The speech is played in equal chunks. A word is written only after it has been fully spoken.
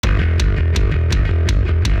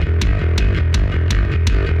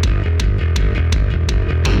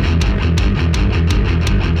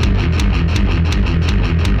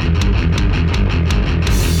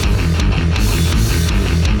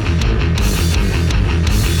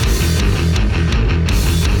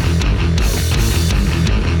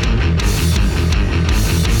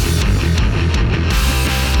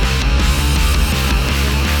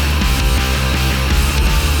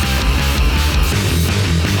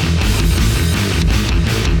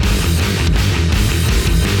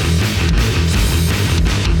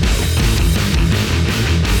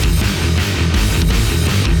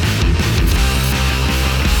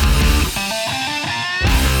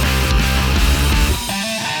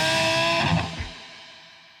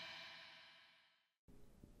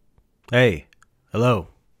Hey, hello,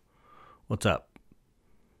 what's up?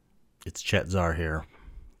 It's Chet Zar here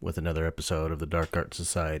with another episode of the Dark Art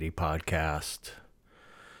Society podcast.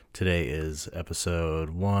 Today is episode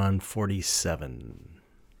 147,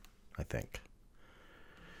 I think.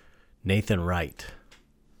 Nathan Wright,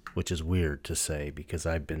 which is weird to say because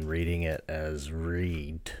I've been reading it as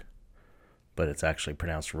read, but it's actually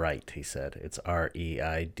pronounced Wright, he said. It's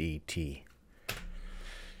R-E-I-D-T.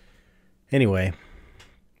 Anyway,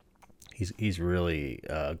 he's really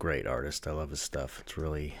a great artist. I love his stuff. It's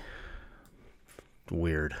really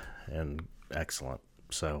weird and excellent.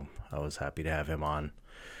 So I was happy to have him on.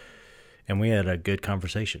 And we had a good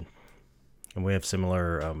conversation. And we have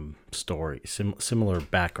similar similar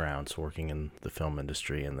backgrounds working in the film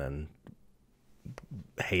industry and then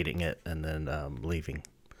hating it and then leaving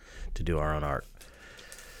to do our own art.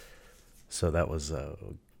 So that was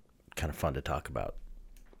kind of fun to talk about.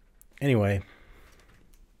 Anyway,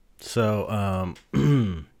 so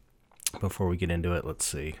before we get into it, let's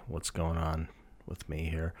see what's going on with me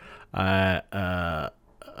here. I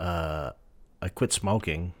quit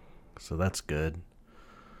smoking, so that's good.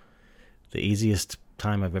 The easiest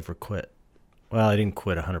time I've ever quit. Well, I didn't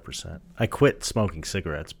quit 100%. I quit smoking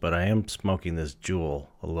cigarettes, but I am smoking this Juul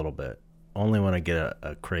a little bit, only when I get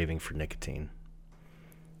a craving for nicotine.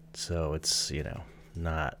 So it's,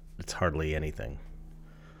 it's hardly anything.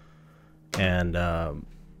 And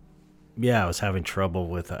I was having trouble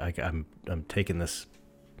with. I'm taking this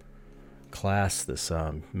class, this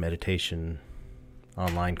meditation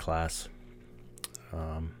online class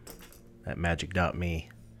at magic.me,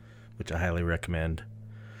 which I highly recommend.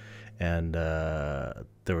 And there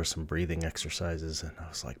were some breathing exercises, and I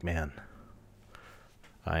was like, man,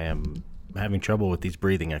 I am having trouble with these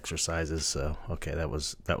breathing exercises. So okay, that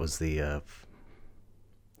was the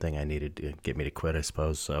thing I needed to get me to quit, I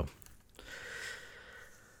suppose. So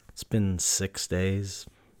it's been 6 days,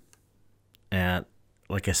 and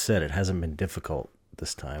like I said, it hasn't been difficult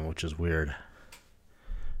this time, which is weird.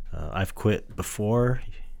 I've quit before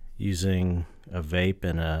using a vape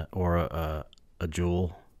and a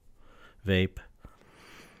Juul vape,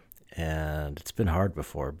 and it's been hard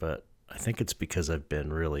before, but I think it's because I've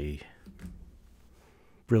been really,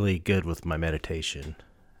 really good with my meditation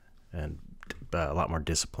and a lot more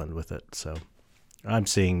disciplined with it. So I'm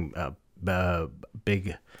seeing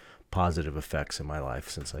big positive effects in my life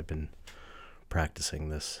since I've been practicing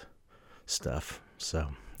this stuff.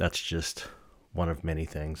 So that's just one of many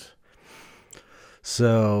things.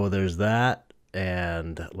 So there's that,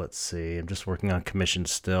 and let's see, I'm just working on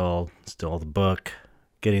commissions still the book,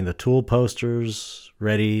 getting the Tool posters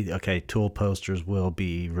ready. Okay, Tool posters will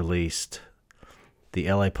be released. The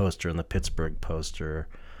LA poster and the Pittsburgh poster,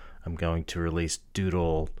 I'm going to release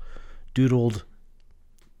doodled,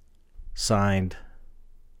 signed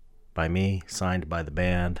by me, signed by the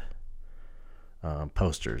band,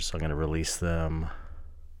 posters. I'm going to release them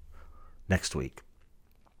next week.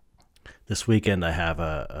 This weekend I have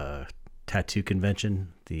a tattoo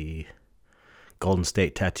convention, the Golden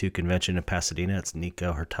State Tattoo Convention in Pasadena. It's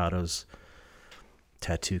Nico Hurtado's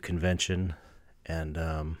tattoo convention, and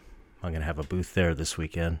I'm going to have a booth there this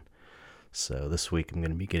weekend. So this week I'm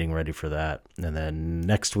going to be getting ready for that. And then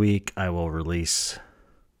next week I will release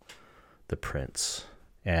the prints,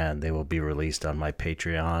 and they will be released on my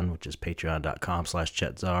Patreon, which is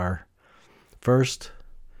patreon.com/ChetZar first.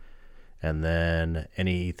 And then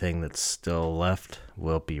anything that's still left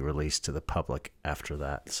will be released to the public after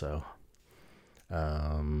that. So,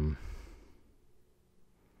 I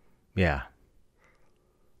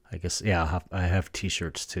guess, I have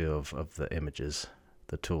t-shirts too of the images,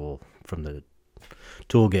 the Tool, from the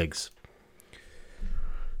Tool gigs.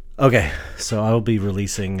 Okay, so I will be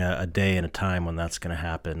releasing a day and a time when that's going to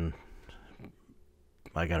happen.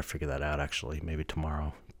 I got to figure that out, actually, maybe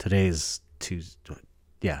tomorrow. Today's Tuesday.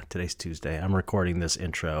 Yeah, today's Tuesday. I'm recording this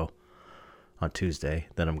intro on Tuesday.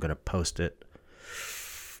 Then I'm going to post it.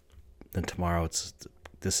 Then tomorrow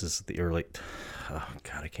this is the early. Oh,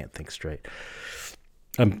 God, I can't think straight.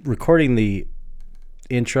 I'm recording the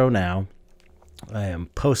intro now. I am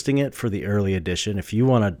posting it for the early edition. If you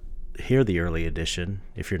want to hear the early edition,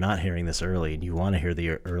 if you're not hearing this early and you want to hear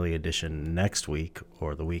the early edition next week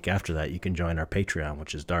or the week after that, you can join our Patreon,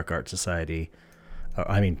 which is Dark Art Society.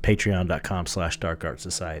 Patreon.com/Dark Art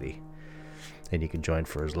Society. And you can join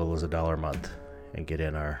for as little as $1 a month and get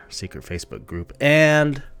in our secret Facebook group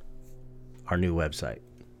and our new website,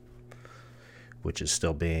 which is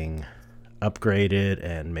still being upgraded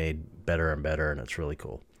and made better and better, and it's really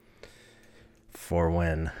cool. For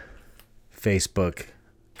when Facebook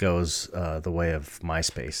goes the way of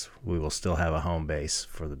MySpace, we will still have a home base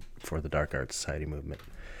for the Dark Art Society movement.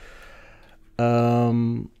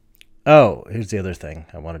 Oh, here's the other thing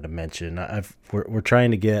I wanted to mention. We're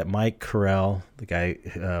trying to get Mike Carell, the guy,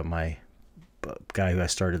 my guy who I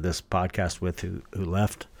started this podcast with, who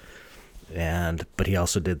left, but he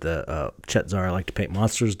also did the Chet Zar I Like to Paint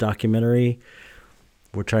Monsters documentary.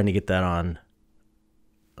 We're trying to get that on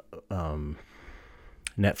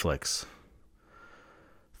Netflix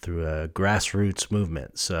through a grassroots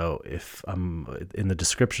movement. So if I'm in the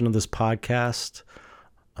description of this podcast,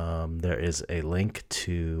 there is a link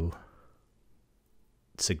to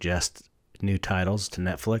suggest new titles to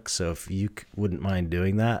Netflix. So if you wouldn't mind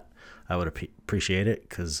doing that, I would appreciate it,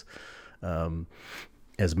 because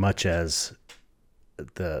as much as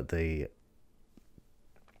the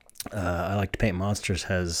I Like to Paint Monsters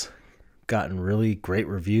has gotten really great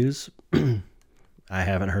reviews, I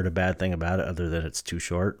haven't heard a bad thing about it other than it's too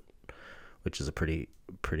short, which is a pretty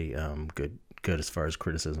good as far as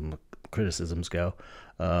criticisms go.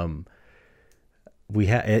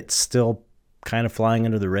 It's still kind of flying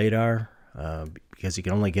under the radar because you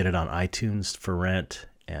can only get it on iTunes for rent,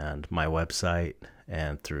 and my website,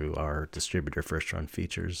 and through our distributor First Run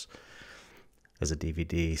Features as a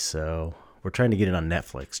DVD. So we're trying to get it on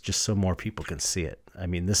Netflix just so more people can see it. I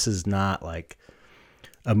mean, this is not like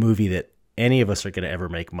a movie that any of us are going to ever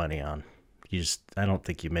make money on. I don't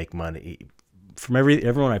think you make money from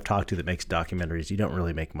everyone I've talked to that makes documentaries. You don't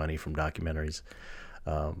really make money from documentaries,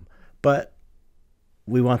 but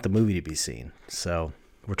we want the movie to be seen. So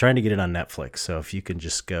we're trying to get it on Netflix. So if you can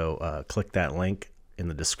just go click that link in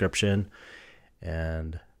the description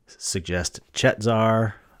and suggest Chet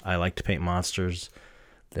Zar I Like to Paint Monsters,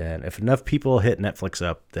 then if enough people hit Netflix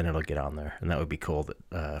up, then it'll get on there, and that would be cool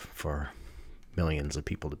for millions of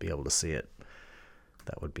people to be able to see it.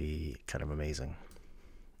 That would be kind of amazing.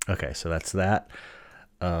 Okay, so that's that.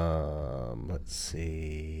 Let's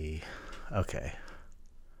see. Okay.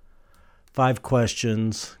 5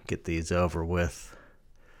 questions. Get these over with.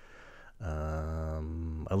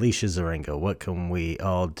 Alicia Zarengo, what can we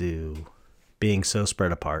all do, being so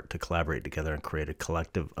spread apart, to collaborate together and create a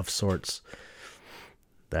collective of sorts?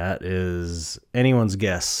 That is anyone's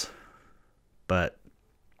guess. But,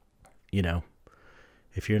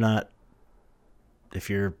 if you're not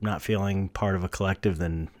feeling part of a collective,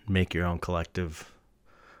 then make your own collective.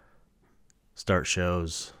 Start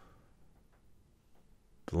shows.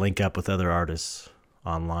 Link up with other artists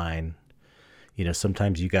online.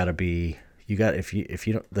 Sometimes if you don't,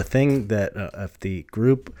 the thing that if the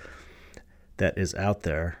group that is out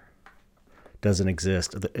there doesn't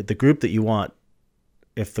exist, the group that you want,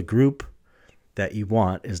 if the group that you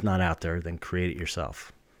want is not out there, then create it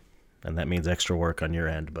yourself. And that means extra work on your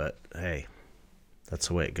end, but hey, that's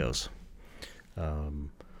the way it goes.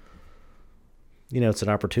 It's an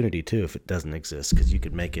opportunity too if it doesn't exist, because you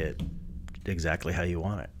could make it exactly how you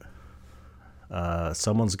want it.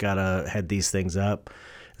 Someone's got to head these things up.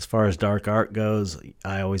 As far as dark art goes,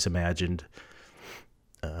 I always imagined,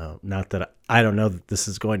 not that I don't know that this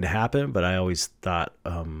is going to happen, but I always thought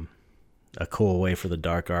a cool way for the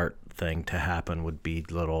dark art thing to happen would be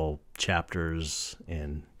little chapters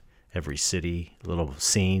in every city, little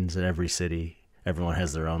scenes in every city. Everyone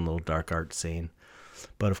has their own little dark art scene.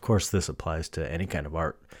 But of course, this applies to any kind of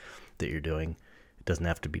art that you're doing. It doesn't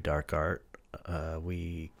have to be dark art.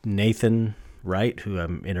 Nathan Wright, who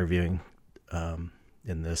I'm interviewing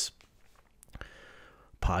in this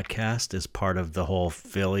podcast, is part of the whole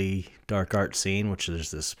Philly dark art scene, which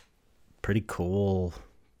is this pretty cool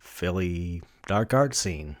Philly dark art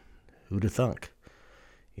scene. Who'd have thunk?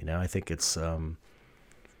 I think it's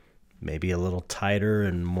maybe a little tighter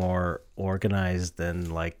and more organized than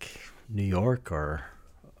like New York or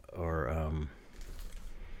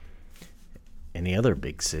any other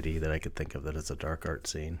big city that I could think of that is a dark art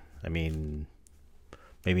scene. I mean,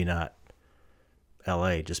 maybe not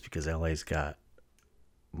LA, just because LA's got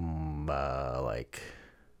like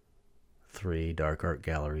 3 dark art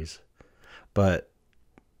galleries, but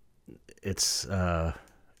it's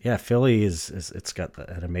Philly it's got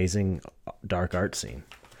an amazing dark art scene,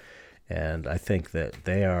 and I think that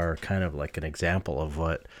they are kind of like an example of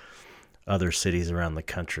what other cities around the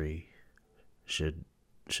country should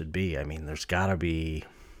be. I mean, there's got to be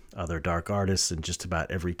other dark artists in just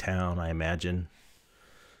about every town, I imagine.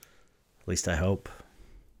 At least I hope.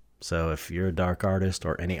 So if you're a dark artist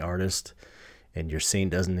or any artist and your scene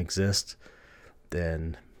doesn't exist,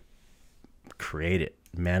 then create it,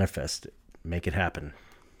 manifest it, make it happen.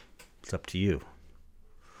 It's up to you.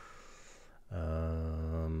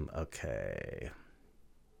 Okay.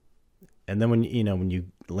 And then when you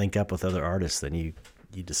link up with other artists, then you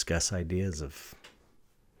discuss ideas of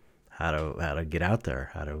how to get out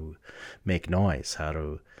there, how to make noise, how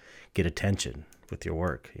to get attention with your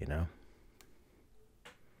work,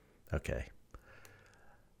 Okay.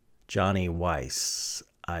 Johnny Weiss.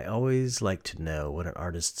 I always like to know what an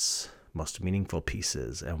artist's most meaningful piece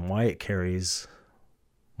is and why it carries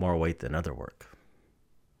more weight than other work.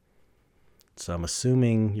 So I'm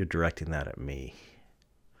assuming you're directing that at me.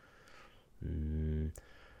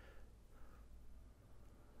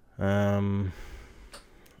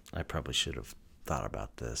 I probably should have thought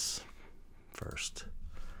about this first.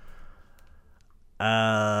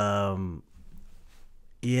 Yeah.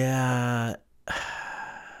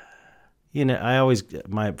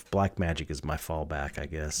 My Black Magic is my fallback, I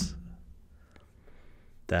guess.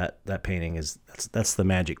 That painting that's the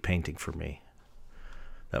magic painting for me.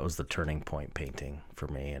 That was the turning point painting for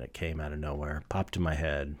me, and it came out of nowhere, popped in my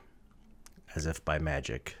head as if by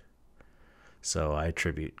magic. So I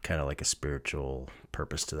attribute kind of like a spiritual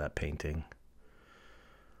purpose to that painting.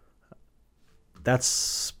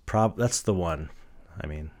 That's the one. I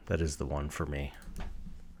mean, that is the one for me.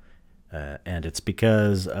 And it's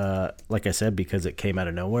because, like I said, because it came out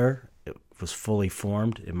of nowhere. It was fully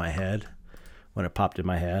formed in my head. When it popped in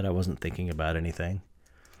my head, I wasn't thinking about anything.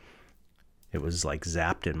 It was like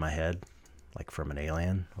zapped in my head, like from an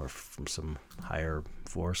alien or from some higher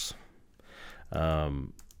force.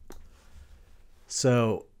 And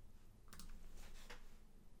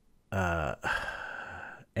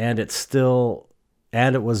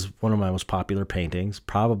it was one of my most popular paintings,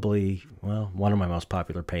 probably my most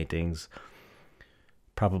popular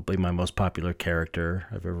character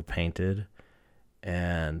I've ever painted.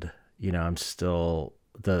 And, I'm still,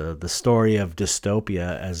 the story of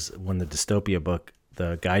Dystopia, as when the Dystopia book,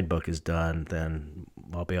 the guidebook is done, then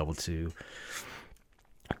I'll be able to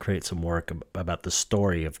create some work about the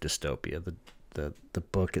story of Dystopia. The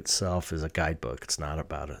book itself is a guidebook. It's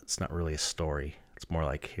not really a story. It's more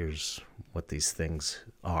like, here's what these things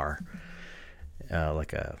are,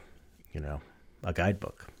 like a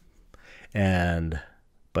guidebook.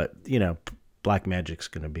 But Black Magic's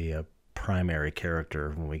going to be a primary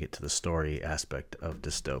character when we get to the story aspect of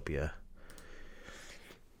Dystopia.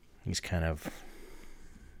 He's kind of,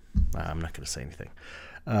 I'm not going to say anything.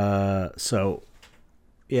 So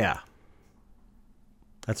yeah,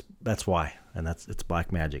 that's why, and it's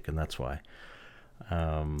Black Magic, and that's why.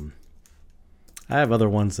 I have other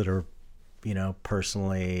ones that are,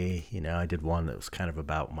 personally, I did one that was kind of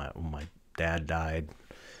about when my dad died,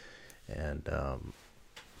 and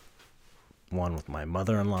one with my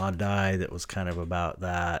mother-in-law died that was kind of about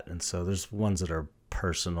that. And so there's ones that are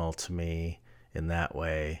personal to me in that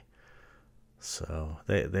way. So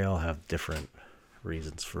they all have different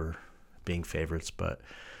reasons for being favorites, but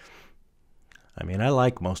I mean, I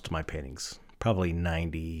like most of my paintings, probably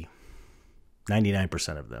 99%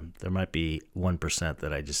 of them. There might be 1%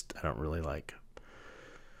 that I don't really like.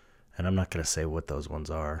 And I'm not going to say what those ones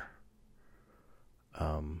are.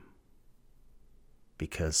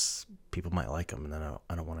 Because people might like them, and then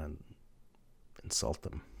I don't want to insult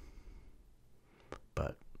them.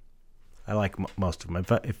 But I like most of them.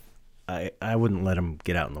 If I wouldn't let them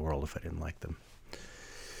get out in the world if I didn't like them.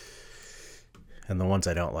 And the ones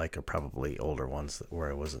I don't like are probably older ones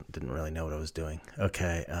where I didn't really know what I was doing.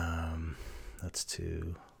 Okay, that's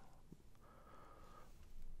two.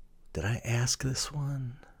 Did I ask this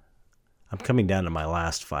one? I'm coming down to my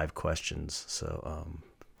last 5 questions, so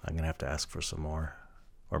I'm gonna have to ask for some more.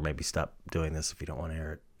 Or maybe stop doing this if you don't want to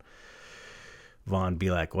hear it. Vaughn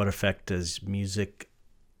Belak, what effect does music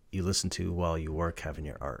you listen to while you work have in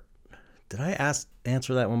your art? Did I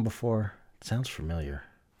answer that one before? It sounds familiar.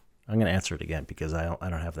 I'm going to answer it again because I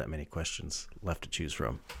don't have that many questions left to choose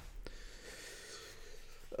from.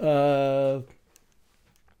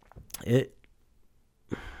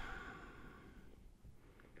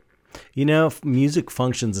 Music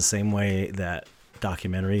functions the same way that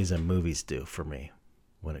documentaries and movies do for me.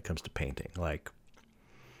 When it comes to painting, like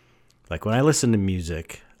when I listen to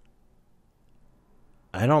music,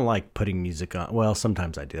 I don't like putting music on. Well,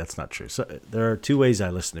 sometimes I do. That's not true. So there are 2 ways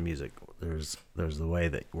I listen to music. There's the way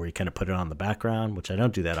where you kind of put it on the background, which I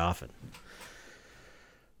don't do that often.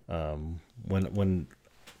 When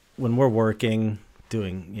we're working,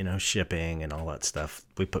 doing shipping and all that stuff,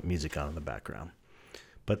 we put music on in the background.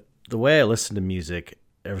 But the way I listen to music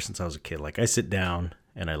ever since I was a kid, like I sit down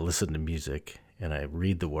and I listen to music. And I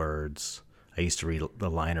read the words. I used to read the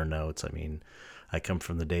liner notes. I mean, I come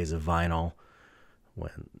from the days of vinyl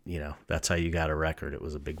when, that's how you got a record. It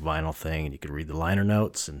was a big vinyl thing, and you could read the liner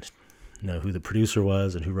notes and know who the producer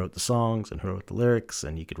was and who wrote the songs and who wrote the lyrics,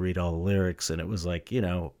 and you could read all the lyrics. And it was like,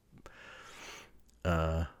 an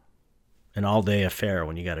all-day affair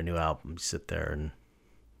when you got a new album. You sit there and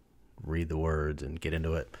read the words and get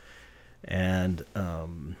into it. And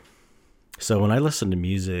so when I listen to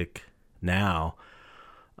music now,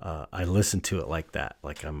 I listen to it like that.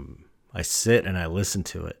 Like I sit and I listen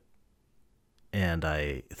to it, and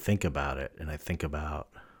I think about it, and I think about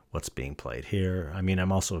what's being played here. I mean,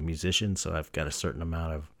 I'm also a musician, so I've got a certain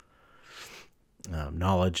amount of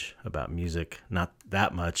knowledge about music. Not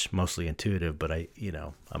that much, mostly intuitive, but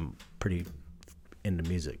I'm pretty into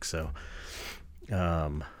music, so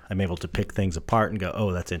I'm able to pick things apart and go,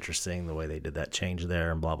 oh, that's interesting, the way they did that change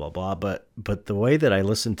there, and blah blah blah. But the way that I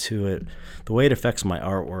listen to it, the way it affects my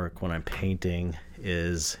artwork when I'm painting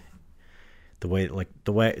is the way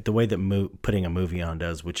that putting a movie on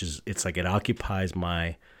does, which is it's like it occupies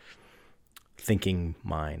my thinking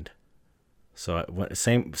mind. So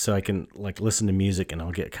I can like listen to music and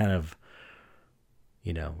I'll get kind of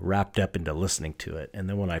wrapped up into listening to it, and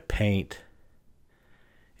then when I paint,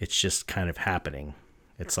 it's just kind of happening.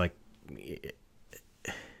 It's like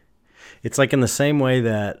in the same way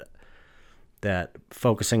that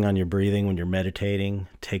focusing on your breathing when you're meditating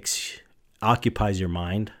occupies your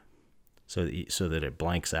mind, so that it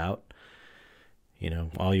blanks out.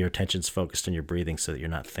 All your attention's focused on your breathing so that you're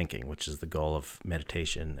not thinking, which is the goal of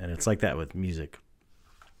meditation. And it's like that with music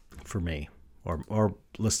for me, or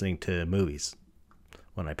listening to movies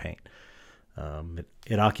when I paint.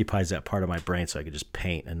 It occupies that part of my brain so I can just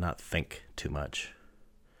paint and not think too much.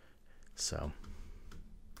 So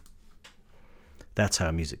that's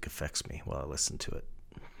how music affects me while I listen to it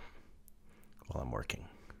while I'm working.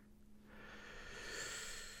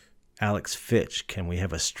 Alex Fitch, can we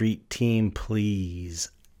have a street team,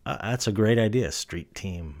 please? That's a great idea, street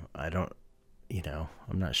team. I'm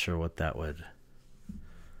not sure what that would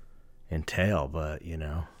entail, but,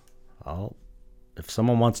 if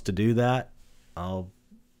someone wants to do that, I'll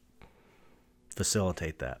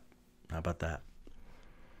facilitate that. How about that?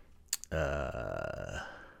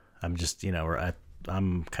 I'm just,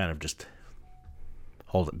 I'm kind of just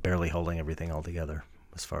barely holding everything all together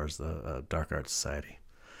as far as the Dark Art Society.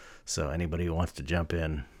 So anybody who wants to jump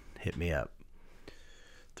in, hit me up.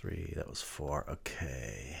 3, that was 4.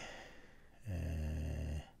 Okay.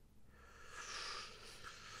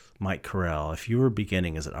 Mike Carell, if you were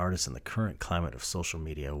beginning as an artist in the current climate of social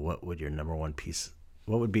media, what would be your number one piece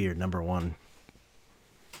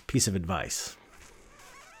of advice?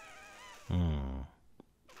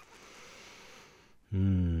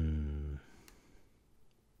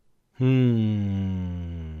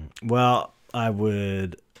 Well, I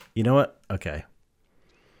would, you know what? Okay.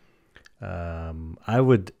 I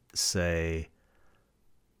would say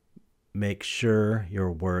make sure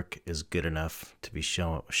your work is good enough to be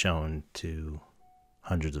shown to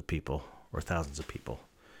hundreds of people or thousands of people.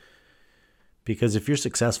 Because if you're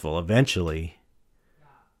successful, eventually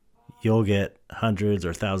you'll get hundreds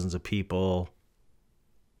or thousands of people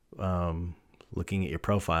looking at your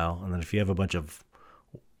profile. And then if you have a bunch of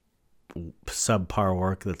subpar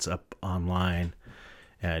work that's up online,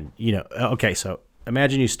 and okay, so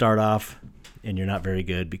imagine you start off and you're not very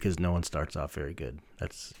good, because no one starts off very good.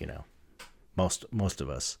 That's, most of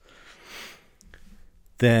us.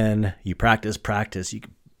 Then you practice, you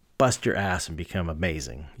can bust your ass and become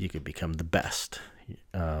amazing. You could become the best.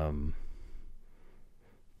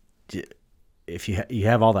 If you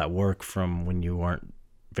have all that work from when you weren't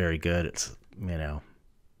very good, it's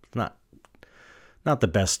not the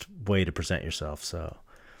best way to present yourself. So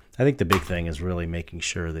I think the big thing is really making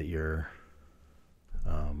sure that your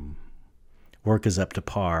work is up to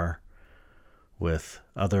par with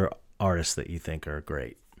other artists that you think are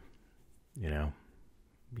great. You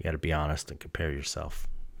got to be honest and compare yourself.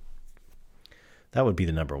 That would be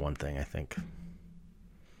the number one thing, I think.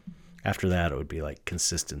 After that, it would be like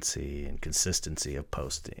consistency of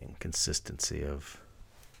posting, consistency of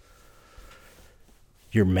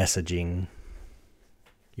your messaging,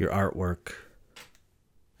 your artwork.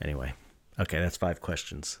 Anyway, okay, that's 5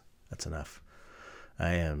 questions. That's enough.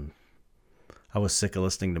 I was sick of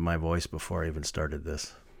listening to my voice before I even started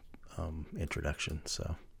this introduction,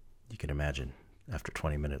 so you can imagine after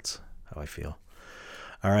 20 minutes how I feel.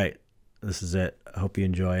 All right, this is it. I hope you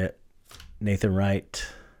enjoy it. Nathan Wright.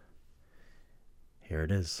 Here it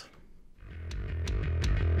is.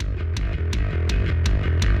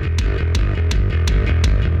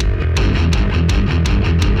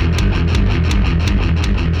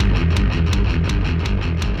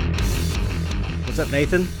 What's up,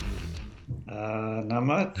 Nathan? Not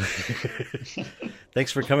much.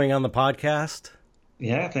 Thanks for coming on the podcast.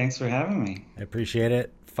 Yeah, thanks for having me. I appreciate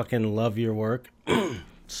it. Fucking love your work.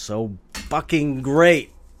 So fucking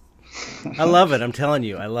great. I love it. I'm telling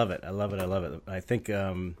you. I love it. I think,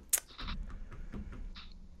 God,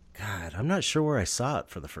 I'm not sure where I saw it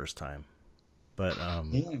for the first time. But Yeah,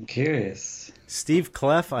 I'm curious. Steve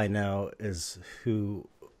Clef, I know, is who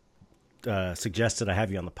suggested I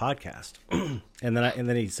have you on the podcast, and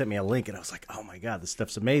then he sent me a link, and I was like, oh my god, this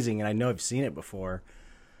stuff's amazing, and I know I've seen it before.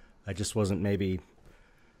 I just wasn't maybe,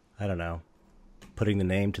 I don't know, putting the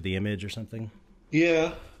name to the image or something.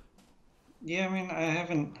 Yeah. Yeah, I mean,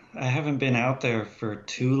 I haven't been out there for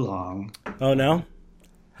too long. Oh no,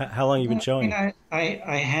 how long you been I mean, showing?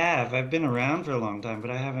 I have. I've been around for a long time, but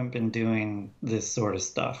I haven't been doing this sort of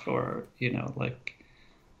stuff or, like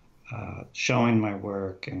showing my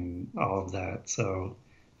work and all of that. So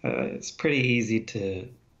it's pretty easy to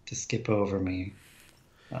skip over me.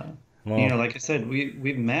 Uh, Well, like I said,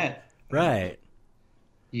 we've met right.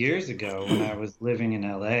 years ago when I was living in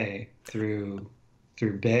LA through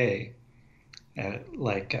Bay at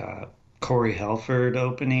like Corey Helford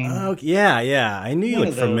opening. Oh yeah, yeah. I knew you One looked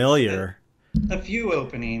of those. familiar. A few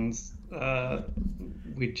openings.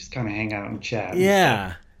 We just kind of hang out and chat and stuff.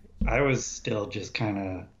 Yeah. I was still just kind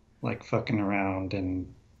of like fucking around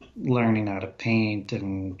and learning how to paint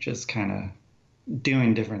and just kind of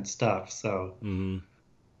doing different stuff. So, Hmm.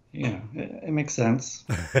 it makes sense.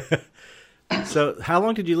 So, how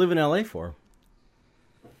long did you live in LA for?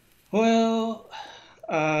 Well,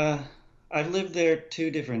 uh, I've lived there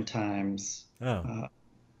two different times. Oh, Uh,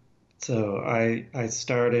 so I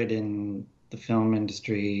started in the film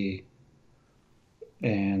industry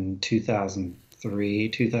in 2003,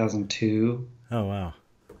 2002, oh wow.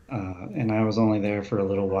 and I was only there for a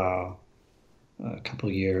little while, a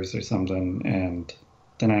couple years or something, and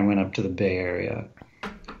then I went up to the Bay Area,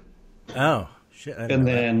 Oh shit, I didn't and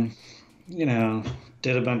know that. then, you know,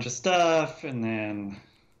 did a bunch of stuff, and then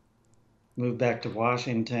moved back to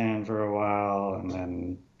Washington for a while, and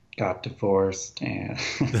then got divorced and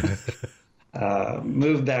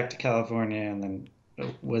moved back to California, and then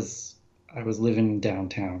was I was living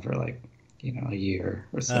downtown for like, a year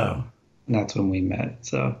or Oh, so. And that's when we met.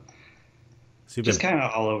 So so you've just been, kind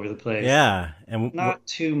of all over the place. yeah. And Not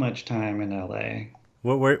too much time in LA.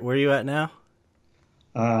 where are you at now?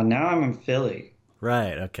 Now I'm in Philly.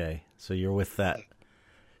 Right. Okay. So you're with that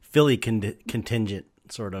Philly contingent,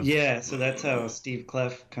 sort of. Yeah, so that's how Steve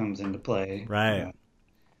Clef comes into play. Right.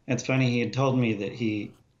 It's funny, he had told me that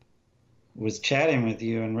he was chatting with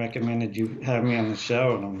you and recommended you have me on the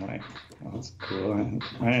show, and I'm like, oh, that's cool.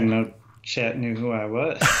 I didn't know Chat knew who I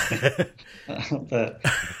was, but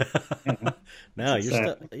it's No,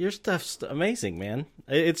 exciting. your stuff's amazing, man.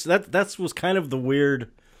 It's that's was kind of the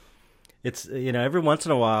weird. It's every once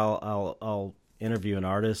in a while I'll interview an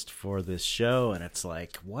artist for this show, and it's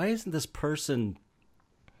like, why isn't this person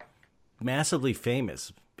massively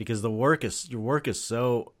famous? Because your work is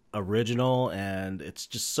so original and it's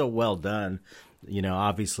just so well done.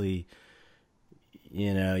 Obviously,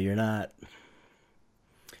 you're not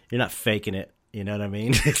faking it. You know what I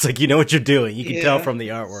mean? It's like you know what you're doing. You can tell Yeah, from the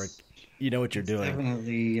artwork. You know what you're it's doing.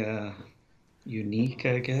 definitely unique,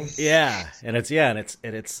 I guess. Yeah, and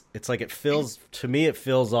it's like it fills to me. It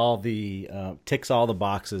fills all the ticks all the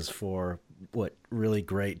boxes for what really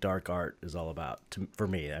great dark art is all about. For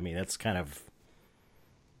me, I mean, that's kind of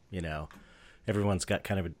you know everyone's got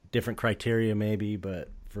kind of a different criteria maybe, but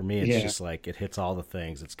for me, it's Yeah, just like it hits all the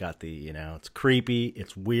things. It's got the it's creepy,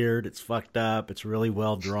 it's weird, it's fucked up, it's really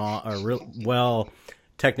well drawn or well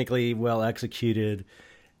technically well executed.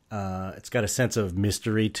 It's got a sense of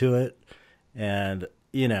mystery to it, and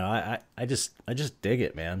I just dig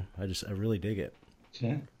it, man. I really dig it.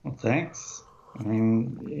 yeah. Well, thanks. I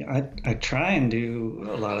mean, I try and do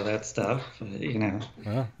a lot of that stuff. Well, it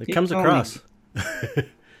You comes can only across.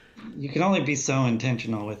 you can only be so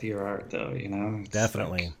intentional with your art, though. It's like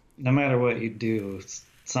Definitely. no matter what you do,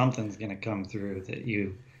 something's gonna come through that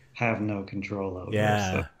you have no control over.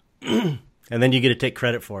 So Yeah. And then you get to take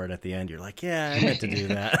credit for it at the end. You're like, yeah, I meant to do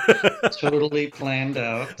that. totally planned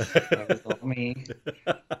out. That was all me.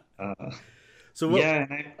 Uh, So what? yeah,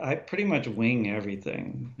 and I pretty much wing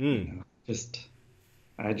everything. Mm,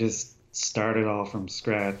 I just start it all from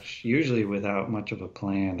scratch, usually without much of a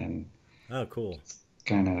plan, and oh, cool.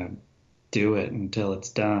 kind of do it until it's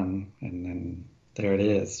done, and then there it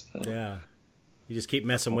is. But Yeah. You just keep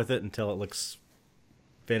messing with it until it looks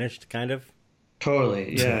finished, kind of.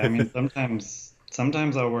 totally, yeah. I mean,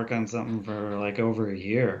 sometimes I'll work on something for like over a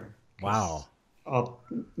year because Wow. I'll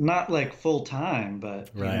not like full time, but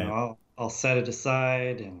Right. I'll set it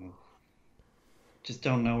aside and just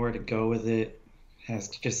don't know where to go with it. Has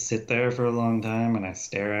to just sit there for a long time, and I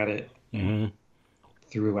stare at it, Hmm.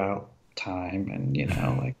 throughout time, and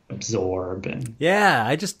like absorb and Yeah.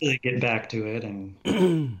 really get back to it, and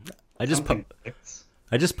I just something clicks.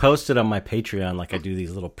 I just posted on my Patreon like I do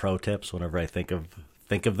these little pro tips whenever I think of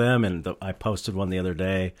think of them. And I posted one the other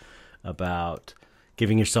day about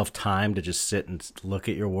giving yourself time to just sit and look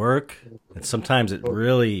at your work. And sometimes it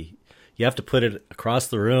really, you have to put it across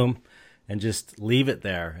the room and just leave it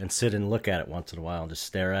there and sit and look at it once in a while and just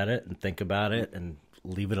stare at it and think about it and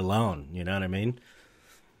leave it alone. You know what I mean?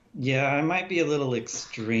 Yeah, I might be a little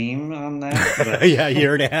extreme on that, but Yeah, a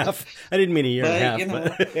year and a half. I didn't mean a year and a but half, you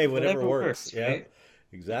know, but hey, whatever whatever works. works, Yeah, right?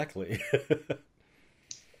 exactly.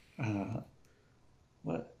 Uh,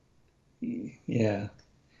 what? Yeah.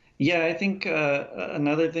 Yeah, I think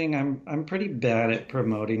another thing I'm pretty bad at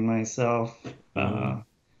promoting myself. Hmm. Uh,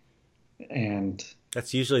 and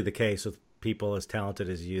That's usually the case with people as talented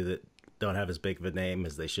as you that don't have as big of a name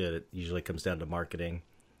as they should. It usually comes down to marketing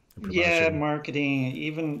and yeah, promotion. marketing,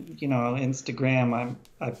 even, Instagram,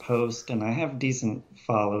 I post and I have decent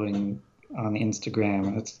following on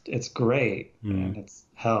Instagram. It's great Mm. and it's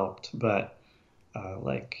helped, but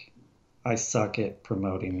like I suck at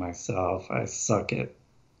promoting myself. I suck at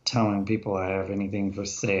telling people I have anything for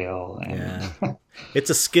sale and Yeah, it's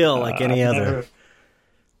a skill like uh, any I've other never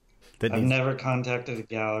that I've needs. never contacted a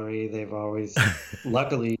gallery. They've always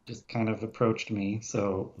luckily just kind of approached me.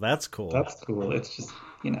 So That's cool. that's cool. It's just,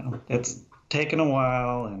 it's taken a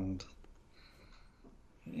while and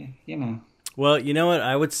you know. Well, you know what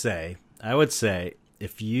I would say? I would say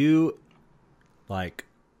if you like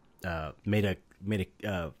made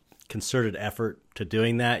a concerted effort to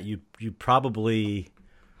doing that, you probably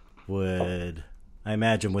would. I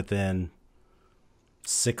imagine within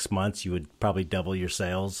 6 months you would probably double your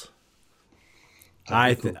sales.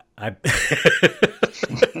 That'd be cool.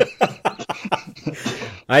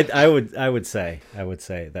 I would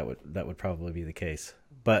say that would probably be the case.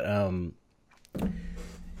 But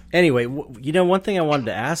anyway, one thing I wanted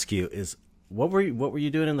to ask you is what were you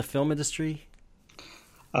doing in the film industry?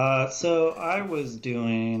 So I was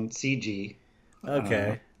doing CG. Uh,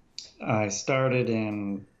 Okay. I started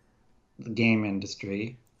in the game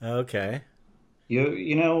industry. Okay.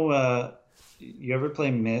 You ever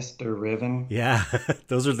play Myst or Riven? Yeah,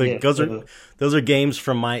 those are the Yeah, those are so those are games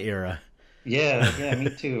from my era. yeah, yeah, me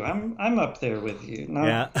too. I'm up there with you. Not,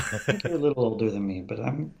 Yeah. I think you're a little older than me, but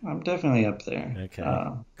I'm definitely up there. Okay.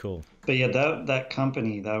 Cool. But yeah, that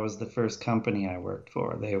company, that was the first company I worked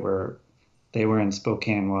for. They were in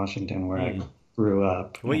Spokane, Washington, where I Hmm. grew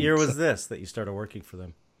up, What year and so was this that you started working for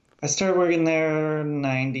them? I started working there in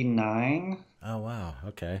 '99. Oh wow.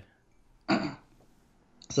 Okay.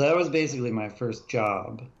 So that was basically my first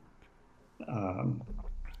job um,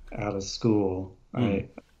 out of school. Hmm.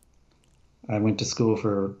 I went to school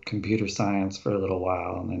for computer science for a little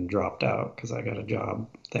while and then dropped out because I got a job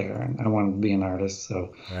there and I wanted to be an artist.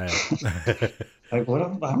 So, Right. like, I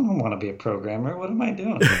don't want to be a programmer. What am I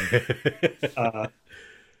doing? Uh,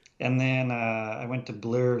 and then I went to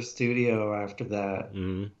Blur Studio after that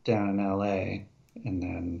Hmm. down in LA, and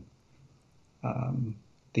then um,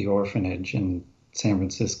 the Orphanage in San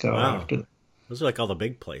Francisco Wow. after. Those are like all the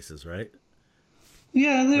big places, right?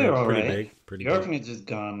 Yeah, They're they're all pretty right. big. Pretty The big. Orphanage is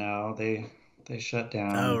gone now. They shut Oh,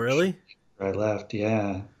 down. really? I left.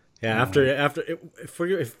 Yeah. Yeah. Uh, After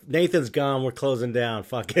if Nathan's gone, we're closing down.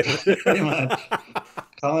 Fuck it. Pretty much.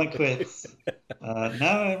 Call it quits. No,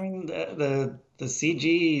 I mean the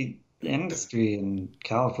CG industry in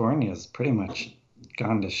California is pretty much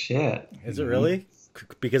gone to shit. Is it really?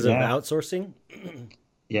 Because of Yeah, outsourcing?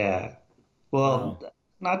 yeah. Well, Wow.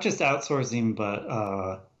 not just outsourcing, but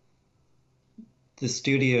the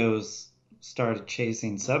studios started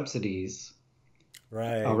chasing subsidies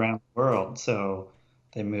Right. around the world. So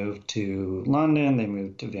they moved to London, they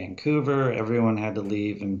moved to Vancouver. Everyone had to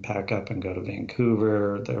leave and pack up and go to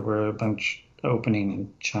Vancouver. There were a bunch opening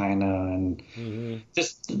in China and Hmm.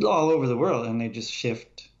 just all over the world, and they just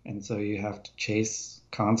shift. And so you have to chase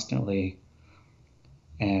constantly.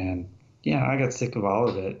 And yeah, I got sick of all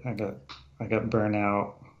of it. I got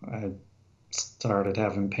burnout. I started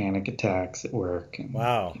having panic attacks at work and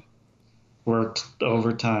Wow. worked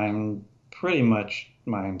overtime pretty much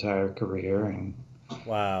my entire career and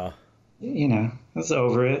Wow. I was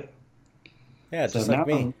over it. Yeah, So just like now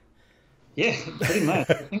me. yeah, pretty much.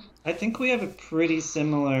 I think we have a pretty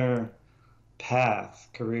similar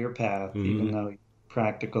career path, even Hmm. though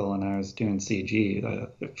practical and I was doing CG.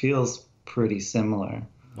 It feels pretty similar.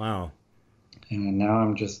 Wow. And now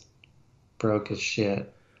I'm just broke as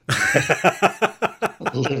shit,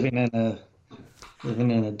 living in a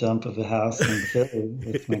living in a dump of a house in Philly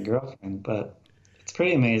with my girlfriend. But it's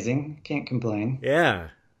pretty amazing. Can't complain. Yeah.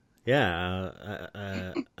 Yeah.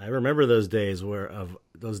 I remember those days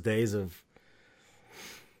of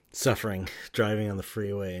suffering, driving on the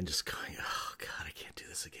freeway and just going, "Oh God, I can't do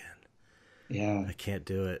this again. Yeah. I can't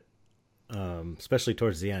do it." Especially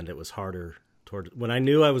towards the end, it was harder. Toward when I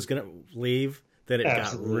knew I was gonna leave, then it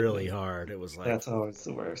got really Absolutely. hard. It was like, That's always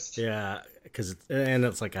the worst. yeah, because and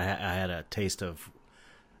it's like I had a taste of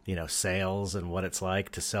sales and what it's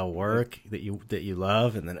like to sell work that you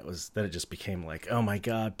love, and then it just became like, oh my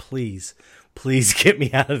god, please get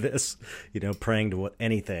me out of this, praying to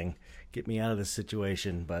anything, get me out of this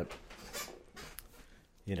situation. But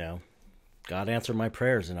God answered my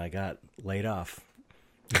prayers and I got laid off.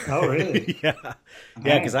 Oh, really? Yeah,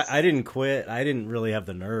 yeah, because Nice. I didn't quit. I didn't really have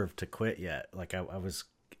the nerve to quit yet. Like I was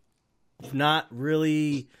not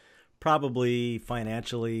really probably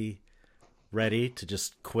financially ready to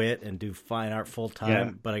just quit and do fine art full Yeah.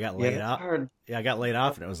 time, but I got Yeah, laid it's out. hard. Yeah, I got laid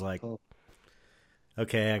off, and it was like, Oh,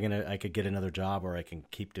 okay, I could get another job, or I can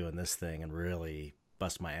keep doing this thing and really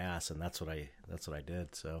bust my ass, and that's what I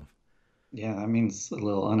did. So yeah, that means a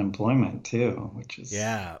little unemployment too, which is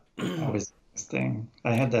yeah, always a nice thing.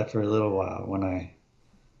 I had that for a little while when I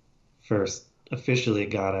first officially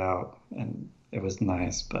got out, and it was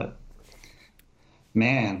nice, but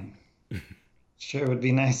man, sure would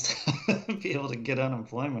be nice to be able to get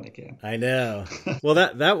unemployment again. I know. Well,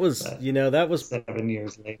 that was But that was 7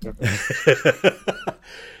 years later,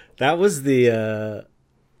 that was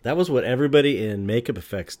that was what everybody in makeup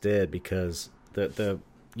effects did, because the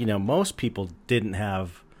most people didn't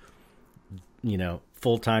have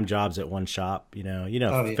full-time jobs at one shop. oh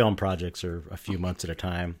yeah, Film projects are a few months at a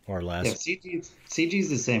time or yeah, less. CG's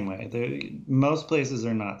the same way. Most places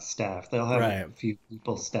are not staffed. They'll have Right. a few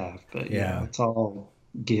people staffed, but yeah, Yeah. it's all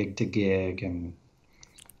gig to gig, and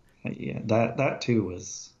yeah, that too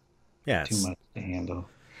was Yeah, too much to handle.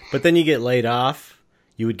 but then you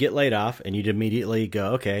would get laid off and you'd immediately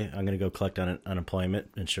go, okay, I'm going to go collect unemployment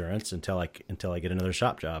insurance until I get another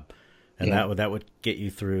shop job. And Yeah, that would get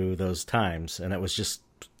you through those times. And it was just,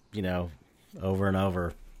 over and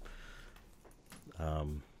over.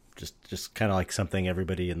 Just kind of like something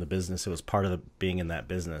everybody in the business, it was part of being in that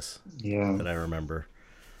business yeah, that I remember.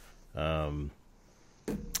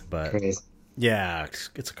 But crazy. yeah,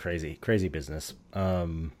 it's a crazy business.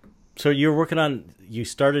 So you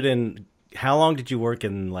started in, how long did you work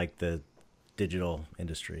in like the digital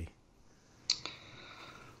industry?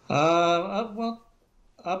 Well,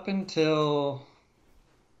 up until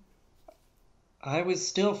I was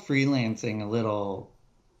still freelancing a little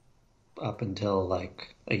up until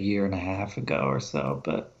like a year and a half ago or so,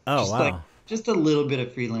 but Oh, wow. just a little bit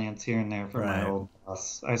of freelance here and there for my Right. old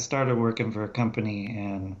boss. I started working for a company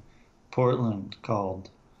in Portland called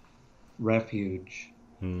Refuge,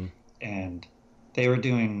 Hmm. and they were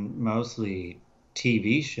doing mostly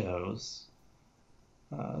TV shows.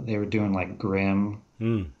 They were doing like Grimm,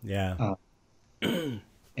 Yeah. uh,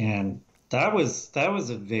 and that was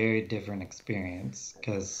a very different experience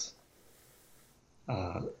because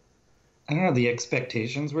uh, I don't know, the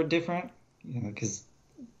expectations were different, because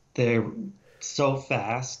they're so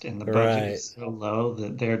fast and the budget Right. is so low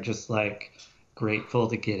that they're just like grateful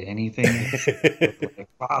to get anything. They're like,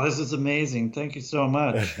 wow, this is amazing. Thank you so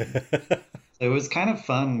much. And it was kind of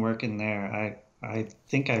fun working there. I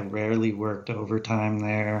think I rarely worked overtime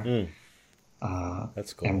there, Hmm. uh,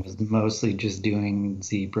 That's and cool. was mostly just doing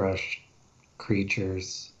ZBrush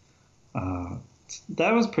creatures. Uh,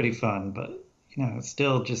 that was pretty fun, but it's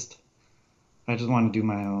still just I just want to do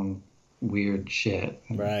my own weird shit.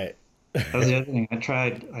 And Right. that was the other thing. I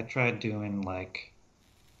tried doing like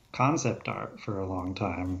concept art for a long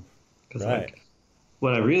time because Right. like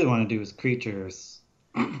what I really want to do is creatures,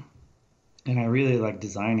 and I really like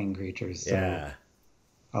designing creatures. So Yeah.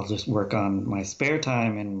 I'll just work on my spare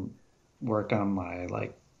time and work on my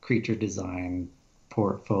like creature design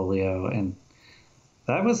portfolio, and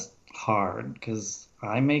that was hard because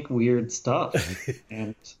I make weird stuff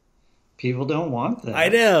and people don't want I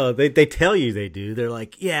that. know. They tell you they do. They're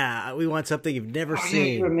like, yeah, we want something you've never Oh yeah, you're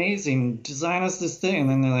seen. amazing. Design us this thing, and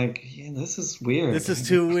then they're like, yeah, this is weird. This is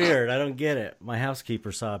too weird. I don't get it. My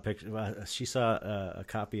housekeeper saw a picture. She saw a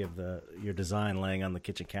copy of your design laying on the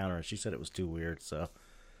kitchen counter, and she said it was too weird. So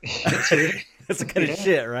It's weird. that's the kind of Yeah.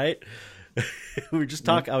 shit, right? we were just Yeah.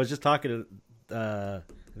 talking. I was just talking to, I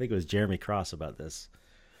think it was Jeremy Cross about this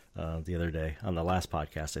the other day on the last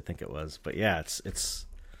podcast. I think it was. But yeah, it's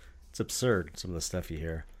absurd, some of the stuff you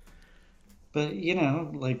hear. But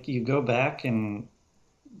like you go back and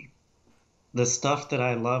the stuff that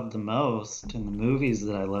I love the most and the movies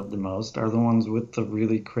that I love the most are the ones with the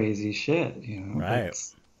really crazy shit, Right.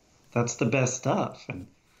 that's the best stuff. And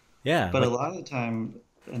Yeah. but a Like, lot of the time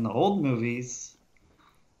in the old movies,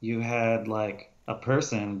 you had like a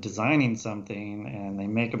person designing something and they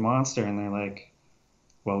make a monster and they're like,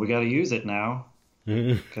 well, we got to use it now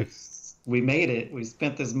because we made it. We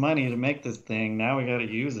spent this money to make this thing. Now we got to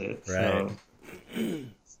use it. Right. So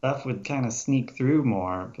stuff would kind of sneak through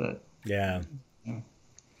more, but Yeah. you know,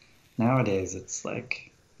 nowadays it's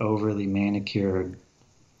like overly manicured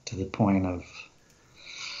to the point of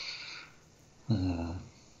uh,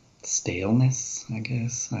 staleness, I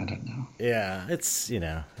guess. I don't know. Yeah. It's,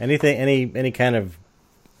 anything, any kind of,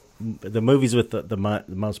 the movies with the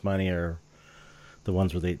most money are the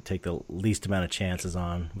ones where they take the least amount of chances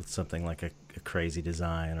on with something like a crazy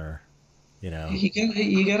design or, you know,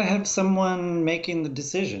 You gotta have someone making the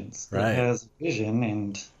decisions that right. has a vision,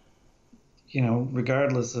 and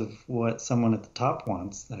regardless of what someone at the top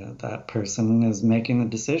wants, that person is making the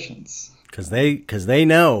decisions. Because they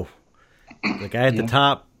know the guy at the Yeah,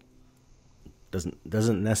 top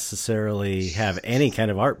doesn't necessarily have any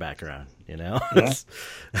kind of art background, yeah,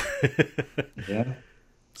 yeah.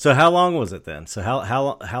 So how long was it then? So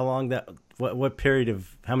how long that what period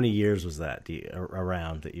of how many years was that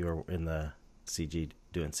around that you were in the CG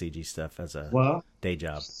doing CG stuff as a Well, day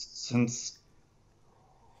job? since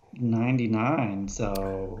 '99,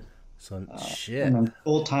 so So and shit. then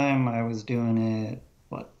full time I was doing it,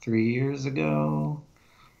 what, 3 years ago?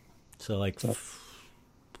 So like So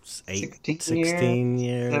eight, 16 years, 16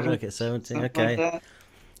 years. Okay, 17. something like Okay, that.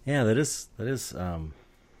 yeah, that is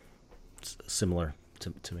similar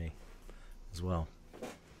to me as well.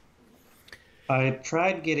 I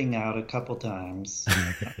tried getting out a couple times.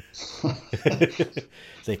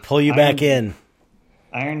 They pull you back Iron in.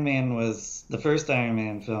 Iron Man was the first Iron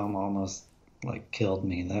Man film almost like killed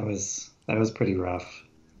me. That was pretty rough.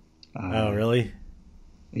 Oh, Uh, really?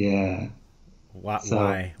 yeah. Why? So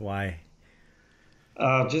Why?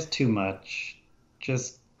 just too much,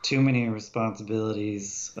 just too many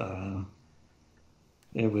responsibilities.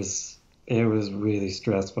 It was really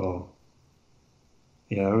stressful.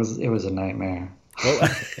 Yeah, it was a nightmare.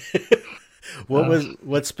 What? Uh,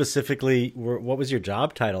 what specifically? What was your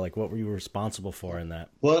job title? Like, what were you responsible for in that?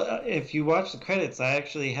 well, if you watch the credits, I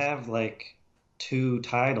actually have like two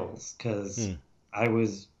titles because Hmm. I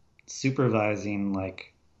was supervising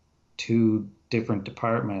like two different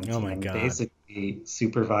departments Oh and my then god, basically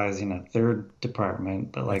supervising a third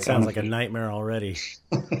department, but that like sounds like a unofficial, nightmare already.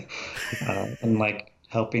 and like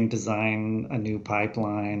helping design a new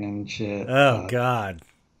pipeline and shit. Oh god,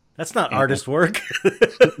 that's not And artist work.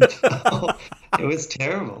 no, it was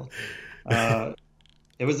terrible. Uh,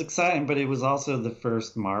 it was exciting, but it was also the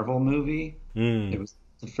first Marvel movie. It Hmm. was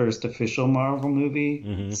the first official Marvel movie,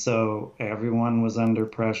 Mm-hmm. so everyone was under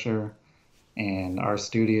pressure, and our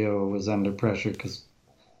studio was under pressure because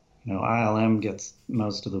ILM gets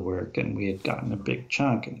most of the work, and we had gotten a big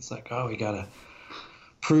chunk, and it's like, oh, we gotta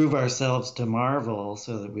prove ourselves to Marvel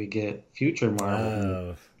so that we get future Marvel movies.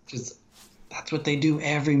 Oh. Just that's what they do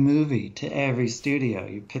every movie to every studio.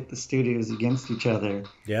 You pit the studios against each other,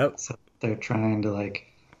 Yep. so they're trying to like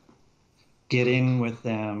get in with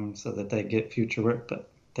them so that they get future work, but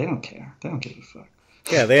they don't care. They don't give a fuck.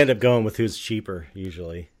 Yeah, they end up going with who's cheaper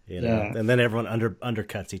usually, Yeah, and then everyone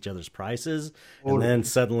undercuts each other's prices, and then totally.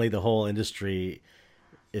 suddenly the whole industry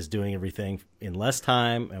is doing everything in less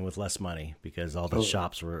time and with less money because all the Totally.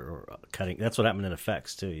 shops were cutting. That's what happened in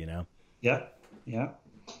effects too. Yeah, yeah.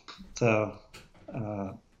 So,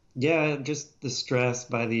 uh, yeah, just the stress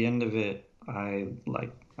by the end of it, I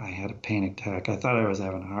had a panic attack. I thought I was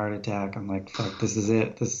having a heart attack. I'm like, fuck, this is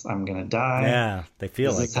it. I'm gonna die. Yeah, they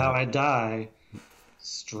feel This like is how that. I die.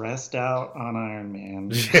 Stressed out on Iron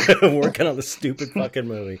Man. Working on the stupid fucking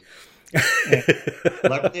movie. And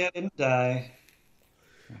luckily I didn't die.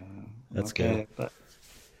 I'm That's good. okay. But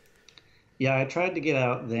yeah, I tried to get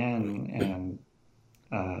out then, and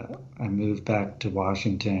I moved back to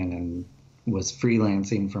Washington and was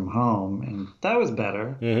freelancing from home, and that was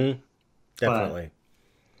better. Mm-hmm. But Definitely.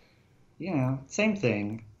 same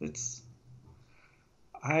thing.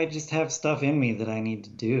 I just have stuff in me that I need to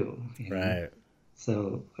do. Right.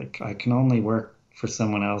 So like I can only work for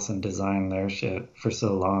someone else and design their shit for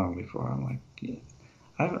so long before I'm like, yeah.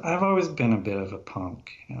 I've always been a bit of a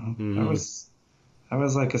punk. I Mm-hmm. was I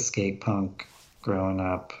was like a skate punk growing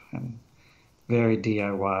up and very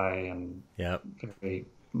DIY and Yep. very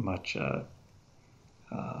much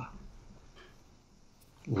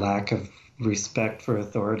lack of respect for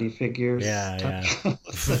authority figures. Yeah. Yeah.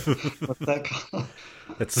 What's that called?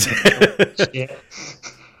 It's That's kind of shit.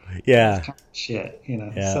 That's yeah. kind of shit.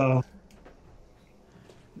 Yeah. So,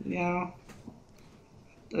 you know,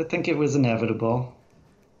 I think it was inevitable,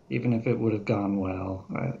 even if it would have gone well.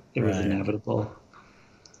 It was Right. inevitable.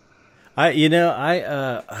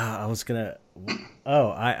 I was gonna.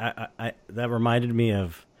 Oh, that reminded me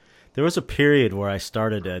of There was a period where I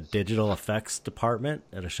started a digital effects department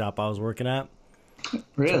at a shop I was working at.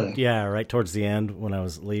 Really? Yeah, right towards the end when I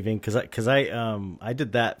was leaving, I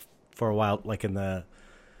did that for a while, like in the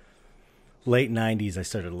late '90s. I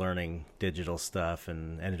started learning digital stuff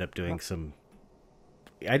and ended up doing some.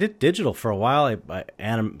 I did digital for a while.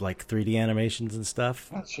 Like 3D animations and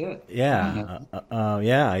stuff. Oh shit. I didn't Yeah, know.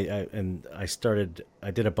 yeah. I started.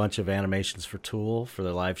 I did a bunch of animations for Tool for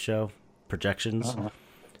the live show projections, Oh,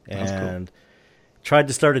 that's cool. and tried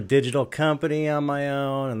to start a digital company on my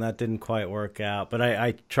own, and that didn't quite work out. But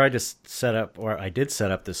I tried to set up, or I did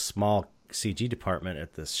set up this small CG department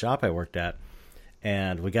at this shop I worked at,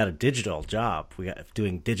 and we got a digital job. We got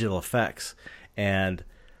doing digital effects, and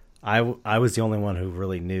I was the only one who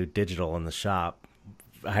really knew digital in the shop.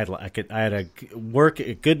 I had a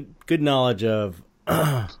good knowledge of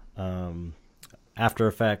After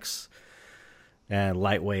Effects and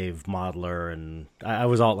Lightwave Modeler, and I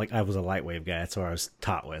was all like I was a Lightwave guy. That's what I was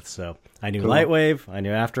taught with. So I knew Cool. Lightwave, I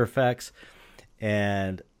knew After Effects,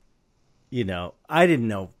 and I didn't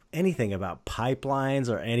know anything about pipelines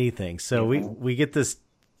or anything. So Yeah. we get this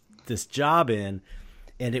job in,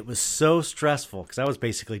 and it was so stressful because I was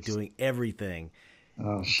basically doing everything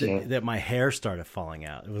Oh shit. that my hair started falling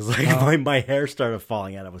out. It was like Oh, my hair started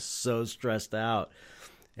falling out. I was so stressed out,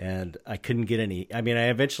 and I couldn't get any. I mean, I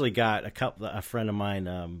eventually got a friend of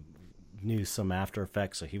mine knew some After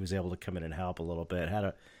Effects, so he was able to come in and help a little bit.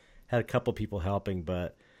 Had a couple people helping,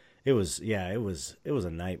 but it was a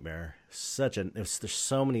nightmare. There's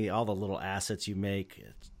so many, all the little assets you make.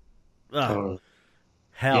 Ugh, totally.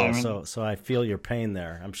 Yeah, I hell. mean, So I feel your pain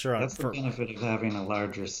there. I'm sure that's the for benefit of having a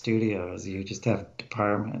larger studio is you just have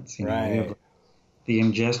departments, you know. You have right, the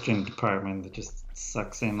ingestion department that just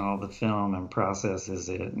sucks in all the film and processes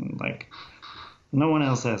it, and like no one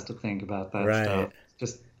else has to think about that right, stuff.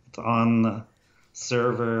 Just it's on the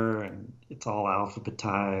server and it's all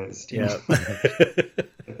alphabetized, you yeah, know.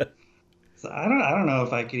 So I don't know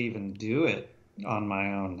if I could even do it on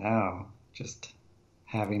my own now, just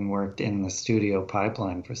having worked in the studio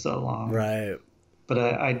pipeline for so long. right. But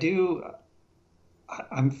I do.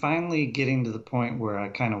 I'm finally getting to the point where I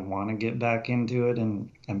kind of want to get back into it and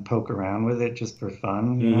poke around with it just for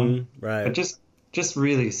fun, you know. But Right, just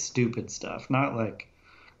really stupid stuff. Not like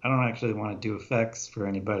I don't actually want to do effects for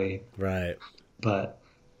anybody, right. but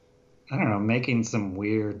I don't know, making some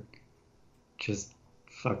weird, just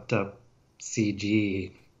fucked up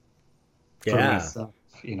CG for Yeah, myself.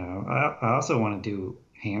 You know, I also want to do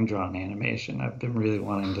hand drawn animation. I've been really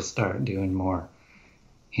wanting to start doing more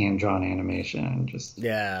hand drawn animation and just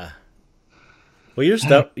yeah. Well,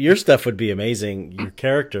 your stuff would be amazing. Your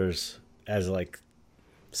characters as like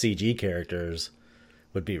CG characters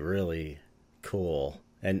would be really cool.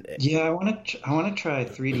 And yeah, I want to try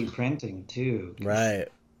 3D printing too, because right.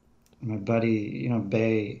 my buddy, you know,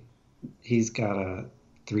 Bay, he's got a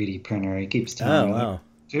 3D printer. He keeps telling Oh me like, wow.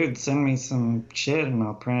 dude, send me some shit and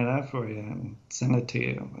I'll print it out for you and send it to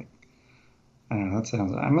you. Like, I don't know, that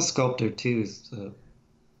sounds. I'm a sculptor too, so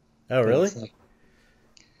Oh but really? it's like,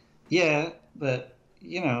 yeah, but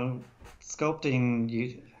you know,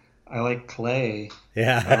 sculpting, I like clay. I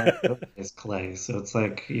Yeah. like as clay, so it's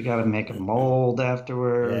like you got to make a mold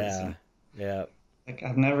afterwards. Yeah. And Yeah. like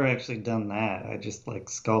I've never actually done that. I just like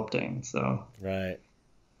sculpting. So Right.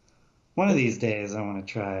 one of these days I want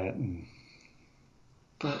to try it.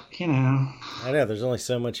 But you know, I know there's only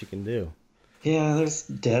so much you can do. yeah, there's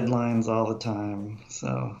deadlines all the time,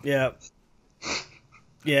 so Yeah.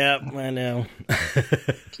 Yeah, I know.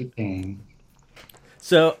 keep paying.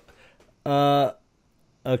 So, uh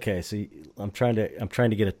okay, so I'm trying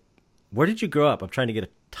to get a where did you grow up? I'm trying to get a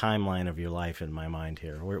timeline of your life in my mind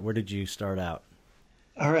here. Where did you start out?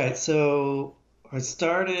 All right, so I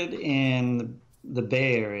started in the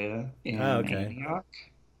Bay Area Oh, in okay. Antioch.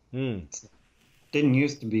 Hmm. Didn't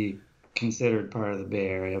used to be considered part of the Bay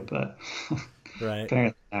Area, but Right.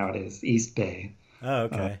 apparently now it is East Bay. Oh,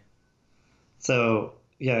 Uh, okay. so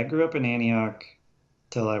yeah, I grew up in Antioch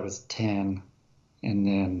till I was 10, and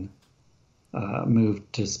then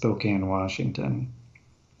moved to Spokane, Washington,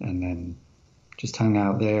 and then just hung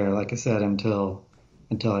out there, like I said, until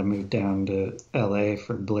I moved down to LA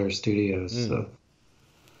for Blur Studios. Hmm. So,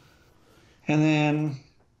 and then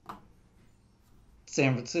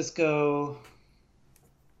San Francisco,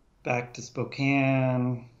 back to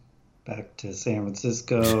Spokane, back to San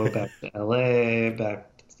Francisco, back to LA,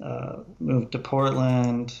 moved to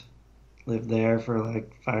Portland, lived there for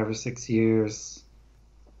like 5 or 6 years.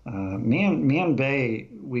 Me and Bay,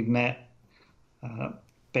 we met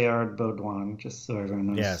Bayard Baudouin, just so everyone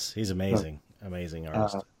knows. Yes, he's amazing. Amazing Uh,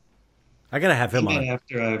 artist. I gotta have He him met on.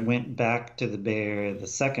 after I went back to the Bay Area the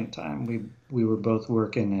second time. We were both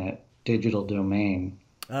working at Digital Domain,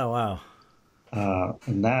 Oh wow.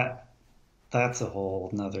 and that's a whole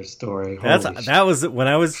nother story. That's Holy shit! that was when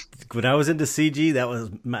I was into CG. That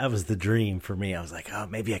was the dream for me. I was like, oh,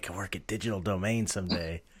 maybe I can work at Digital Domain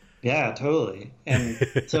someday. Yeah, totally. And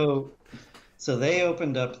so they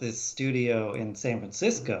opened up this studio in San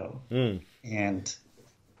Francisco, Mm. and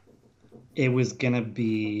it was gonna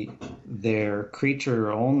be their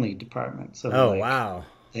creature only department. So Oh like wow.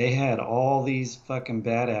 they had all these fucking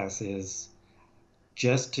badasses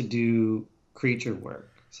just to do creature work.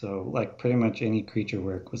 So like pretty much any creature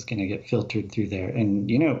work was gonna get filtered through there. And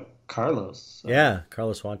Carlos Yeah,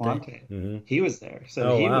 Carlos Huante. Ponte, Hmm. he was there. So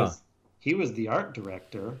Oh wow. he was the art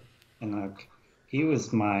director, and like he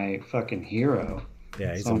was my fucking hero.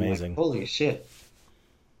 Yeah, he's So I'm like, amazing. holy shit,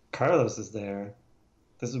 Carlos is there.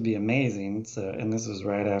 This would be amazing. So, and this was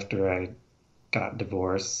right after I got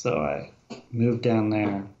divorced, so I moved down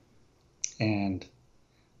there, and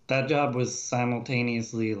that job was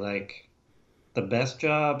simultaneously like the best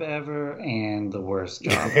job ever and the worst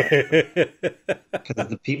job ever because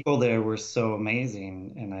the people there were so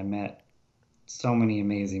amazing, and I met so many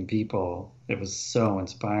amazing people. It was so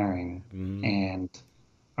inspiring, Mhm. and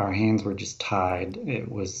our hands were just tied. It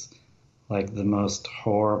was like the most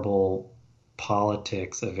horrible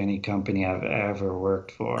politics of any company I've ever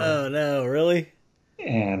worked for. Oh no, really?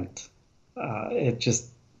 And it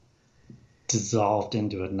just dissolved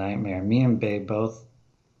into a nightmare. Me and Babe both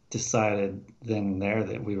decided then and there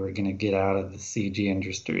that we were going to get out of the CG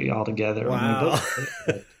industry altogether. And we Wow. both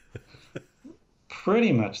did, like,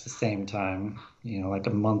 pretty much the same time, like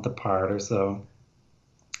a month apart or so.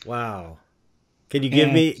 Wow. Can you give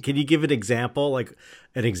And me? Can you give an example, like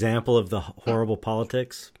an example of the horrible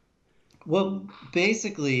politics? well,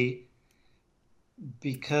 basically,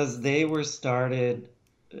 because they were started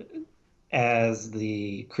as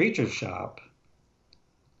the Creature Shop,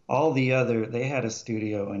 they had a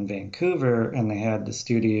studio in Vancouver and they had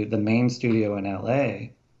the main studio in LA,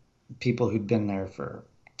 people who'd been there for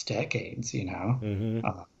decades. Hmm.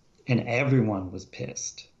 Uh, and everyone was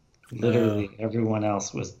pissed. Oh. Literally, everyone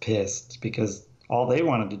else was pissed because all they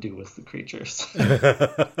wanted to do was the creatures.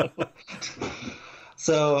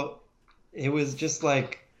 So it was just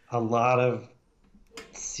like a lot of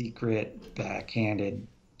secret, backhanded,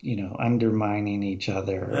 undermining each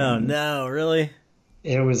other. Oh And no, really?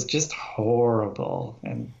 it was just horrible.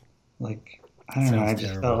 And like, I That don't know, sounds I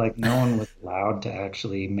just felt terrible. like no one was allowed to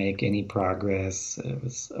actually make any progress. It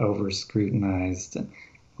was over scrutinized. And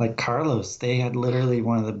like Carlos, they had literally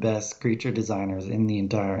one of the best creature designers in the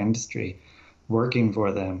entire industry working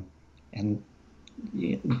for them. And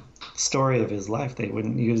story of his life, they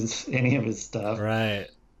wouldn't use any of his stuff. Right.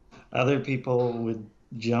 Other people would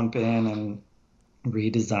jump in and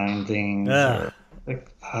redesign things, Ah. or like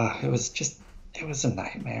it was a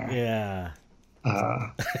nightmare. Yeah. Uh,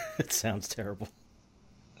 It sounds terrible.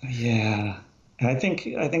 yeah, I think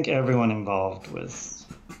everyone involved was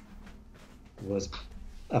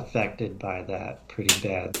affected by that pretty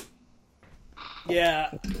bad. Yeah.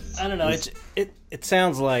 I don't It know. was It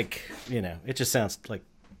sounds like it just sounds like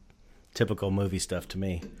typical movie stuff to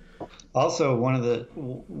me. also one of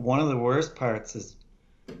the worst parts is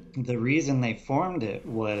the reason they formed it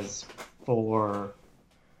was for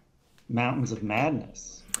Mountains of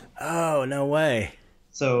Madness. Oh no way.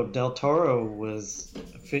 So Del Toro was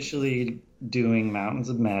officially doing Mountains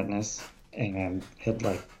of Madness and had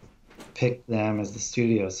like picked them as the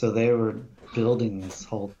studio. So they were building this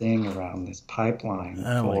whole thing around this pipeline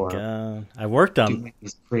Oh my for god. doing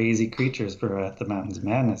these crazy creatures for the Mountains of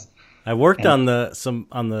Madness. I worked And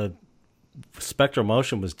on the Spectral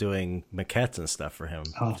Motion was doing maquettes and stuff for him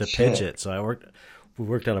oh to pitch shit, it. So we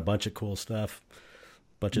worked on a bunch of cool stuff,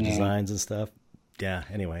 bunch of man. designs and stuff. Yeah.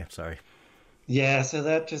 Anyway, sorry. Yeah, so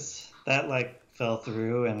that like fell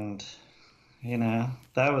through, and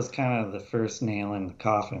that was kind of the first nail in the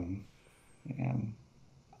coffin. And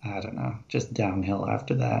I don't know, just downhill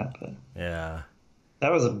after that. But Yeah.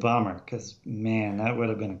 that was a bummer because, man, that would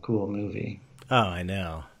have been a cool movie. Oh, I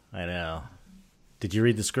know. I know. Did you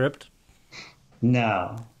read the script?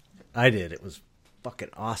 No, I did. It was fucking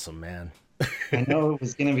awesome, man. I know it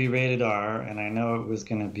was going to be rated R, and I know it was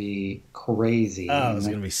going to be crazy. Oh, it And was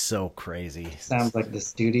it gonna be so crazy. sounds like the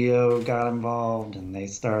studio got involved and they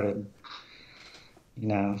started,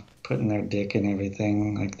 putting their dick in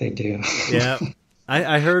everything like they do. Yeah,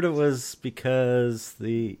 I heard it was because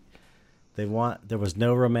there was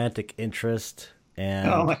no romantic interest Oh and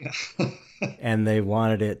my God. they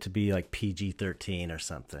wanted it to be like PG-13 or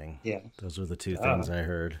something. Yeah. Those were the two Oh, things I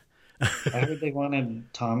heard. I heard they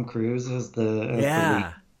wanted Tom Cruise as the lead.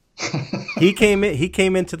 Yeah, he came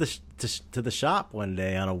into to the shop one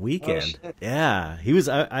day on a Oh weekend. shit. Yeah, he was.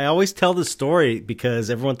 I always tell this story because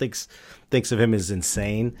everyone thinks of him as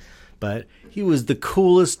insane, but he was the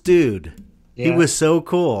coolest dude. He Yeah, was so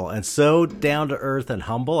cool and so down to earth and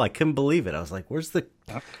humble. I couldn't believe it. I was like,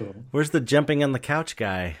 that's cool. where's the jumping on the couch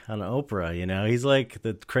guy on Oprah? You know, he's like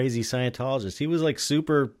the crazy Scientologist. He was like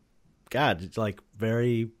super, God, like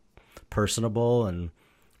very personable and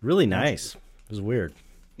really That's nice. It was weird.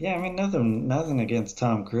 Yeah, I mean nothing against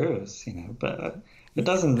Tom Cruise, but it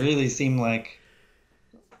doesn't really seem like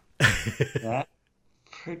that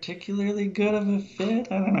particularly good of a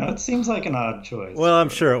fit. I don't know. It seems like an odd choice Well, I'm for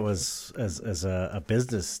sure it was as a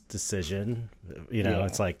business decision. You know, yeah,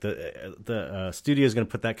 it's like the studio is going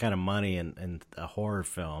to put that kind of money in a horror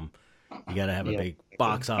film. You got to have a yeah, big like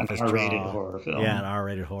box an office R-rated draw. horror Yeah, an film.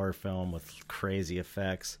 R-rated horror film with crazy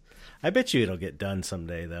effects. I bet you it'll get done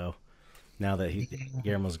someday, though. Now that Yeah,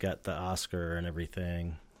 Guillermo's got the Oscar and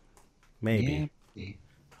everything, yeah, maybe,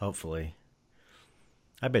 hopefully,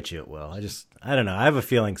 I bet you it will. I don't know. I have a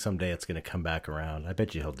feeling someday it's going to come back around. I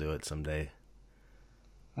bet you he'll do it someday.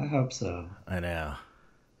 I hope so. I know.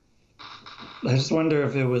 I just wonder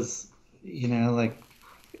if it was, like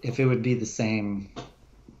if it would be the same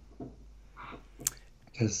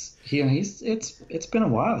because it's been a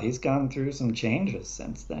while. He's gone through some changes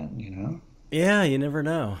since then. Yeah, you never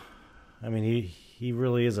know. I mean, he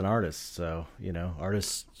really is an artist, so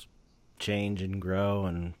artists change and grow,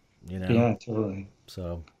 and Yeah, totally.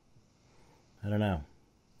 so I don't know.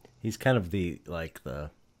 He's kind of the like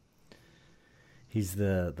the he's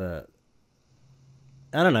the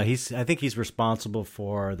I don't know. I think he's responsible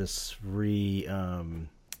for this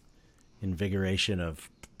invigoration of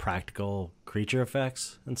practical creature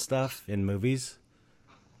effects and stuff in movies.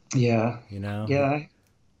 Yeah, You know, yeah,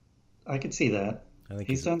 I could see that. I think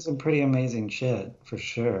He's he's done some pretty amazing shit for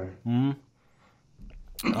sure. Mhm.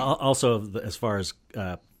 Also as far as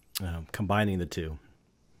combining the two,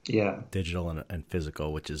 Yeah, digital and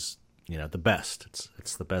physical, which is the best.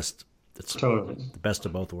 It's the best. It's totally. the best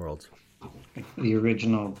of both worlds. The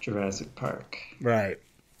original Jurassic Park. Right.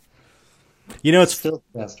 You know, it's Still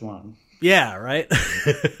the best one. yeah, right.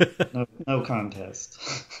 No, no contest.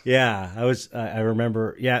 Yeah, I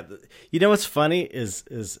remember. Yeah, you know what's funny is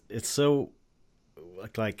it's so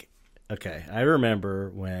like okay. I remember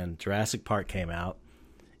when Jurassic Park came out,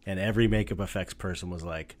 and every makeup effects person was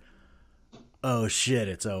like, "Oh shit,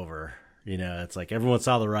 it's over." It's like everyone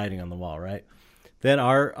saw the writing on the wall, right? Then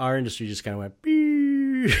our industry just kind of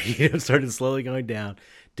went, started slowly going down,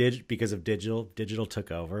 because of digital. Digital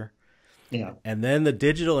took over, Yeah, and then the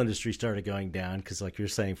digital industry started going down because, like you're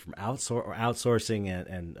saying, from outsourcing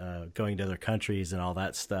and going to other countries and all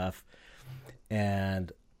that stuff.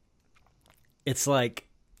 And it's like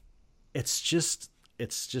it's just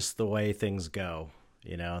the way things go.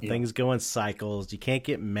 yeah. Things go in cycles. You can't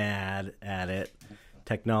get mad at it.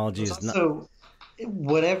 Technology There's is not also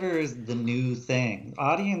whatever is the new thing.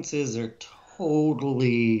 Audiences are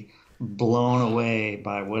totally blown away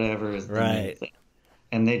by whatever is the new right. thing.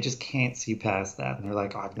 And they just can't see past that. And they're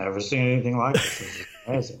like, I've never seen anything like this. This is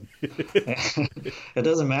amazing. It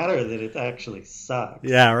doesn't matter that it actually sucks.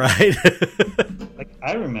 Yeah, right. Like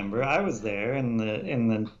I remember I was there in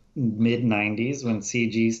the mid 90s when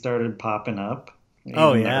CG started popping up,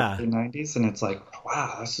 Oh even the yeah. early 90s, and it's like,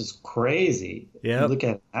 wow, this is crazy. You Yep. look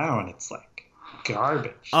at it now and it's like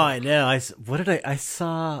garbage. Oh, I Like, know. What did I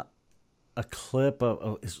saw a clip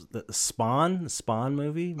of is the Spawn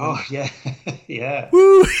movie. oh yeah, yeah,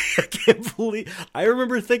 Woo! I can't believe. I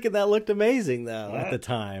remember thinking that looked amazing though at yeah. the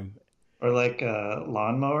time. Or like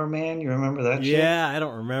Lawnmower Man, you remember that shit? Yeah, I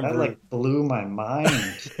don't That remember. like blew my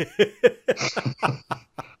mind.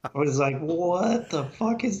 I was like, what the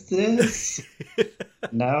fuck is this?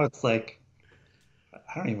 Now it's like,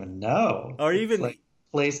 I don't even know. Or It's even, like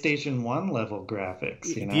PlayStation 1 level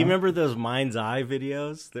graphics, you do you know? remember those Mind's Eye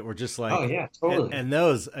videos that were just Oh like, yeah, and, totally. and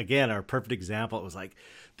those again are a perfect example. It was like,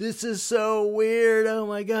 this is so weird. Oh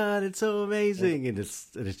my god, it's so amazing, and it's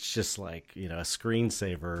just like a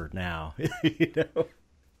screensaver now, you know.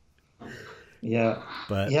 Yeah.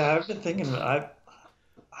 But Yeah, I've been thinking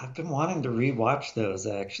I've been wanting to rewatch those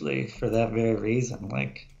actually for that very reason.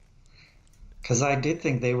 Like, because I did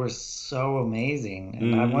think they were so amazing,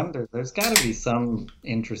 and I mhm. wonder there's got to be some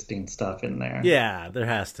interesting stuff in there. Yeah, there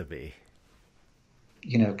has to be.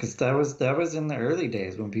 Because that was in the early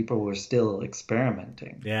days when people were still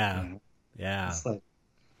experimenting. You Yeah, know, yeah. it's like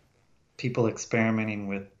people experimenting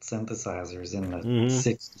with synthesizers in the Hmm.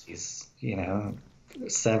 60s,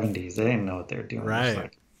 70s. They didn't know what they were doing. It's Right.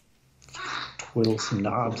 like, twiddle some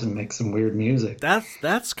knobs and make some weird music.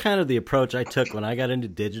 That's kind of the approach I took when I got into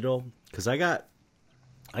digital, because I got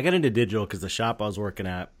into digital because the shop I was working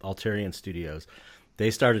at, Alterian Studios, they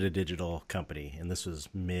started a digital company, and this was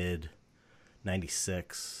mid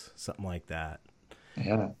 '96, something like that.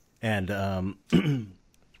 Yeah. And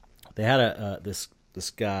they had this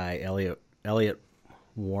guy Elliot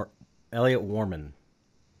Warman,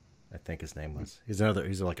 I think his name was. He's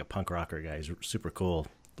like a punk rocker guy. He's a super cool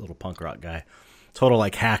little punk rock guy, total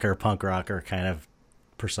like hacker punk rocker kind of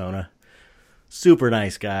persona. Super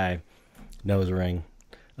nice guy, nose ring.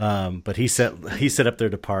 But he set up their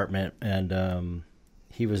department, and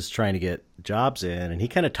he was trying to get jobs in, and he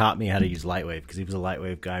kind of taught me how to use Lightwave, because he was a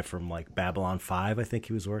Lightwave guy from like Babylon 5, I think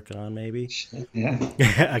he was working on, maybe.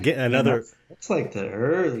 Yeah. Again, another. That's like the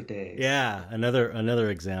early days. Yeah, another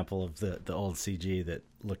example of the old CG that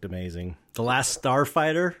looked amazing. The Last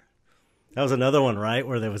Starfighter. That was another one, right?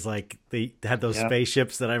 Where there was like, they had those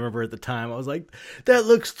spaceships that I remember at the time. I was like, that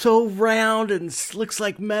looks so round and looks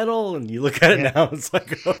like metal. And you look at it now, it's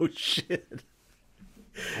like, oh shit.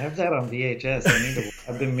 I have that on VHS.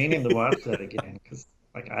 I've been meaning to watch that again, because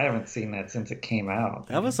like I haven't seen that since it came out.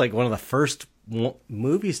 That was like one of the first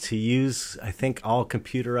movies to use, I think, all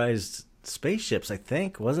computerized spaceships. I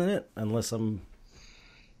think, wasn't it? Unless I'm.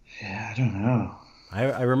 Yeah, I don't know.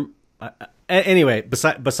 Anyway,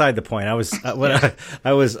 beside the point, I was what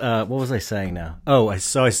was I saying now? Oh, I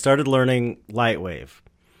started learning Lightwave.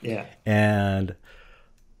 Yeah. And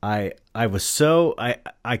I was so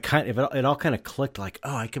I kind of it all kind of clicked, like,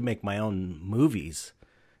 oh, I could make my own movies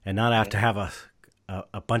and not have to have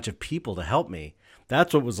a bunch of people to help me.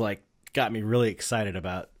 That's what was like got me really excited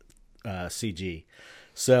about CG.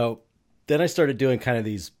 So then I started doing kind of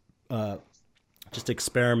these just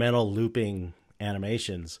experimental looping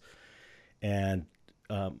animations. And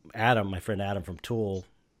my friend Adam from Tool,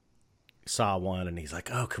 saw one, and he's like,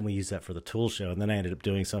 oh, can we use that for the Tool show? And then I ended up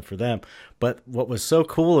doing some for them. But what was so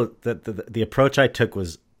cool, that the approach I took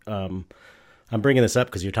was, I'm bringing this up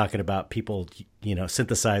because you're talking about people,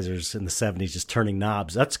 synthesizers in the 70s just turning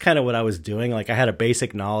knobs. That's kind of what I was doing. Like, I had a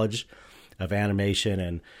basic knowledge of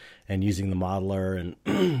animation and using the modeler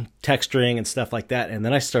and texturing and stuff like that. And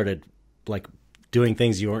then I started like doing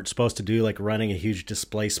things you weren't supposed to do, like running a huge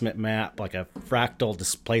displacement map, like a fractal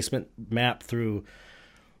displacement map through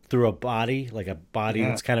a body, like a body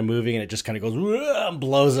that's kind of moving, and it just kind of goes and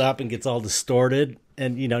blows up and gets all distorted.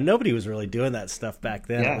 And nobody was really doing that stuff back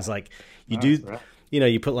then. It was like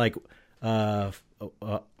you put like a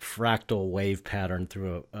fractal wave pattern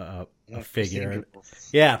through a figure.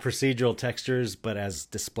 Procedural textures, but as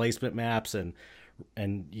displacement maps, and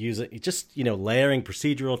use it just layering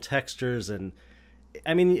procedural textures. And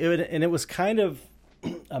I mean, it was kind of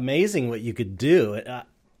amazing what you could do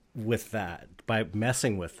with that by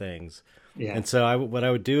messing with things. Yeah. And so what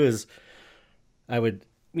I would do is I would,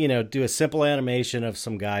 do a simple animation of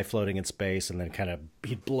some guy floating in space, and then kind of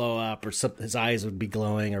he'd blow up, or his eyes would be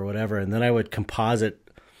glowing or whatever. And then I would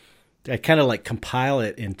I kind of like compile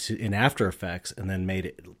it in After Effects, and then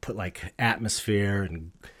put like atmosphere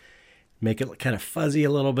and make it kind of fuzzy a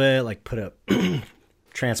little bit, like put a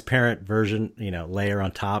transparent version, layer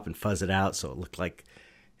on top and fuzz it out, so it looked like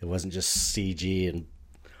it wasn't just CG and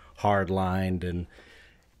hard lined.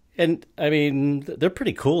 And I mean, they're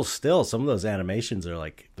pretty cool still. Some of those animations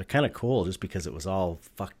they're kind of cool just because it was all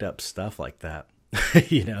fucked up stuff like that.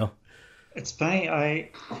 It's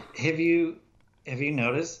funny. Have you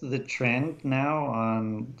noticed the trend now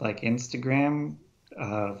on like Instagram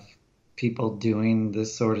of people doing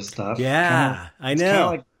this sort of stuff? Yeah, I know. It's kind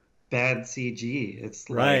of like bad CG. It's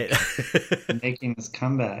like making this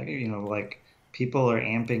comeback. Like people are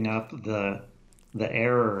amping up the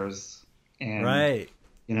errors, and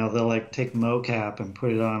they'll like take mocap and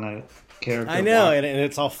put it on a character. I know, and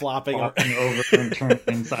it's all flopping over and turned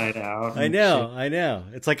inside out. I know.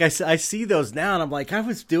 It's like I see those now, and I'm like, I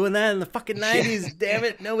was doing that in the fucking 90s. Damn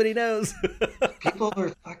it, nobody knows. People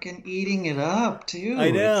are fucking eating it up too.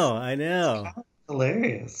 I know. It's kind of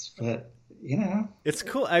hilarious, but it's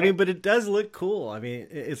cool. I mean, but it does look cool. I mean,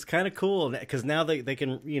 it's kind of cool because now they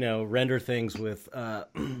can render things with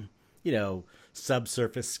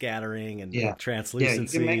subsurface scattering and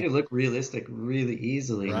translucency. Yeah, you can make it look realistic really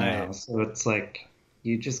easily now. So it's like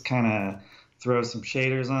you just kind of throw some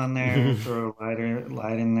shaders on there, throw a light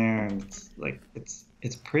in there, and it's like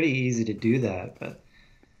it's pretty easy to do that. But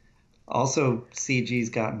also CG's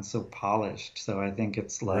gotten so polished, so I think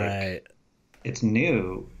it's like it's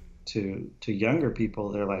new to younger people.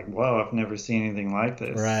 They're like, whoa, I've never seen anything like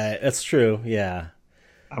this. Right, that's true. Yeah.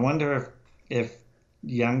 I wonder if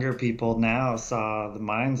younger people now saw the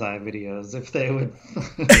Mind's Eye videos, if they would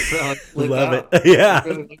probably flip Love it. out. Yeah.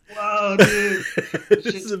 They're like, "Whoa, dude, this This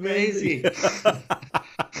is shit's amazing. crazy."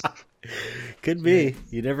 Could Yeah. be.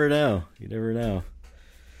 You never know. You never know.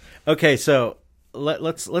 Okay, so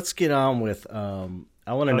let's get on with.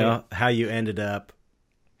 I want to Oh yeah, know how you ended up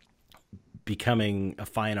becoming a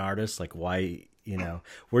fine artist. Like, why?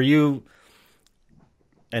 Were you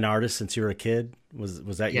an artist since you were a kid?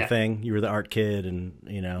 Was that your yeah, thing? You were the art kid, and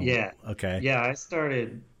yeah, okay, yeah. I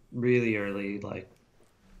started really early, like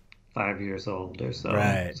 5 years old or so.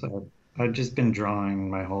 right, So I've just been drawing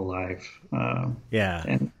my whole life, yeah.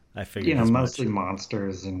 and I figured as mostly much.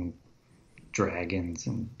 monsters and dragons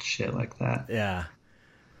and shit like that. Yeah.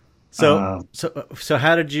 So Um, so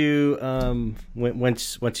how did you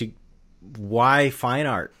once you why fine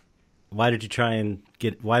art? Why did you try and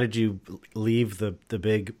get? Why did you leave the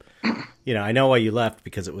big? I know why you left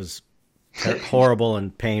because it was horrible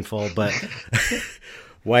and painful. But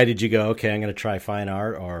why did you go? Okay, I'm going to try fine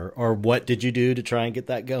art, or what did you do to try and get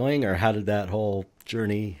that going, or how did that whole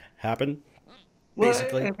journey happen? well,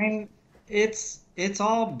 Basically. I mean, it's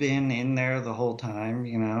all been in there the whole time,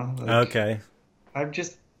 like Okay. I've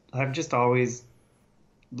just I've just always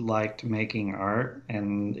liked making art,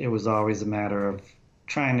 and it was always a matter of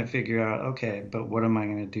trying to figure out, okay, but what am I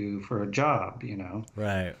going to do for a job?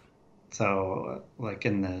 Right. So, like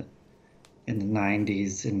in the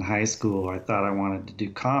 90s in high school, I thought I wanted to do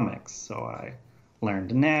comics, so I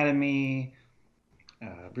learned anatomy,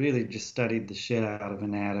 really just studied the shit out of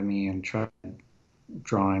anatomy and tried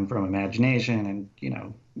drawing from imagination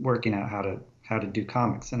and working out how to do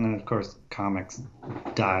comics. And then of course comics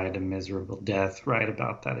died a miserable death right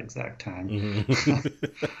about that exact time.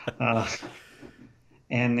 uh,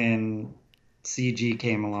 and then CG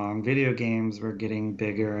came along. Video games were getting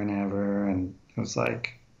bigger and ever, and I was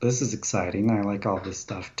like, this is exciting. I like all this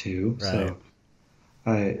stuff too. Right.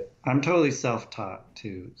 So I'm totally self-taught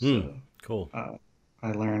too. Hmm. So Cool. uh,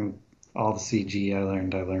 I learned all the CG I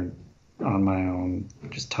learned on my own,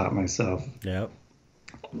 just taught myself. Yep.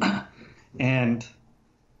 And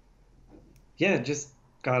yeah, just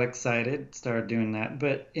got excited, started doing that.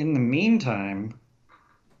 But in the meantime,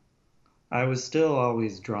 I was still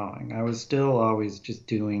always drawing. I was still always just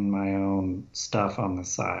doing my own stuff on the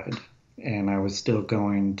side. And I was still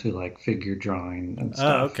going to like figure drawing and Oh,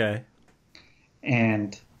 stuff. okay.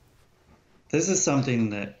 And this is something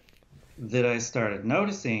that I started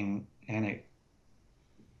noticing, and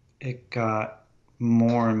it got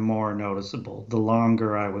more and more noticeable the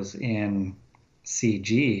longer I was in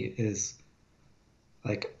CG. Is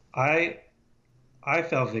like I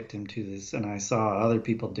fell victim to this, and I saw other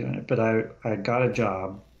people doing it, but I got a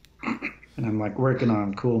job, and I'm like working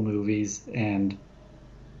on cool movies, and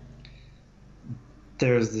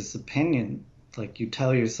there's this opinion, like you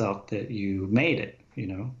tell yourself that you made it,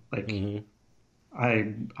 like Hmm.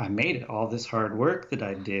 I made it. All this hard work that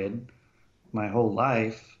I did my whole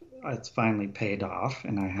life, it's finally paid off,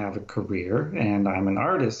 and I have a career, and I'm an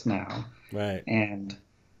artist now. Right. And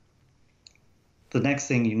the next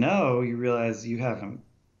thing you know, you realize you haven't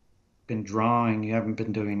been drawing, you haven't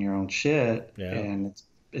been doing your own shit, Yeah. and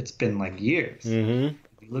it's been like years. Hmm.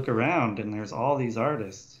 You look around, and there's all these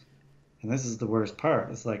artists, and this is the worst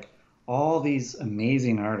part. It's like all these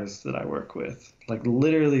amazing artists that I work with, like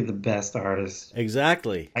literally the best artists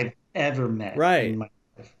Exactly. I've ever met in Right. my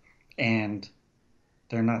life, and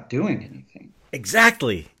they're not doing anything.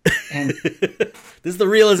 Exactly. And This is the then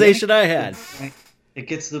realization I had. it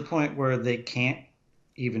gets to the point where they can't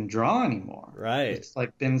even draw anymore. Right. It's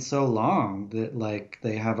like been so long that like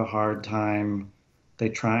they have a hard time. They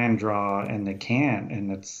try and draw and they can't,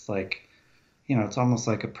 and it's like, it's almost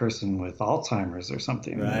like a person with Alzheimer's or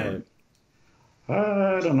something. Right.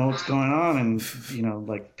 I don't know what's going on, and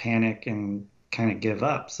like panic and kind of give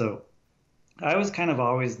up. So I was kind of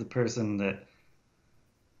always the person that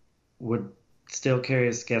would still carry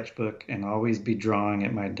a sketchbook and always be drawing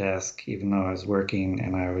at my desk, even though I was working,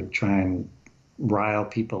 and I would try and rile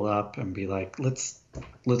people up and be like, let's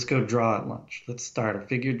go draw at lunch. Let's start a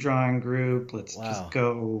figure drawing group. Let's just Wow.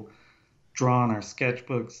 go draw on our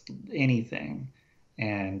sketchbooks, anything.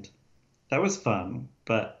 And that was fun,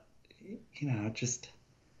 but it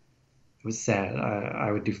was sad.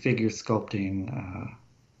 I would do figure sculpting.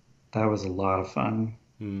 That was a lot of fun.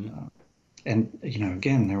 Mm. And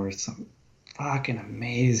again, there were some fucking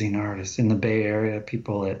amazing artists in the Bay Area,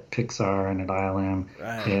 people at Pixar and at ILM. They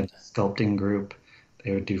Right. had a sculpting group.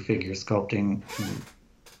 They would do figure sculpting. And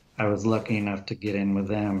I was lucky enough to get in with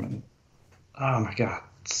them. And oh my God,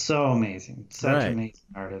 so amazing. Such Right. amazing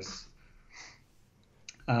artists.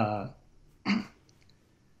 Uh,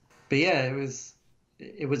 but yeah,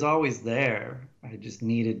 it was always there. I just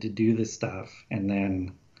needed to do this stuff. And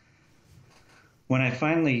then when I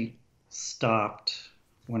finally stopped,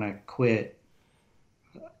 when I quit,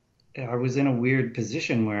 I was in a weird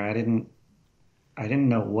position where I didn't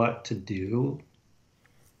know what to do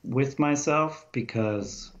with myself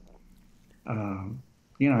because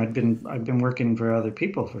I've been working for other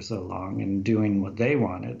people for so long and doing what they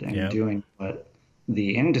wanted and Yep. doing what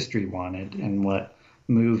the industry wanted and what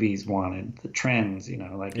movies wanted, the trends,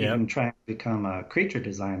 like Yep. even trying to become a creature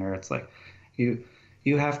designer, it's like you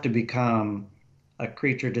you have to become a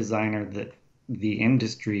creature designer that the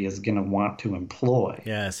industry is going to want to employ,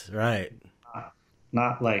 Yes. Right.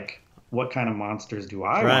 not like what kind of monsters do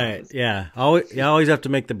I want to Right. design. Yeah. Always, you always have to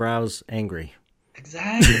make the brows angry.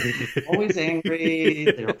 Exactly. They're always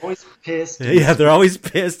angry. They're always pissed and Yeah, they're always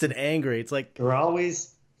pissed and angry. It's like, they're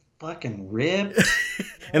always fucking ripped.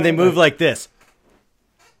 and they move Like, like this.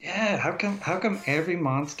 yeah, how come every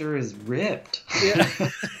monster is ripped? Yeah.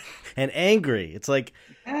 And angry. It's like,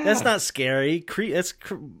 that's Yeah. not scary.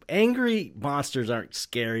 Angry monsters aren't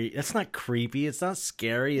scary. That's not creepy. It's not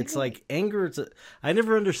scary. It's like anger. I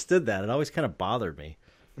never understood that. It always kind of bothered me.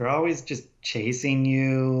 They're always just chasing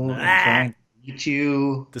you and Ah, trying to eat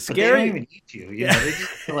you, the but they don't scary. even eat you. Yeah. They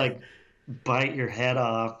just like bite your head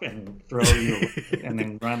off and throw you away and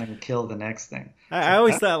then run and kill the next thing. It's I like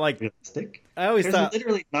always that's thought like realistic. I always There's thought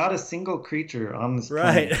literally not a single creature on this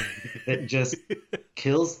right. planet that just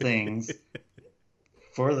kills things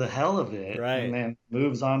for the hell of it and Right. then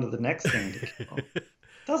moves on to the next thing to kill.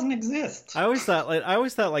 Doesn't exist. I always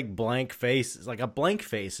thought like blank face is like a blank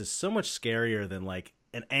face is so much scarier than like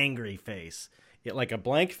an angry face. Like a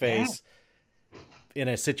blank Yeah, face in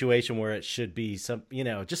a situation where it should be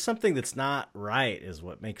just something that's not right is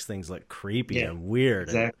what makes things look creepy yeah, and weird.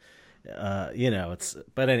 And exactly. it's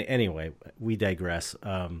but anyway, we digress.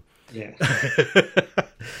 Yeah.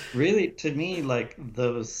 Really, to me, like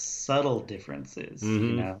those subtle differences,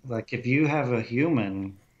 Hmm. like if you have a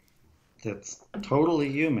human,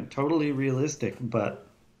 totally realistic, but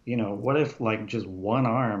what if like just one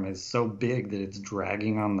arm is so big that it's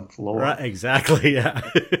dragging on the Right, floor? exactly. Yeah.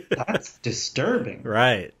 That's disturbing.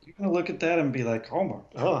 Right. You're gonna look at that and be like, oh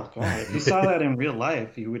God, if you saw that in real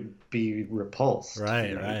life, you would be repulsed. Right,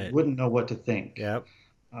 You right. wouldn't know what to think. Yep.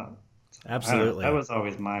 Um, I don't know. That Absolutely. was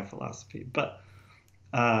always my philosophy. But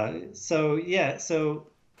so yeah, so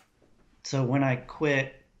when I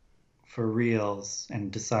quit for reals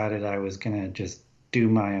and decided I was gonna just do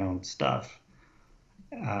my own stuff,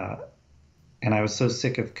 uh, and I was so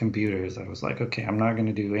sick of computers, I was like, okay, I'm not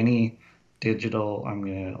gonna do any digital. I'm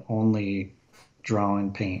gonna only draw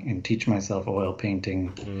and paint and teach myself oil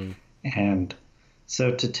painting. Mm. And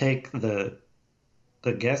so to take the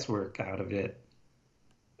guesswork out of it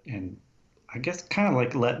and I guess kind of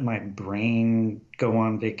like let my brain go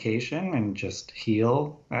on vacation and just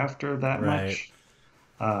heal after that Right. much.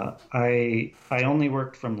 I only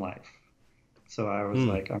worked from life, so I was Mm.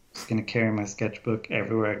 like, I'm just gonna carry my sketchbook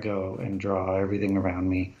everywhere I go and draw everything around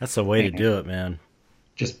me, That's the way to and do it, man.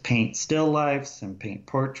 just paint still lifes and paint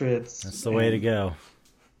portraits. That's the way to And go.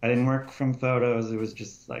 I didn't work from photos; it was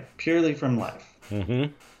just like purely from life. Hmm.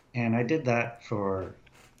 And I did that for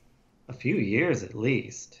a few years at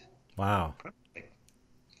least, Wow. probably like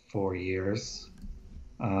 4 years.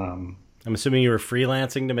 Um, I'm assuming you were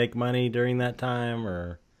freelancing to make money during that time,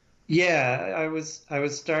 or Yeah, I was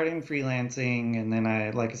starting freelancing, and then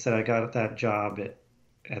like I said, I got that job at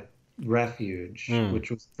Refuge, mm. which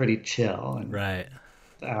was pretty chill, and Right.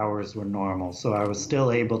 the hours were normal, so I was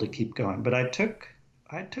still able to keep going. But I took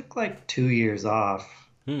like 2 years off.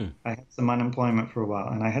 Hmm. I had some unemployment for a while,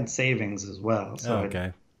 and I had savings as well, Oh, so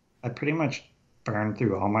okay. I pretty much burned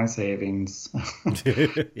through all my savings.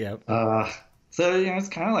 Yep. So it's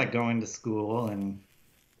kind of like going to school and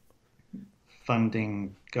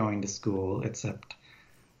funding going to school, except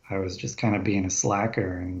I was just kind of being a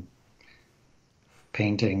slacker and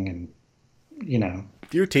painting and you know.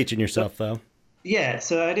 You were teaching So, yourself though. yeah,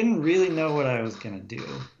 so I didn't really know what I was gonna do.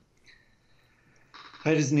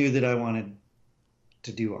 I just knew that I wanted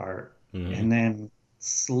to do art. Hmm. And then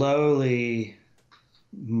slowly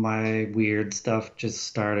my weird stuff just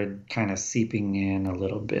started kind of seeping in a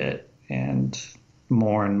little bit and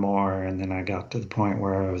more and then I got to the point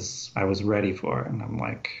where I was ready for it and I'm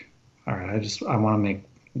like, all right, I want to make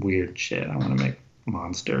weird shit. I want to make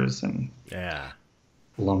monsters and Yeah.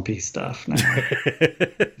 lumpy stuff now.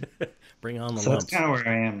 Bring on the So that's lumps. kind of where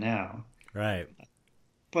I am now. Right.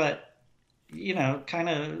 But kind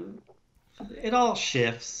of it all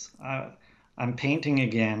shifts. I'm painting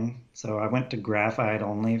again, so I went to graphite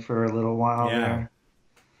only for a little while Yeah. there,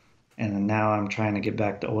 and then now I'm trying to get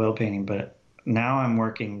back to oil painting. But now I'm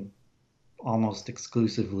working almost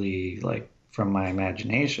exclusively like from my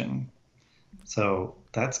imagination. So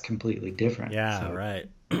that's completely different. Yeah, So right.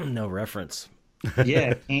 No reference.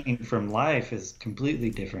 yeah, painting from life is completely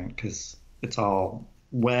different because it's all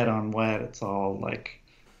wet on wet. It's all like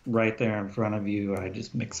right there in front of you. I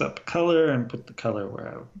just mix up color and put the color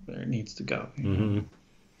where it needs to go, you know.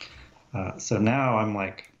 Hmm. So now I'm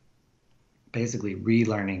like basically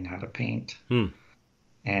relearning how to paint, Hmm.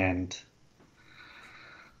 and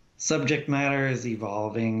subject matter is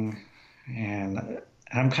evolving, and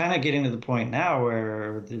I'm kind of getting to the point now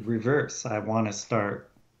where the reverse. I want to start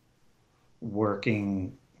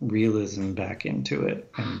working realism back into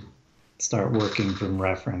it and start working from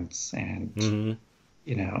reference and Hmm.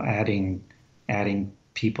 adding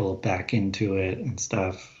people back into it and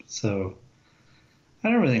stuff. So I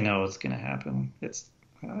don't really know what's going to happen.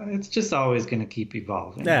 It's just always going to keep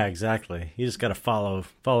evolving. Yeah, exactly. You just got to follow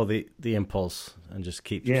the impulse and just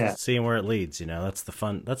keep Yeah. seeing where it leads. You know, that's the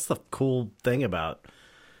fun. That's the cool thing about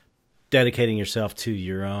dedicating yourself to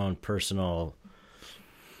your own personal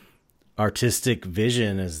artistic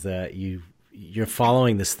vision is that you're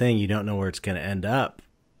following this thing. You don't know where it's going to end up.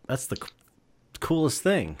 That's the coolest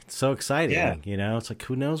thing. It's so Yeah. exciting. You know, it's like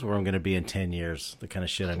who knows where I'm going to be in 10 years. The kind of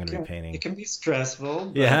shit I'm going to be It painting. can be stressful,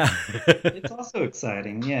 but Yeah. it's also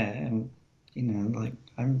exciting. Yeah, and like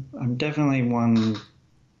I'm definitely one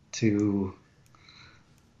to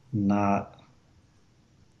not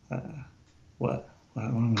what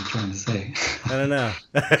am I trying to say? I don't know.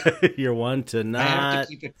 You're one to I have to not.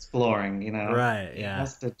 keep exploring, you know. Right. It Yeah.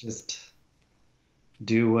 has to just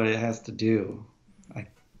do what it has to do. I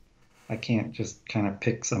I can't just kind of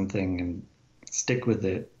pick something and stick with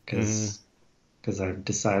it Hmm. because I've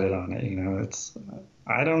decided on it, you know. It's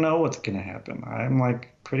I don't know what's gonna happen. I'm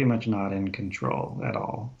like pretty much not in control at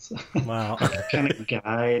all. So Wow. I can kind of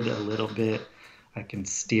guide a little bit. I can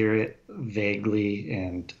steer it vaguely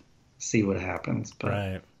and see what happens, but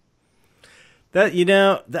Right.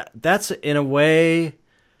 That that's in a way.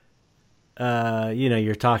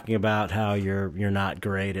 You're talking about how you're not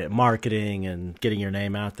great at marketing and getting your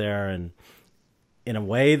name out there, and in a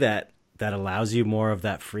way that allows you more of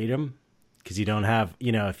that freedom because you don't have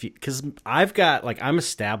if you because I've got like I'm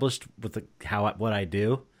established with what I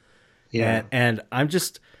do, yeah. and I'm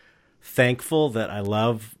just thankful that I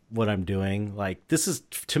love what I'm doing. Like this is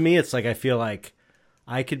to me, it's like I feel like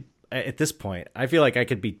I could at this point I feel like I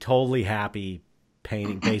could be totally happy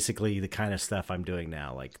painting basically the kind of stuff I'm doing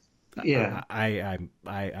now. Like Yeah. I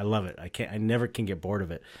love it. I never can get bored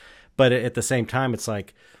of it. But at the same time, it's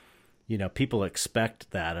like people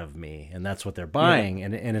expect that of me, and that's what they're Yeah. buying,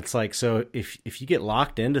 and it's like so if you get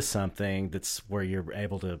locked into something that's where you're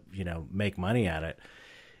able to make money at it,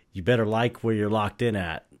 you better like where you're locked in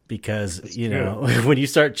at because It's true. when you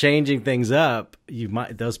start changing things up,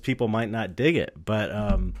 those people might not dig it, but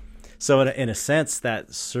so in a sense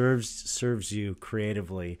that serves you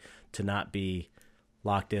creatively to not be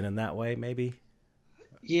locked in that way, maybe.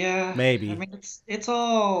 Yeah. I Maybe. mean it's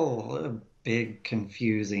all a big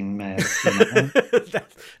confusing mess, you know.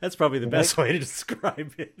 That's probably the Like best way to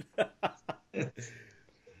describe it. it's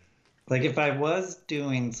like if I was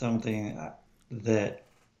doing something that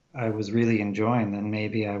I was really enjoying, then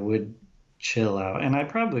maybe I would chill out, and I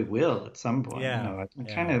probably will at some point. You Yeah, know,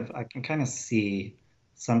 yeah, I can kind of see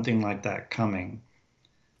something like that coming,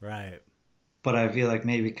 right, but I feel like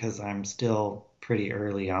maybe because I'm still pretty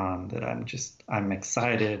early on that I'm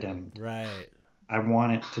excited and right, I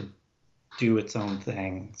want it to do its own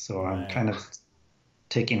thing, so I'm right. kind of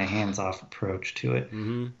taking a hands-off approach to it.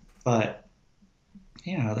 Mm-hmm. But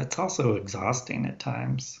yeah, that's also exhausting at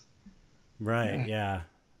times. Right, Yeah. yeah,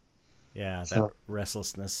 yeah. That So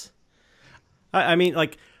restlessness. I mean,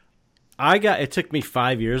 like, it took me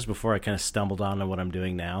 5 years before I kind of stumbled onto what I'm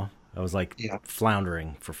doing now. I was like yeah,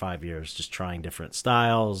 floundering for 5 years, just trying different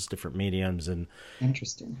styles, different mediums,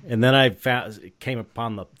 interesting. and then I came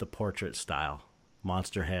upon the portrait style,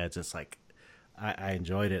 monster heads. It's like I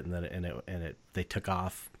enjoyed it, and then they took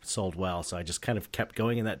off, sold well. So I just kind of kept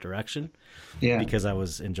going in that direction Yeah. because I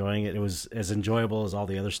was enjoying it. It was as enjoyable as all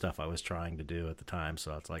the other stuff I was trying to do at the time.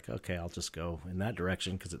 So it's like, okay, I'll just go in that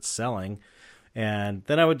direction because it's selling, and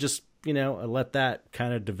then I would just let that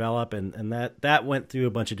kind of develop, and that went through a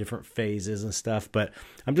bunch of different phases and stuff. But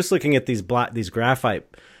I'm just looking at these graphite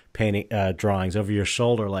painting drawings over your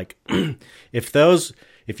shoulder, like if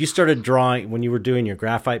you started drawing when you were doing your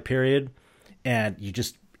graphite period and you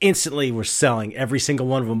just instantly were selling every single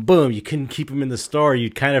one of them, boom, you couldn't keep them in the store,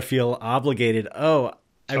 you'd kind of feel obligated. Oh,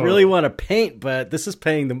 I really Totally. want to paint, but this is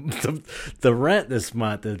paying the rent this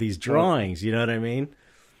month of these Totally. drawings. You know what I mean?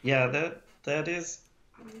 Yeah, that is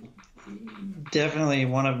Definitely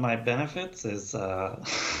one of my benefits is I'm,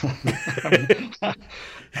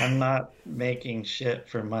 I'm not making shit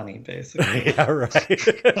for money, basically. Yeah, right.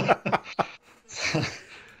 So,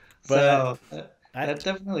 But so I, that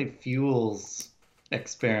definitely fuels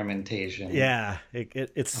experimentation. yeah,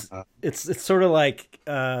 Uh, it's sort of like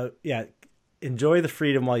yeah, enjoy the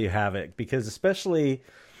freedom while you have it, because especially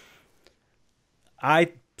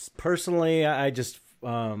I personally, I just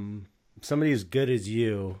somebody as good as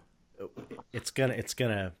you, it's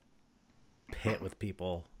gonna hit with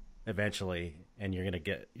people eventually, and you're gonna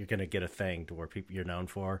get a thing to where people you're known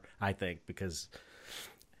for. I think because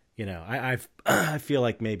I've I feel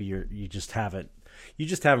like maybe you just haven't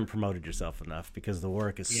promoted yourself enough, because the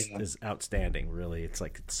work is yeah, is outstanding. Really, it's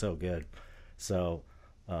so good. So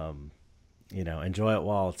enjoy it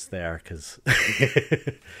while it's there, because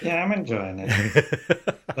yeah, I'm enjoying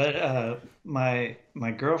it. But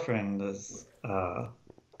my girlfriend is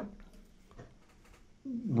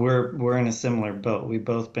we're in a similar boat. We've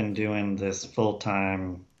both been doing this full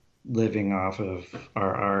time, living off of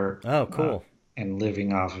our art oh, cool. and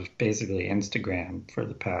living off of basically Instagram for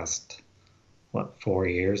the past what 4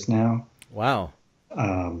 years now. Wow,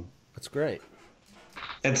 Um, that's great.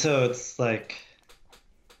 and so it's like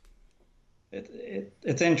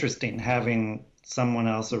it's interesting having someone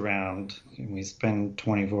else around. And we spend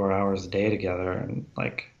 24 hours a day together, and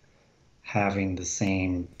like having the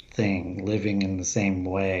same thing, living in the same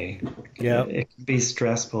way. Yep. It can be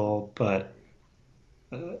stressful, but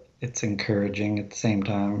it's encouraging at the same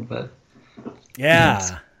time. But you know,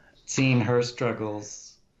 Yeah. seeing her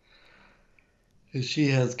struggles, she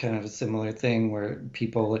has kind of a similar thing where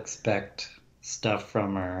people expect stuff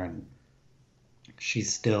from her, and she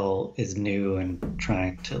still is new and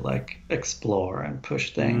trying to like explore and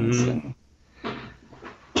push things. Hmm. And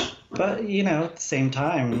but at the same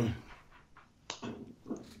time,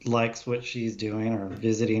 likes what she's doing or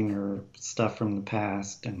visiting her stuff from the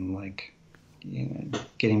past and like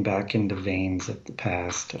getting back into veins of the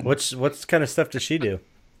past. And What's kind of stuff does she do?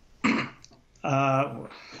 uh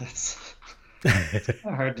that's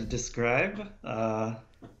hard to describe.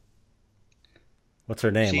 What's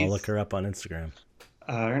her name? I'll look She's her up on Instagram.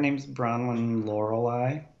 her name's Bronwyn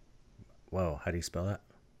Lorelei. Whoa, how do you spell that?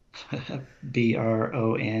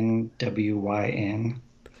 Bronwyn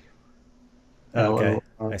Oh, okay,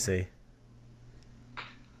 I Lor. see.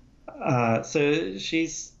 So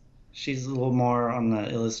she's a little more on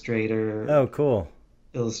the Oh, cool.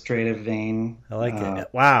 illustrative vein. I like it.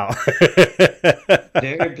 Wow.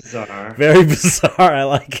 Very bizarre. Very bizarre. I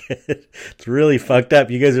like it. It's really fucked up.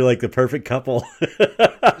 You guys are like the perfect couple.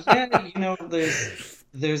 Yeah,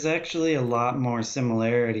 there's actually a lot more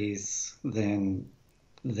similarities than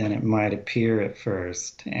it might appear at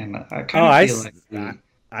first, and I Oh, kind of feel like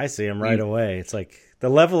I see him right we away. It's like the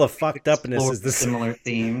level of fucked upness explore is this. similar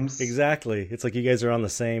themes. Exactly. It's like you guys are on the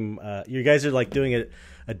same. You guys are like doing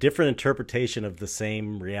a different interpretation of the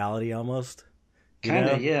same reality almost. You Kind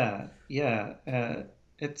of, know? yeah, yeah.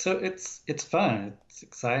 It's fun. It's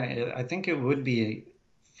exciting. I think it would be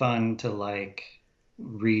fun to like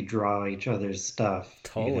redraw each other's stuff,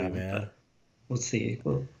 Totally, man. but we'll see.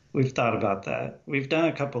 We've thought about that. We've done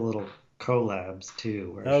a couple little collabs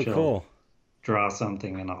too, where Oh, she'll cool. draw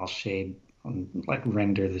something and I'll shade and like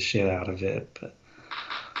render the shit out of it. But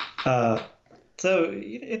uh, so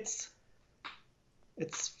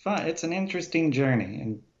it's fun. It's an interesting journey,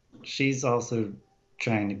 and she's also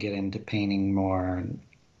trying to get into painting more and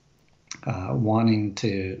wanting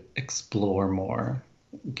to explore more,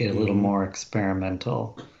 get a little Hmm. more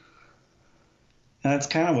experimental. And that's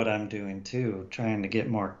kind of what I'm doing too, trying to get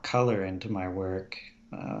more color into my work.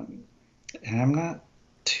 Um, and I'm not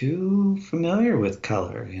too familiar with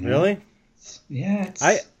color, you know? Really? Yeah,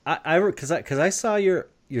 I it's because I saw your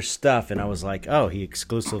stuff, and I was like, oh, he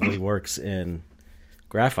exclusively works in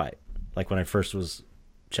graphite. Like when I first was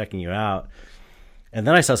checking you out, and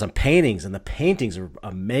then I saw some paintings, and the paintings are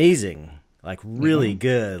amazing. Like really mhm.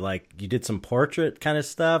 good. Like you did some portrait kind of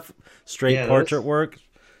stuff, straight Yeah, portrait work.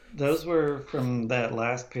 those were from that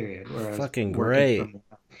last period where I was Fucking working great. from.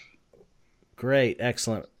 Great,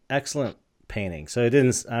 excellent painting. So it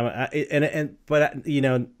didn't, but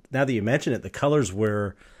now that you mention it, the colors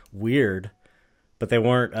were weird, but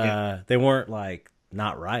Yeah. they weren't like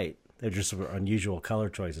not right. They're just unusual color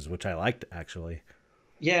choices, which I liked actually.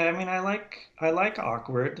 Yeah, I mean, I like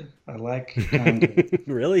awkward. I like kind of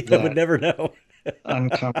Really, I would that never know.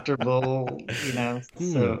 uncomfortable.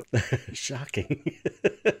 Hmm, So shocking.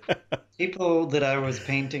 people that I was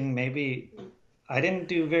painting, maybe I didn't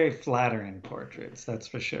do very flattering portraits, that's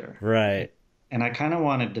for sure. Right. And I kind of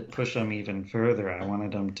wanted to push them even further. I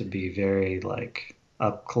wanted them to be very like,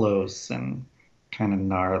 up close and kind of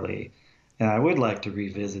gnarly. And I would like to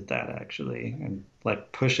revisit that actually and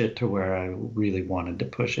like push it to where I really wanted to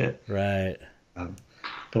push it. Right. Um,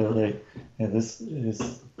 but like, yeah, this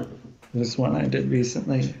is this one I did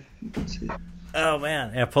recently. Let's see. Oh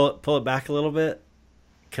man, yeah. Pull it back a little bit.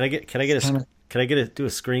 Can I It's get kind of do a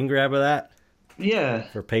screen grab of that yeah.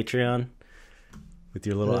 for Patreon with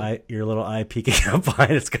The your little eye peeking out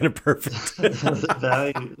behind? It's kind of perfect. the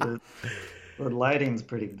value the lighting's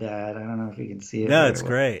pretty bad. I don't know if you can see it No, very it's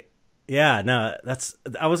well. great. Yeah, no, that's.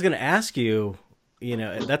 I was gonna ask you. You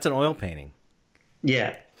know, that's an oil painting.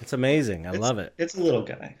 Yeah, It's amazing. I it's love it. it's a little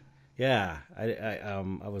guy. Yeah,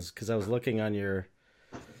 I was because I was looking on your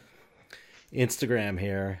Instagram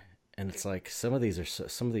here, and it's like some of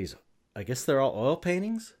these. I guess they're all oil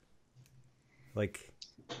paintings. Like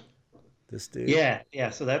this dude, Yeah, yeah.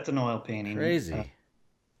 So that's an oil painting. crazy.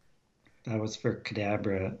 That was for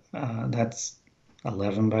Cadabra. That's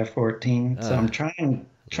 11 by 14. So Uh, I'm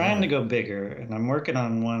love trying to it. go bigger, and I'm working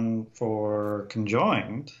on one for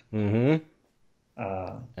conjoined, Mm-hmm.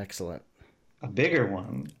 uh, Excellent. a bigger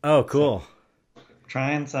one. Oh, So cool,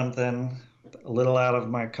 trying something a little out of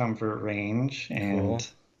my comfort range, cool. and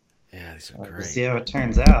Yeah, these are we'll see great. how it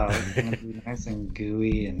turns out. It's gonna be nice and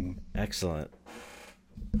gooey and Excellent.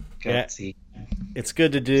 Yeah, gutsy. it's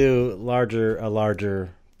good to do a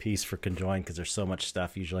larger piece for conjoined because there's so much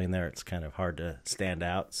stuff usually in there. It's kind of hard to stand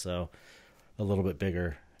out. So a little bit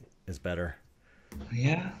bigger is better.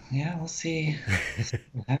 Yeah, yeah, we'll see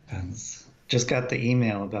what happens. Just got the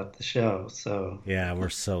email about the show, so Yeah, we're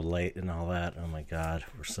so late and all that. Oh my God,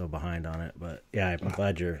 we're so behind on it. But yeah, I'm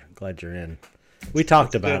glad you're in. We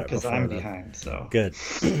talked it's good about it because before I'm though. behind. So Good.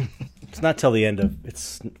 It's not till the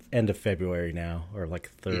end of February now, or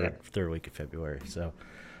like yeah, third week of February. So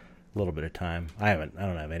a little bit of time. I don't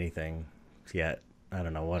have anything yet. I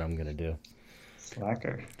don't know what I'm gonna do.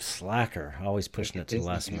 slacker. Slacker, always Like pushing a it to the Disney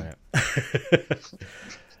last game. minute.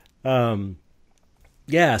 um,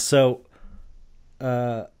 yeah.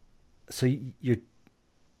 Uh, so you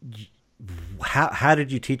how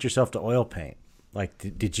did you teach yourself to oil paint? Like,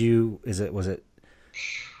 did you? Was it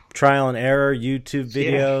trial and error, YouTube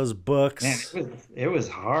Yeah, videos, man, books? it was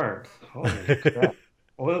hard. Holy crap.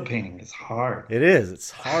 Oil painting is hard. It is. It's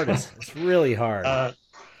hard as it's really hard. Uh,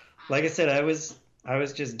 like I said, I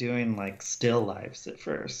was just doing like still lifes at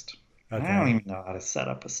first. And I don't Okay. even know how to set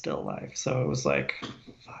up a still life. So it was like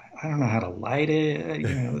I don't know how to light it.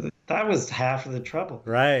 You know, that was half of the trouble.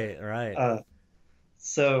 Right. Right. Uh,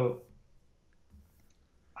 so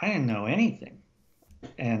I didn't know anything.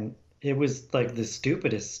 And it was like the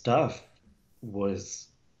stupidest stuff was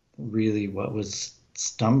really what was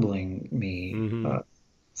stumbling me. Mm-hmm.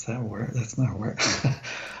 Is that a word? That's not a word.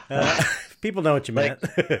 Uh, people know what you like meant.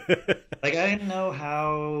 like I didn't know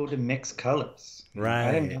how to mix colors. You know,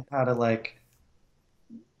 I didn't Right. know how to like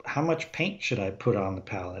how much paint should I put on the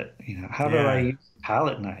palette? You know, how do I Yeah. use a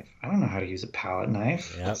palette knife? I don't know how to use a palette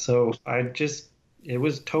knife. Yep. So I just it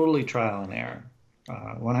was totally trial and error.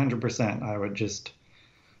 100%. I would just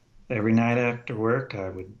every night after work I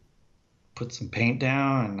would put some paint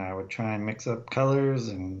down and I would try and mix up colors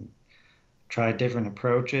and try different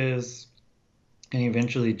approaches and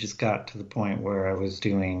eventually just got to the point where I was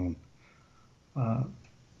doing uh,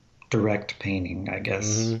 direct painting, I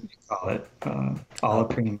guess Mm-hmm. you call it. Alla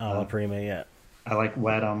Alla prima. prima. Yeah. I like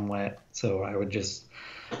wet on wet, so I would just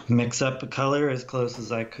mix up a color as close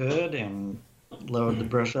as I could and load the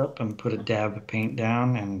brush up and put a dab of paint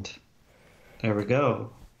down, and there we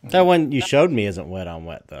go. That And one you showed me isn't wet on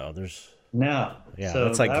wet though. There's no, yeah, so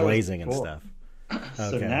that's like that was glazing and before. stuff.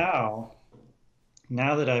 So Okay.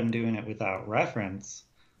 now that I'm doing it without reference,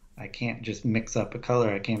 I can't just mix up a color.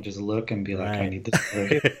 I can't just look and be like, I Right. need this color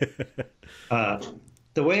here. Uh,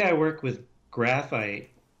 the way I work with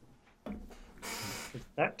graphite,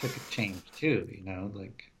 that took a change too, you know,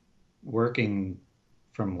 like working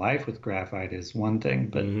from life with graphite is one thing,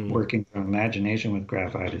 but hmm working from imagination with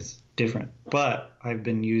graphite is different. But I've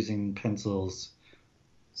been using pencils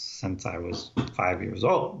since I was 5 years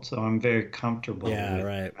old, so I'm very comfortable Yeah. with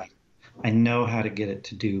Right. I know how to get it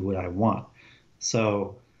to do what I want.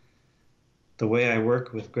 So the way I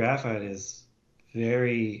work with graphite is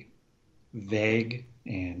very vague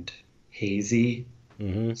and hazy.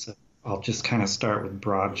 hmm So I'll just kind of start with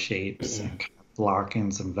broad shapes and kind of block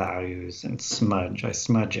in some values and smudge. I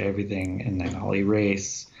smudge everything and then I'll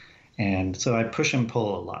erase. And so I push and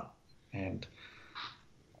pull a lot. And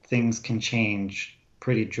things can change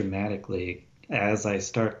pretty dramatically as I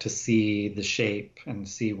start to see the shape and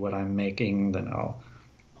see what I'm making. Then I'll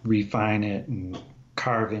refine it and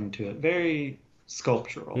carve into it. Very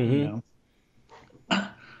sculptural, you hmm know?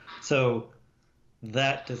 So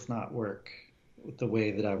that does not work the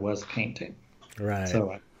way that I was painting. Right.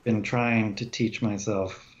 So I've been trying to teach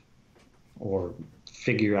myself or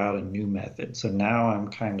figure out a new method. So now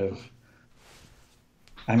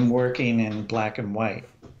I'm working in black and white.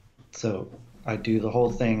 So I do the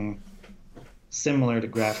whole thing similar to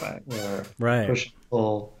graphite, where Right. push and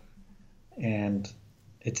pull, and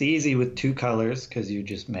it's easy with two colors because you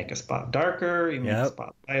just make a spot darker, you make a Yep.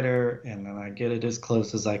 spot lighter, and then I get it as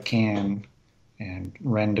close as I can and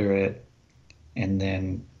render it. And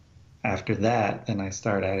then after that, then I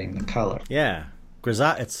start adding the color. Yeah.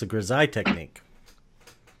 Grisaille. It's the grisaille technique.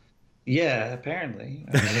 Yeah, apparently.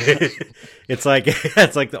 I mean, It's like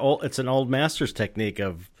it's like the old. It's an old master's technique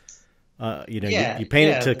of, yeah, you paint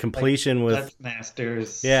it yeah, to like completion with Dutch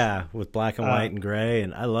masters. yeah, with black and Uh, white and gray,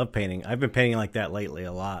 and I love painting. I've been painting like that lately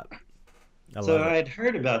a lot. I so love it. I'd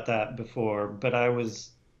heard about that before, but I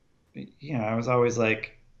was always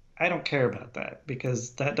like, I don't care about that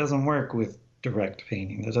because that doesn't work with direct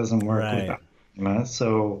painting. That doesn't work with Right. Alabama.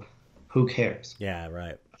 So who cares? Yeah.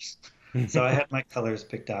 Right. So I had my colors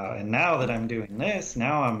picked out, and now that I'm doing this,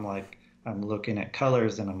 now I'm like, I'm looking at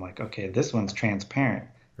colors, and I'm like, okay, this one's transparent.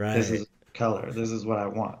 This Right. is color. This is what I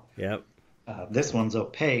want. Yep. This one's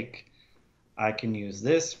opaque. I can use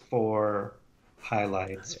this for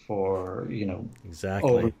highlights, for,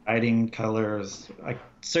 Exactly. overriding colors, like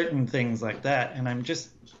certain things like that. And I'm just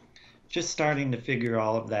starting to figure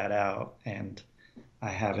all of that out. And I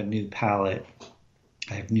have a new palette.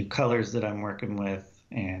 I have new colors that I'm working with,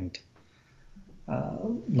 and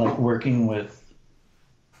like working with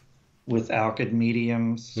alkyd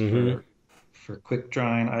mediums Mm-hmm. for quick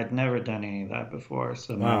drawing. I'd never done any of that before,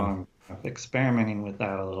 so now Wow. I'm experimenting with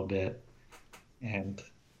that a little bit, and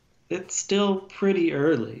it's still pretty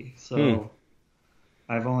early. Hmm. So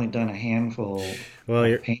I've only done a handful Well,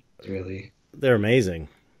 of paintings, really. they're amazing.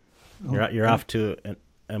 Oh, You're thank off to an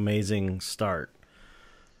amazing start.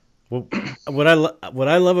 Well, what I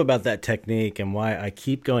love about that technique and why I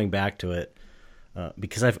keep going back to it,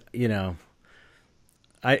 because I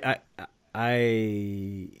I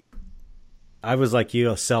I was like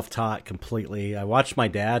you, self-taught completely. I watched my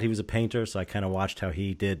dad; he was a painter, so I kind of watched how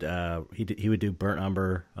he did. He would do burnt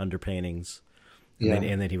umber underpaintings, yeah,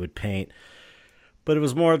 and then he would paint. But it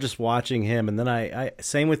was more just watching him, and then I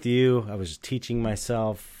same with you. I was teaching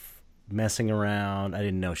myself, messing around. I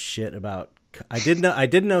didn't know shit about. I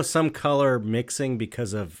did know some color mixing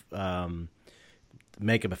because of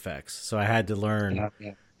makeup effects. So I had to learn yeah,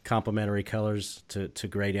 yeah. complementary colors to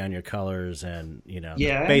gray down your colors, and the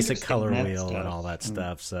Yeah, I basic understand color that wheel and stuff. all that Mm.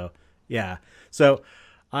 stuff. So yeah, so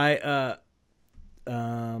I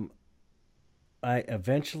um I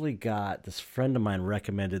eventually got this friend of mine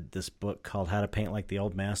recommended this book called How to Paint Like the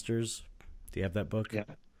Old Masters. Do you have that book? Yeah,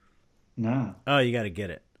 no, Oh, you got to get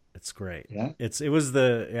it. It's great. yeah. It's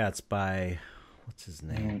by what's his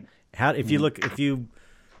name? Mm, How mm. if you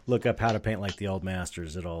look up How to Paint Like the Old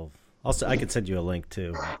Masters, it'll also I could send you a link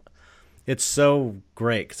too. It's so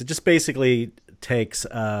great cuz it just basically takes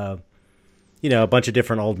a bunch of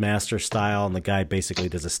different old master style, and the guy basically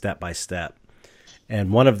does a step by step.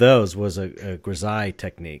 And one of those was a grisaille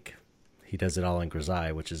technique. He does it all in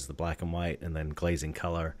grisaille, which is the black and white, and then glazing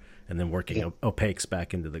color, and then working Yeah, opaques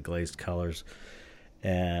back into the glazed colors.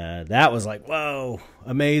 And that was like, whoa,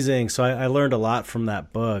 amazing. So I learned a lot from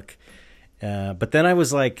that book. But then I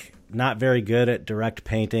was like not very good at direct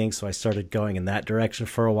painting, so I started going in that direction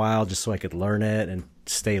for a while just so I could learn it and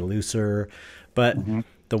stay looser. But hmm,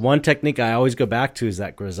 the one technique I always go back to is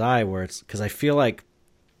that grisaille, where it's because I feel like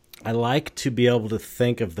I like to be able to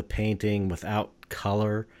think of the painting without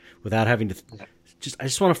color, without having to yeah, I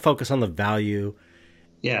just want to focus on the value.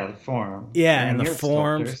 yeah. The form. Yeah, I and mean, the you're a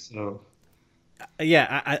sculptor, forms. so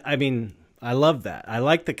Yeah, I mean, I love that. I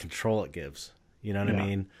like the control it gives. You know what I yeah,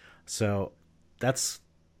 mean? So that's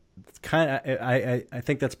kind of I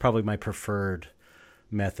think that's probably my preferred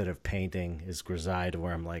method of painting is grisaille, to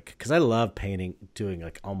where I'm like, because I love painting, doing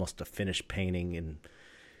like almost a finished painting in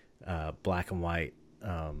black and white.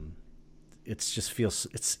 It's just feels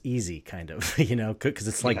it's easy, kind of, because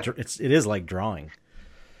it's like yeah, it is like drawing.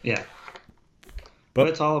 yeah. But But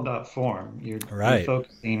it's all about form. You're right,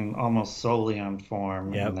 focusing almost solely on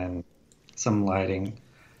form, and yep, then some lighting.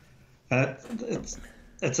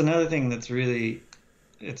 It's another thing that's really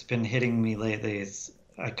it's been hitting me lately. Is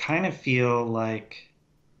I kind of feel like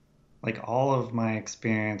all of my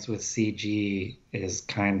experience with CG is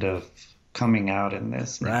kind of coming out in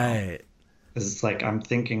this now. right. 'Cause it's like I'm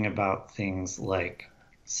thinking about things like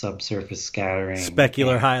subsurface scattering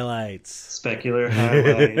Specular and highlights. specular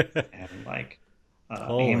highlight and like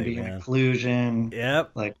Totally, ambient man. occlusion,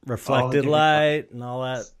 Yep. like all the Reflected different light and all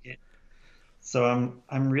that. types. So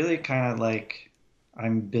I'm really kind of like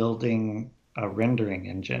I'm building a rendering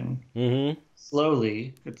engine. Mm-hmm.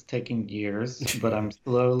 Slowly, it's taking years, but I'm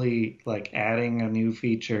slowly like adding a new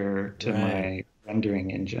feature to Right. my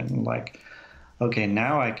rendering engine. Like, okay,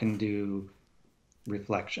 now I can do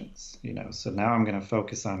reflections, so now I'm going to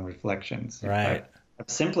focus on reflections. If Right. I've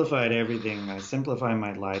simplified everything, I simplify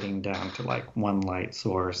my lighting down to like one light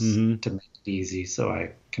source Mm-hmm. to make it easy so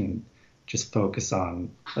I can just focus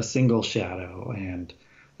on a single shadow and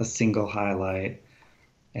a single highlight.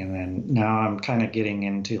 And then now I'm kind of getting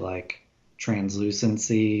into like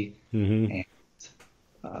translucency Mm-hmm. and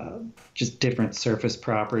uh, just different surface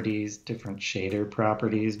properties, different shader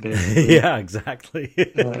properties, basically. Yeah, exactly.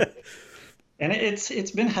 Uh, and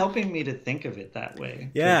it's been helping me to think of it that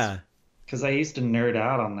way because Yeah. I used to nerd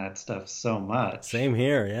out on that stuff so much, Same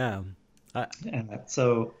here. Yeah. I, and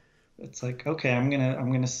so it's like, okay, I'm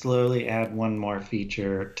gonna slowly add one more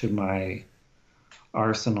feature to my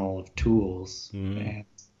arsenal of tools mm-hmm. and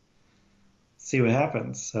see what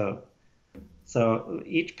happens. So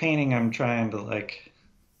each painting I'm trying to like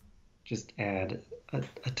just add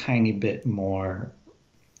a tiny bit more.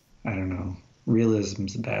 I don't know.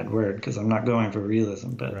 Realism's a bad word because I'm not going for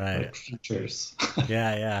realism, but Right. like features.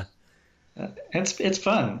 Yeah. Yeah. It's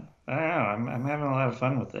fun. I don't know. I'm having a lot of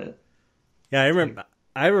fun with it. Yeah. I It's like, remember.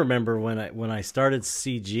 I remember when I started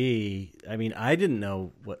CG. I mean, I didn't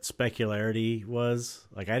know what specularity was.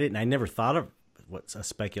 Like, I didn't. I never thought of what a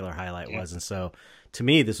specular highlight yeah, was, and so to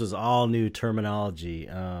me, this was all new terminology.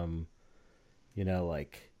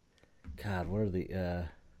 Like, God, what are the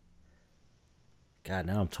God,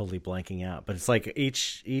 now I'm totally blanking out. But it's like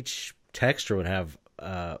each texture would have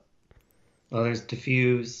well, there's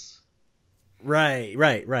diffuse. right,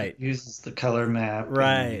 right, right, Diffuse is the color map,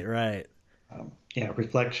 right, and right. yeah,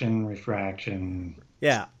 reflection, refraction,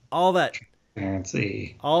 Yeah,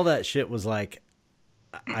 transparency. all that shit was like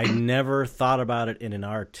I never thought about it in an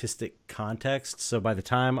artistic context. So by the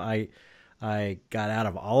time I got out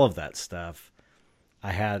of all of that stuff,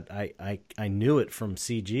 I knew it from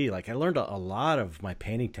CG. Like I learned a lot of my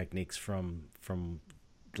painting techniques from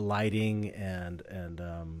lighting and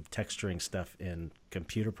texturing stuff in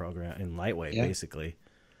computer program in Lightweight, Yeah, basically.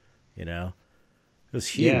 You know, it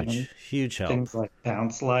was yeah. And huge help. things like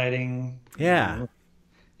bounce lighting. Yeah,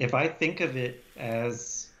 If I think of it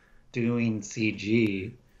as doing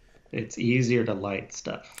CG, it's easier to light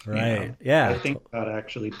stuff. right. I Yeah. think about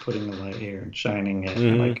actually putting the light here and shining it.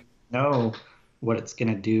 Mm-hmm. Like, know what it's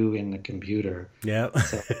going to do in the computer. Yep.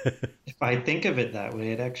 So if I think of it that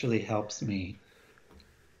way, it actually helps me.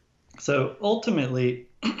 So ultimately,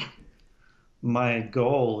 my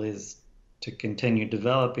goal is to continue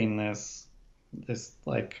developing this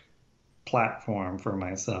like platform for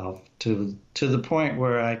myself to the point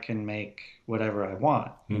where I can make whatever I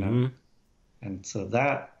want. mm-hmm. And so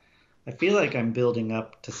that I feel like I'm building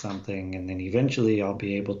up to something, and then eventually I'll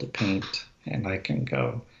be able to paint, and I can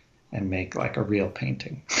go and make like a real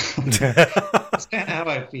painting. That's kind of how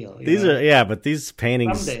I feel. These are yeah, but these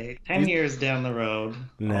paintings. Someday, 10 These, years down the road,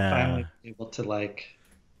 I'll nah. finally be able to like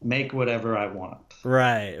make whatever I want.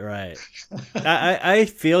 Right, right. I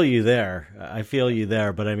feel you there. I feel you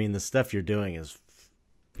there. But I mean, the stuff you're doing is,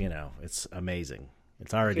 it's amazing.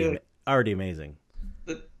 It's I feel already amazing.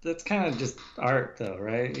 that's kind of just art, though,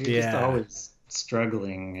 right? You're just Yeah, always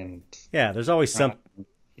struggling and yeah. There's always trying, some.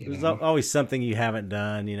 you There's know. always something you haven't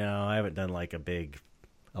done. I haven't done like a big,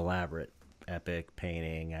 elaborate, epic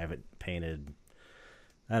painting. I haven't painted.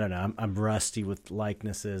 I don't know. I'm rusty with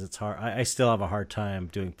likenesses. It's hard. I still have a hard time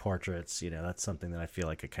doing portraits. That's something that I feel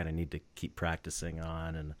like I kind of need to keep practicing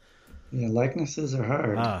on. And Yeah, likenesses are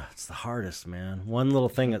hard. it's the hardest, man. One little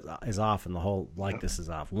thing is off, and the whole Yeah. likeness is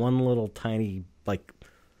off. One little tiny like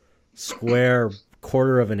square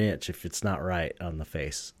quarter of an inch, if it's not right on the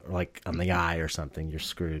face or like on the eye or something, you're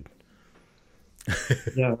screwed.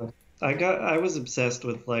 Yeah, I was obsessed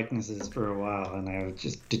with likenesses for a while, and I was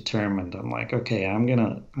just determined. I'm like, okay, I'm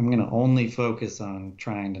gonna only focus on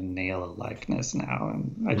trying to nail a likeness now,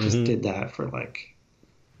 and I just hmm did that for like,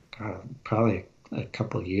 God, probably a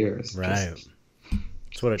couple of years, Right. just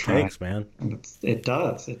It's what it trying. takes, man. And it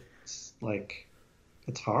does. It's like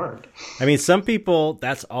it's hard. I mean, some people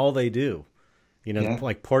that's all they do. Yeah,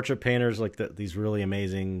 Like portrait painters, like these really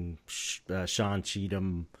amazing Sean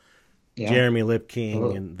Cheatham, yeah, Jeremy Lipking,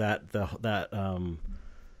 totally. and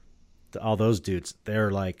all those dudes.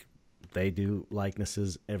 They're like they do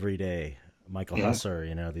likenesses every day. Michael Yeah,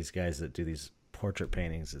 Husser, these guys that do these portrait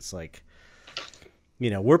paintings. It's like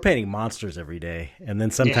we're painting monsters every day, and then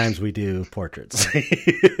yeah, sometimes we do portraits.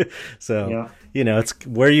 So yeah. it's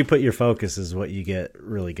where you put your focus is what you get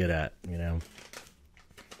really good at.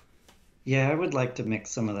 Yeah, I would like to mix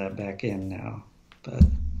some of that back in now, but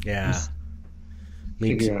Yeah, just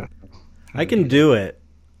me too. figure out how I to can do that. do it.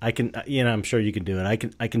 I can, I'm sure you can do it.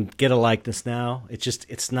 I can get a likeness now.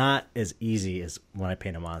 It's not as easy as when I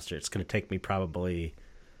paint a monster. It's going to take me probably,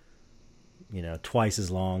 twice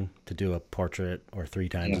as long to do a portrait, or three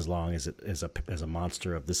times Yeah, as long as as a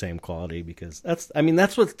monster of the same quality. Because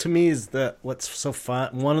that's what to me is what's so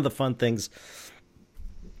fun. One of the fun things,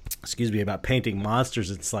 excuse me, about painting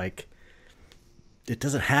monsters. It's like it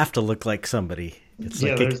doesn't have to look like somebody. It's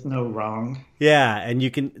yeah. like There's no wrong. yeah, and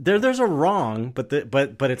you can there's a wrong, but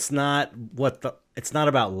it's not it's not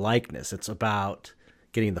about likeness. It's about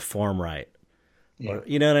getting the form right. Yeah, Or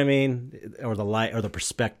you know what I mean? Or the light or the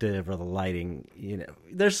perspective or the lighting,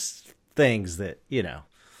 There's things that,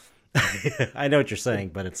 I know what you're saying,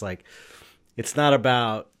 but it's like it's not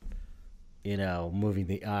about, moving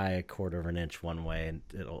the eye a quarter of an inch one way and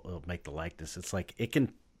it'll make the likeness. It's like it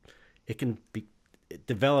can be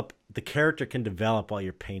develop the character can develop while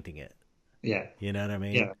you're painting it. yeah, You know what I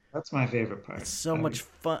mean? yeah. That's my favorite It's part. so much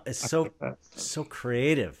fun. It's I so like that stuff. so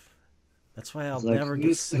creative. That's why I'll It's like never get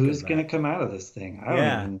who's sick of who's gonna that. come out of this thing? I don't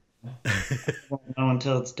Yeah. even won't know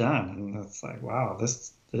until it's done, and it's like, wow,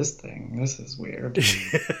 this thing, this is weird.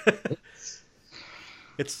 And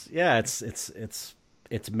It's yeah,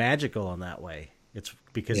 it's magical in that way. It's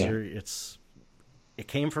because yeah, it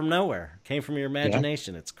came from nowhere. It came from your yeah,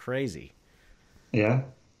 imagination. It's crazy, yeah,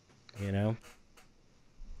 you know?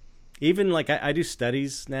 Even like I do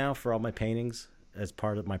studies now for all my paintings as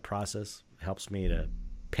part of my process. It helps me to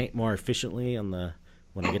paint more efficiently on the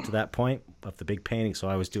when I get to that point of the big painting. So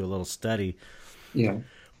I always do a little study, yeah.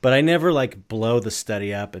 but I never like blow the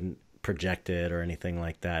study up and project it or anything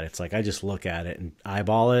like that. It's like I just look at it and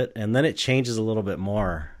eyeball it, and then it changes a little bit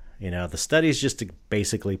more. The study is just to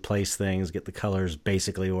basically place things, get the colors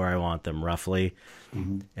basically where I want them roughly,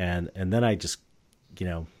 Mhm. and then I just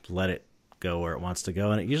let it go where it wants to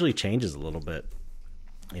go, and it usually changes a little bit,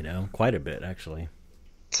 quite a bit actually.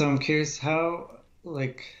 So I'm curious how,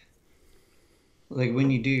 like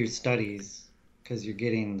when you do your studies, because you're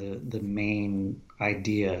getting the main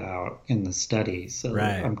idea out in the study. So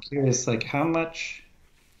Right. I'm curious, like how much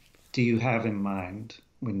do you have in mind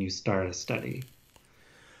when you start a study?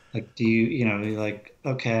 Like, do you're like,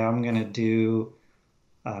 okay, I'm gonna do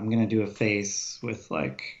a face with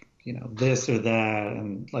like, this or that,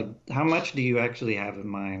 and like, how much do you actually have in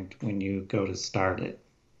mind when you go to start it?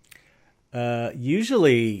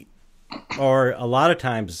 Usually, or a lot of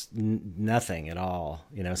times, nothing at all.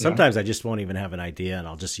 Yeah, Sometimes I just won't even have an idea, and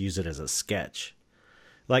I'll just use it as a sketch.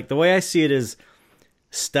 Like the way I see it is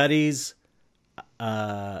studies.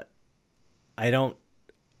 Uh, I don't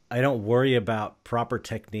I don't worry about proper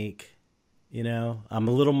technique. I'm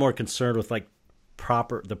a little more concerned with like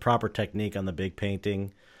the proper technique on the big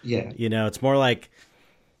painting. yeah. It's more like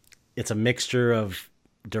it's a mixture of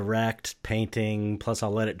direct painting plus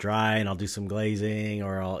I'll let it dry and I'll do some glazing,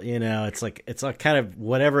 or it's like it's a kind of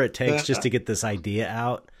whatever it takes just But to get this idea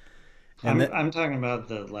out. And I'm then I'm talking about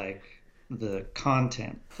the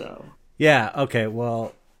content though. yeah, okay,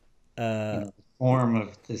 well, The form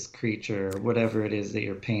of this creature, whatever it is that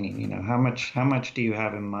you're painting. How much do you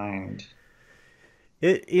have in mind?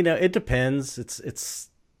 it depends. It's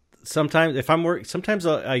sometimes if I'm working, sometimes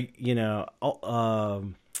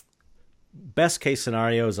best case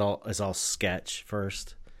scenario is I'll sketch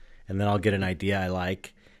first, and then I'll get an idea I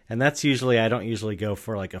like, and that's usually I don't usually go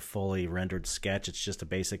for like a fully rendered sketch. It's just a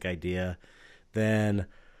basic idea. Then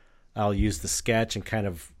I'll use the sketch and kind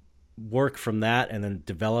of work from that, and then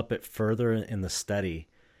develop it further in the study,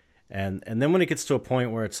 and then when it gets to a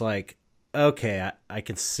point where it's like, okay, I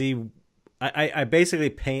can see. I basically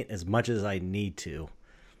paint as much as I need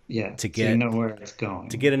Yeah, to so you get know where it's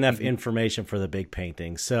going. enough information for the big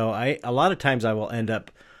painting. So a lot of times I will end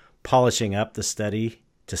up polishing up the study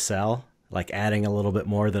to sell, like adding a little bit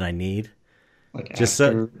more than I need. Like Just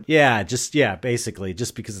so after. yeah, basically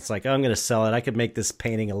just because it's like, oh, I'm going to sell it. I could make this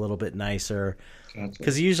painting a little bit nicer, Gotcha.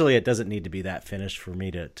 because usually it doesn't need to be that finished for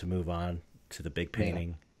me to move on to the big Yeah,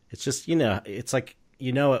 painting. It's just it's like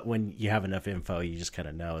it when you have enough info, you just kind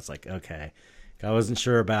of know. It's like, okay, I wasn't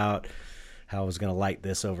sure about how I was going to light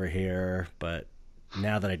this over here, but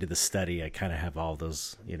now that I did the study, I kind of have all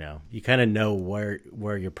those. You kind of know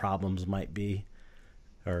where your problems might be,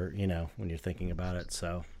 or when you're thinking about it.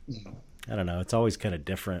 So yeah, I don't know. It's always kind of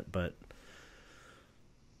different, but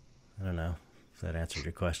I don't know if that answered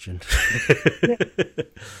your question. yeah.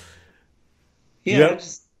 Yeah, I Yep.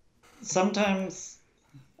 just sometimes,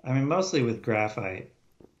 I mean, mostly with graphite.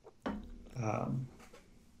 Um,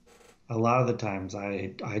 a lot of the times,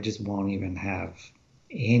 I just won't even have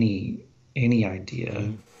any. any idea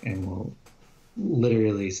Mm-hmm. and will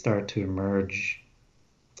literally start to emerge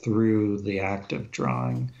through the act of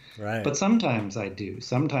drawing. Right. But sometimes I do.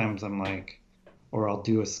 Sometimes I'm like, or I'll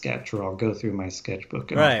do a sketch or I'll go through my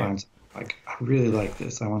sketchbook and I'll Right. find something like, I really like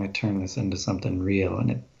this. I want to turn this into something real.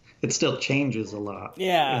 And it still changes a lot in the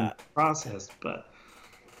Yeah. process, but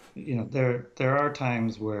there are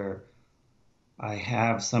times where I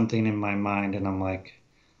have something in my mind and I'm like,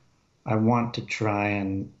 I want to try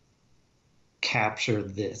and capture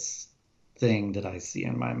this thing that I see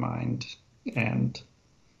in my mind. And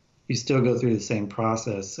you still go through the same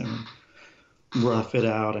process and rough it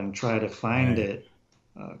out and try to find Right. it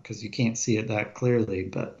because you can't see it that clearly.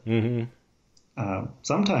 But Mm-hmm.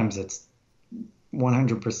 sometimes it's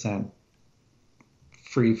 100%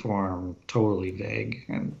 free form, totally vague.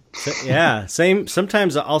 And So, yeah, same.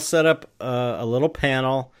 Sometimes I'll set up a little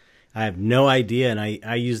panel. I have no idea, and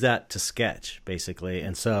I use that to sketch basically.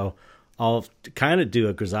 And so I'll kind of do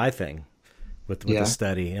a grisaille thing with a yeah,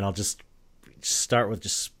 study, and I'll just start with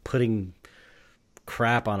just putting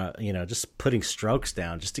crap on just putting strokes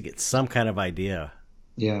down just to get some kind of idea,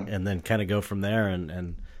 yeah, and then kind of go from there.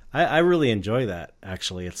 And I really enjoy that.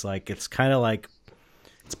 Actually, it's kind of like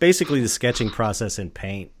it's basically the sketching process in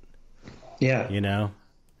paint. yeah. You know.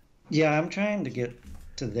 Yeah, I'm trying to get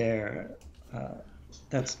to there. Uh,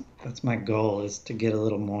 that's my goal is to get a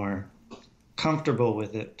little more comfortable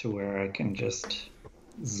with it to where I can just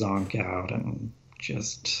zonk out and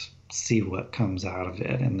just see what comes out of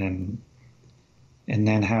it and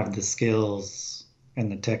then have the skills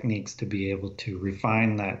and the techniques to be able to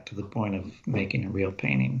refine that to the point of making a real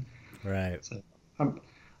painting. Right. So I'm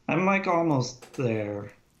I'm like almost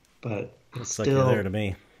there, but it's Looks like you're there still to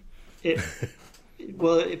me. it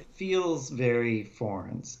well, it feels very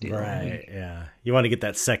foreign still. Right. Yeah. You want to get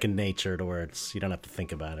that second nature to where you don't have to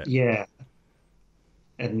think about it. Yeah,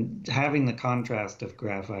 and having the contrast of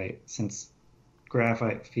graphite, since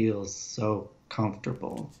graphite feels so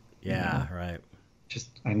comfortable, Yeah. Right. just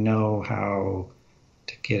I know how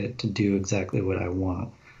to get it to do exactly what I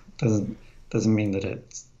want. Doesn't mean that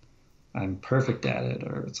I'm perfect at it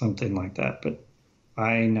or something like that, but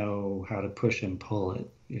I know how to push and pull it,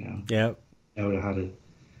 Yep. know how to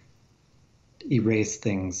erase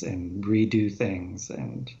things and redo things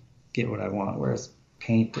and get what I want. Whereas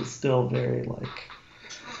paint is still very like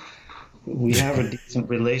we have a decent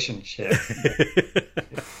relationship, but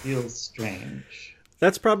it feels strange.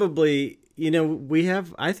 That's probably we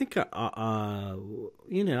have. I think I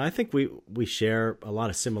think we share a lot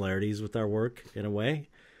of similarities with our work in a way.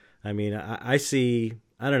 I mean, I see.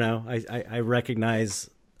 I don't know. I recognize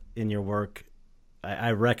in your work.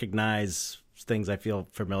 I recognize things I feel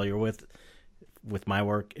familiar with my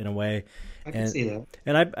work in a way, I can and see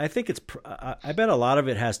that. I think I bet a lot of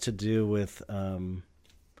it has to do with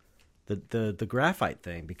the graphite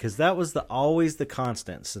thing, because that was always the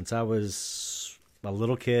constant since I was a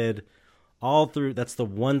little kid. All through, that's the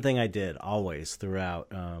one thing I did always throughout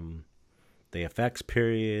the effects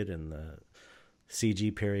period and the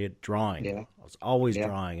CG period, drawing. Yeah, I was always yeah,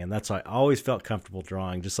 drawing, and that's why I always felt comfortable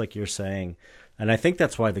drawing, just like you're saying. And I think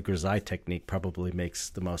that's why the grisaille technique probably makes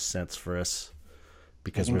the most sense for us, I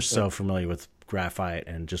because we're think so. so familiar with graphite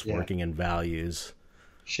and just Yeah, working in values.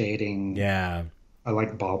 shading. Yeah. I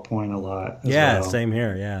like ballpoint a lot as Yeah, well. same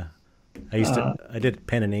here. Yeah. Uh, I did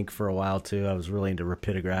pen and ink for a while too. I was really into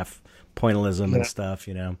rapidograph, pointillism and yeah, stuff.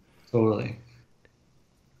 totally.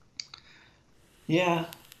 Yeah.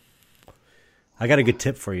 I got a good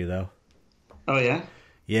tip for you though. Oh yeah.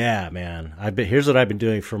 Yeah, man. Here's what I've been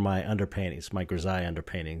doing for my underpaintings, my grisaille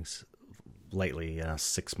underpaintings lately,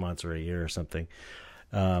 6 months or a year or something.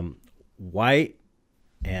 White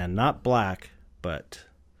and not black, but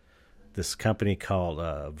this company called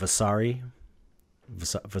Vasari.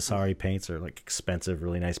 Vasari paints are like expensive,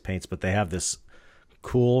 really nice paints, but they have this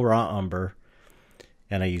cool raw umber,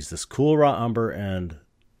 and I use this cool raw umber and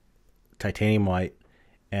titanium white,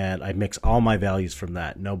 and I mix all my values from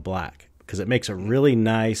that, no black, because it makes a really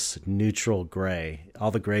nice neutral gray.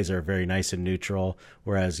 All the grays are very nice and neutral,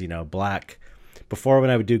 whereas black. Before, when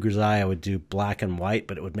I would do grisaille, I would do black and white,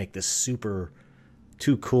 but it would make this super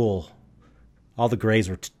too cool. All the grays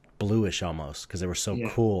were bluish almost because they were so Yeah.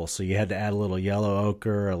 cool. So you had to add a little yellow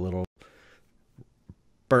ochre, a little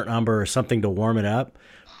burnt umber, or something to warm it up.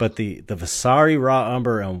 But the Vasari raw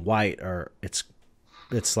umber and white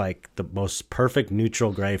it's like the most perfect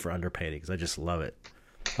neutral gray for underpaintings. I just love it.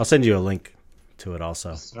 I'll send you a link to it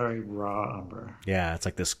also. Sorry, raw umber. Yeah, it's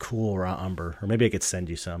like this cool raw umber, or maybe I could send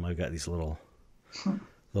you some. I've got these little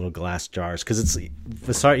glass jars, because it's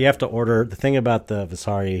Vasari. You have to order. The thing about the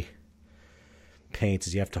Vasari paints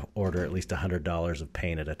is you have to order at least $100 of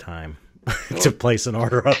paint at a time, to Sure. place an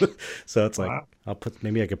order on it. So it's like Wow.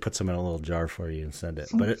 maybe I could put some in a little jar for you and send it.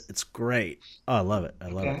 But it's great. Oh, I love it. I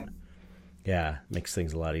love it. Okay. Yeah, makes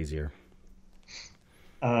things a lot easier.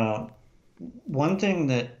 Uh, One thing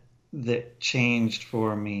that changed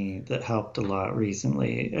for me that helped a lot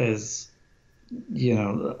recently is, you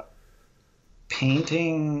know,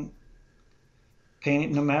 painting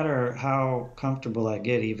painting, no matter how comfortable I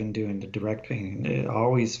get, even doing the direct painting, it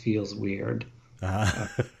always feels weird. Uh, Uh,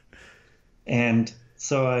 and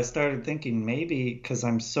so I started thinking maybe because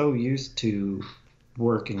I'm so used to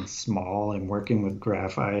working small and working with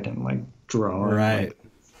graphite and like drawing right. like,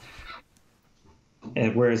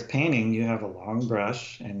 and whereas painting, you have a long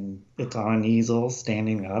brush and it's on an easel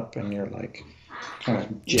standing up and you're like kind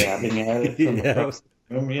of jabbing at it from Yeah. across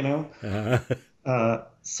the room, you know? Uh,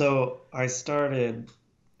 So I started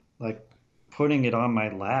like putting it on my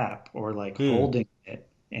lap or like hmm. holding it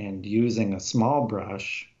and using a small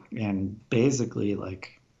brush and basically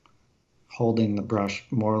like holding the brush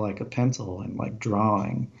more like a pencil and like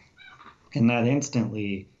drawing. And that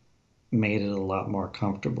instantly made it a lot more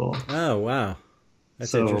comfortable. Oh, wow.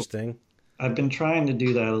 That's So interesting. I've been trying to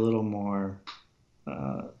do that a little more.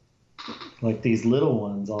 Uh, like these little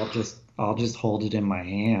ones, I'll just hold it in my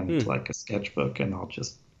hand Hmm. like a sketchbook and I'll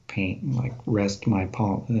just paint and like rest my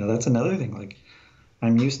palm. That's another thing. Like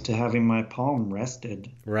I'm used to having my palm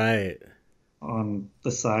rested Right. on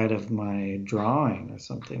the side of my drawing or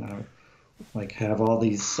something. I like have all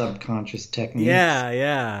these subconscious techniques, Yeah,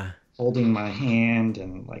 yeah. holding my hand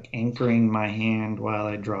and like anchoring my hand while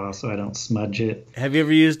I draw so I don't smudge it. Have you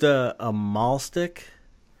ever used a mall stick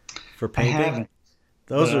for I painting? haven't,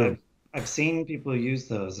 but Those are I've seen people use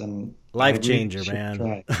those and I life really changer, should man.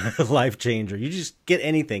 try. Life changer. You just get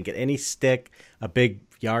anything, get any stick, a big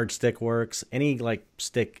yardstick works, any like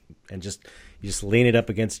stick, and just you just lean it up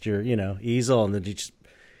against your easel, and then you just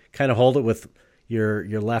kind of hold it with your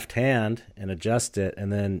left hand and adjust it,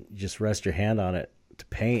 and then you just rest your hand on it to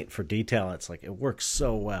paint for detail. It's like it works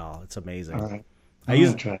so well. It's All amazing. right. I I'm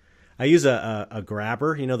use gonna try. I use a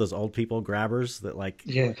grabber, those old people grabbers that like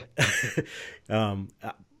Yeah. um,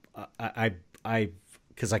 I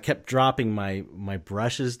because I kept dropping my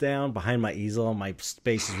brushes down behind my easel, and my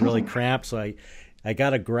space is really cramped. So I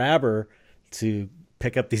got a grabber to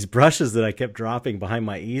pick up these brushes that I kept dropping behind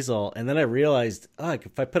my easel, and then I realized, oh,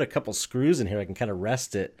 if I put a couple screws in here, I can kind of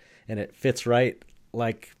rest it, and it fits right,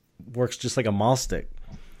 like works just like a mall stick.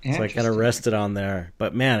 So I kind of Interesting. rested on there.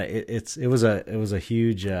 But man, it was a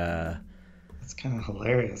huge. That's kind of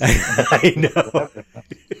hilarious. I'm gonna I look know. that up.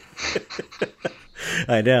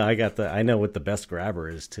 I know. I know what the best grabber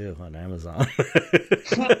is too on Amazon.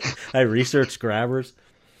 I researched grabbers.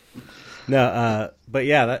 No, but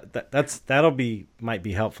yeah, might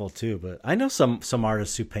be helpful too. But I know some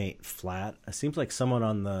artists who paint flat. It seems like someone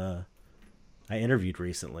on the I interviewed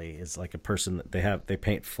recently is like a person that they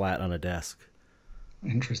paint flat on a desk.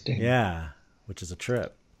 Interesting. Yeah, which is a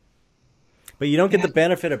trip. But you don't get Yeah. the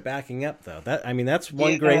benefit of backing up though. That's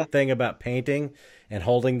one Yeah. great thing about painting and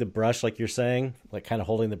holding the brush like you're saying, like kind of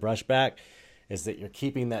holding the brush back, is that you're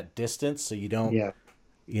keeping that distance so you don't, Yeah.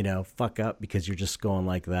 fuck up because you're just going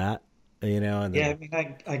like that, and Yeah. then I mean,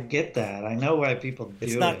 I get that. I know why people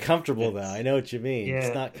it's do not it. comfortable though. I It's know what you mean.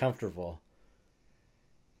 It's yeah. not comfortable.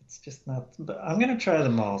 It's just not. But I'm gonna try the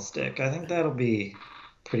mall stick. I think that'll be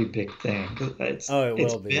a pretty big thing. 'Cause Oh, it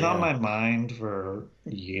it's will be, been on yeah. my mind for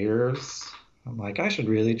years. I'm like, I should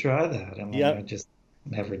really try that, and then I Yep. just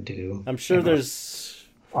never do. I'm sure And I'm there's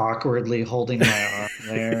awkwardly holding my arm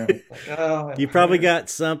there. And it's like, oh, it you probably hurts. got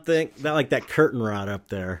something that like that curtain rod up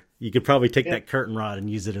there. You could probably take Yeah. that curtain rod and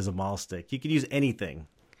use it as a maul stick. You could use anything.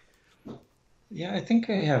 Yeah, I think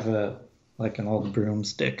I have a like an old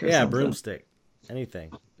broomstick or Yeah, something. broomstick,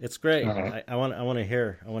 anything. It's All great. right. I want to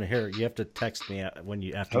hear. I want to hear. You have to text me when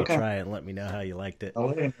you after you Okay. try it and let me know how you liked it. I'll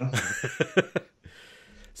let you know.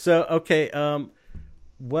 So okay,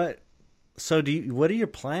 what? So what are your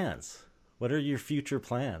plans? What are your future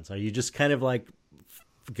plans? Are you just kind of like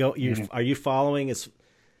Mhm. are you following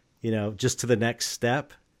just to the next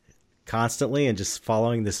step constantly and just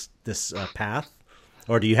following this path,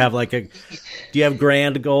 or do you have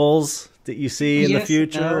grand goals that you see in the Yes and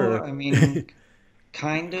future? no. Or I mean,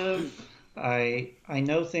 kind of. I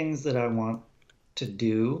know things that I want to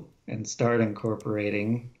do and start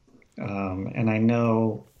incorporating, and I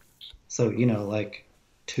know so like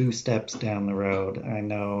 2 steps down the road. I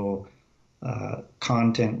know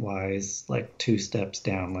content wise, like 2 steps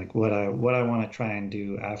down, like what I want to try and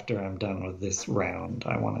do after I'm done with this round.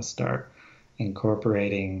 I want to start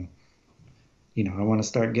incorporating. I want to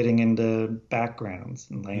start getting into backgrounds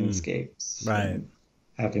and Hmm, landscapes right. and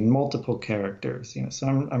having multiple characters, you know. So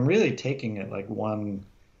I'm really taking it like one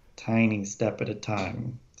tiny step at a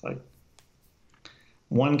time. It's like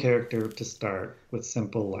one character to start with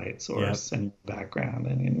simple light Yep. source and background,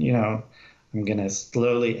 and you know, I'm gonna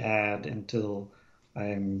slowly add until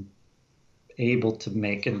I'm able to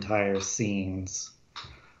make entire scenes.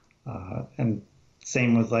 And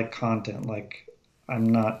same with like content, like I'm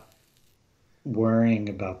not worrying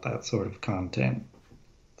about that sort of content.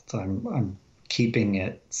 So I'm keeping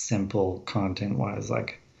it simple content wise,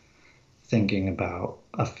 like thinking about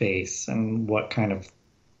a face and what kind of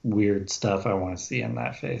weird stuff I want to see in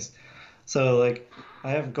that face. So like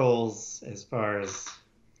I have goals as far as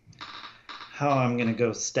how I'm going to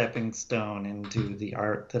go stepping stone into the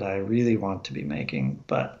art that I really want to be making.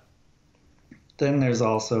 But then there's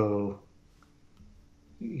also,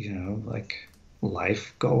 you know, like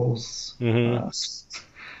life goals. Mm-hmm.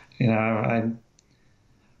 You know, I'm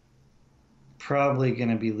probably going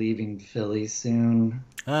to be leaving Philly soon.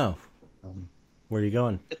 Oh, Um, where are you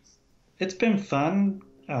going? it's it's been fun,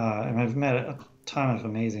 and I've met a ton of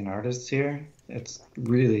amazing artists here. It's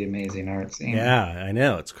really amazing art scene. Yeah, I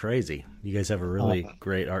know. It's crazy. You guys have a Uh, really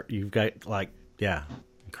great art. You've got like, yeah,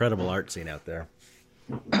 incredible art scene out there.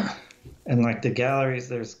 and like the galleries,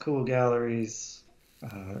 there's cool galleries.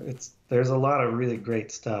 It's there's a lot of really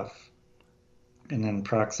great stuff. And then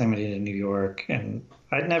proximity to New York, and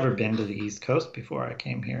I'd never been to the East Coast before I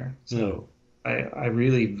came here, Hmm. so I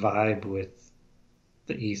really vibe with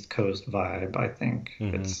the East Coast vibe. I think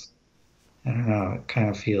Mm-hmm. it's I don't know, it kind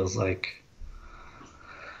of feels like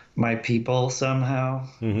my people somehow,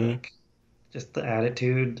 Mm-hmm. like just the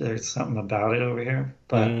attitude. There's something about it over here,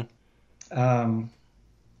 Mm-hmm. but um,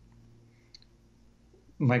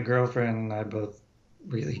 my girlfriend and I both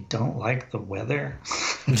really don't like the weather.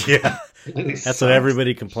 Yeah, It really that's what sucks.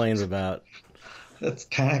 everybody complains about. That's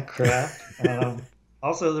kind of crap.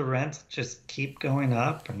 Also, the rents just keep going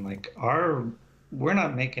up, and like we're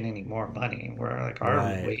not making any more money. We're like our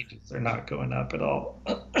Right. wages are not going up at all.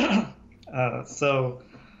 So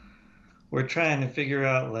we're trying to figure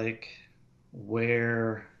out like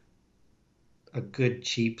where a good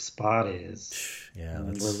cheap spot is, Yeah, and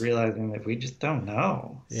we're that's realizing that we just don't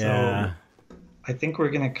know. So yeah. I think we're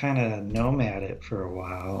gonna kind of nomad it for a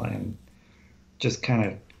while and just kind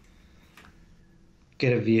of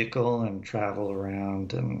get a vehicle and travel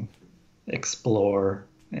around and explore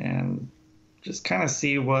and just kind of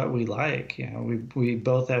see what we like. You know, we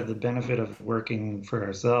both have the benefit of working for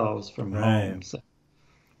ourselves from Right. home, so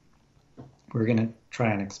we're gonna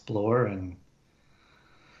try and explore and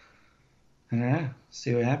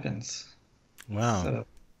see what happens. Wow. So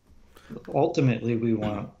ultimately, we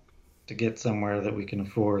want to get somewhere that we can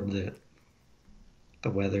afford, that the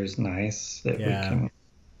weather's nice, that we Yeah. can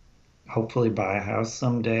hopefully buy a house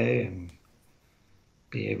someday and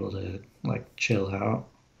be able to like chill out.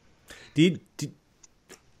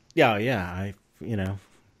 Yeah, yeah. You know,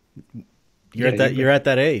 Yeah, you've you're at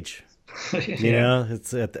that age. been, You yeah. know,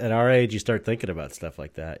 it's at our age you start thinking about stuff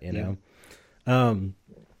like that. You Yeah. know, um,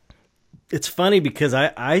 it's funny because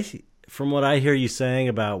from what I hear you saying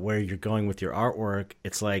about where you're going with your artwork,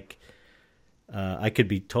 it's like I could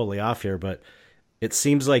be totally off here, but it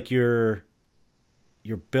seems like you're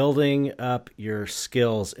building up your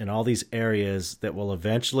skills in all these areas that will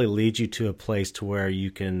eventually lead you to a place to where you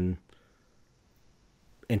can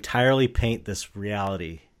entirely paint this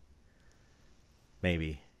reality,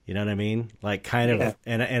 maybe. You know what I mean? Like kind Yeah. of,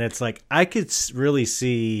 and it's like I could really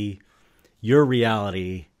see your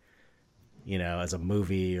reality, you know, as a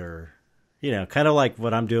movie, or you know, kind of like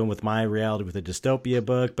what I'm doing with my reality with a dystopia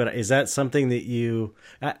book. But is that something that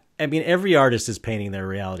I mean, every artist is painting their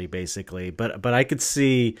reality basically, but I could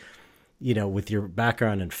see, you know, with your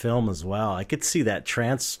background in film as well, I could see that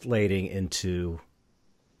translating into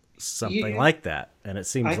something Yeah. like that. And it I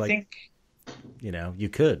seems like, think you know, you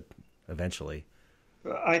could eventually.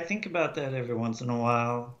 I think about that every once in a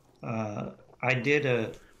while. I did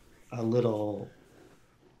a little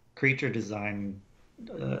creature design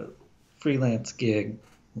uh, freelance gig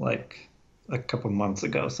like a couple months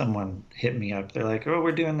ago. Someone hit me up. They're like, "Oh,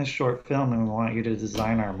 we're doing this short film and we want you to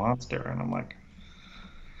design our monster." And I'm like,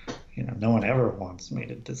 you know, no one ever wants me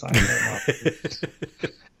to design their monster.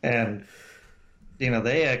 And you know,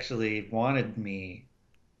 they actually wanted me.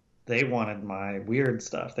 They wanted my weird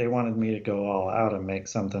stuff. They wanted me to go all out and make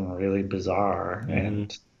something really bizarre, Hmm.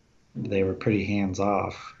 and they were pretty hands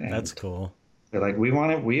off. That's And cool. they're like, "We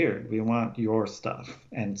want it weird. We want your stuff."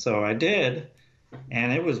 And so I did,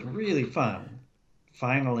 and it was really fun.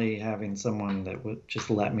 Finally, having someone that would just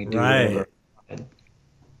let me do whatever Right. I wanted.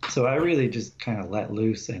 So I really just kind of let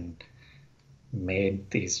loose and made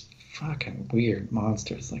these fucking weird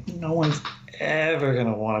monsters. Like no one's ever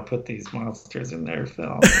gonna want to put these monsters in their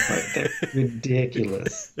film. Like they're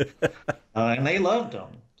ridiculous, and they loved them.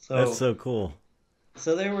 That's So so cool.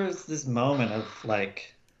 so there was this moment of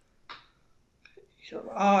like, oh,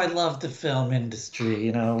 I love the film industry.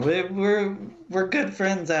 You know, we're good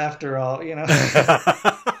friends after all. You know.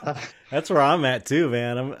 That's where I'm at too,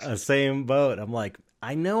 man. I'm the same boat. I'm like,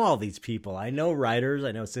 I know all these people. I know writers.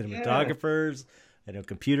 I know Yeah, cinematographers. I know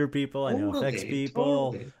computer people. I know effects totally,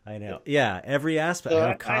 people. totally. I know, yeah, every aspect. I So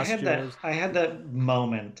know I costumers. I had that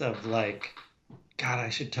moment of like, God, I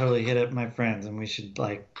should totally hit up my friends and we should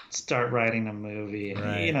like start writing a movie. And you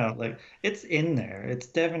Right. know, like it's in there. It's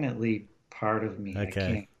definitely part of me.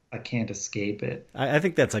 Okay. I can't escape it. I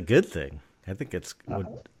think that's a good thing. I think it's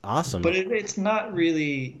awesome. But it's not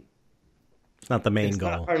really. It's not the main It's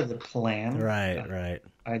not goal. part of the plan. Right. Right.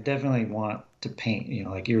 I definitely want to paint. You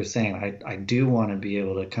know, like you were saying, I do want to be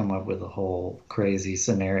able to come up with a whole crazy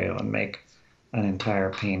scenario and make an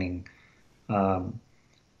entire painting. Um,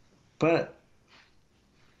 but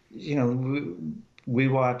you know, we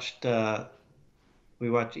watched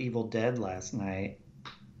Evil Dead last night.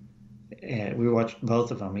 And we watched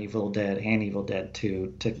both of them, Evil Dead and Evil Dead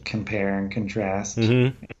 2, to compare and contrast.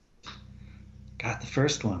 Mm-hmm. God, the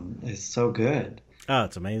first one is so good. Oh,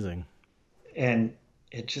 it's amazing. And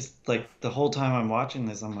it just like the whole time I'm watching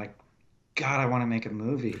this, I'm like, God, I want to make a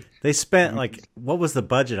movie. They spent And like, what was the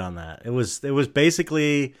budget on that? It was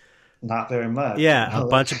basically, not very much, you yeah, a know.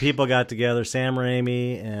 bunch of people got together, Sam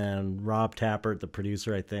Raimi and Rob Tappert, the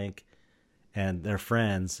producer, I think, and their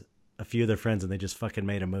friends, a few of their friends, and they just fucking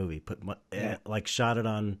made a movie. Yeah, Like shot it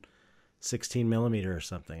on 16 millimeter or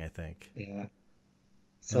something, I think, yeah. and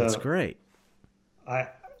it's So great. I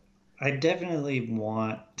I definitely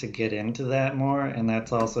want to get into that more, and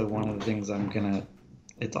that's also one of the things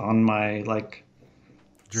it's on my like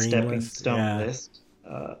Dream stepping list, stone yeah, list.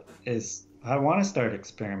 Is I want to start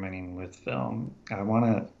experimenting with film. I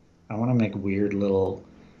want to make weird little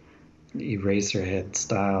Eraserhead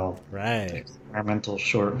style right, experimental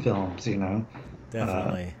short films, you know. Uh,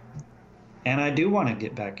 definitely. and I do want to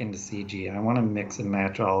get back into CG. I want to mix and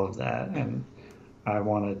match all of that, and I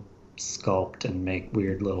want to sculpt and make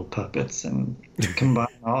weird little puppets and combine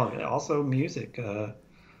all of it. Also, music.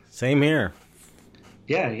 Same here.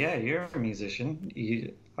 Yeah, yeah, you're a musician.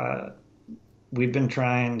 We've been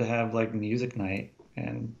trying to have like music night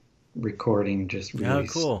and recording just Oh, really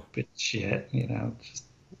cool. stupid shit, you know, just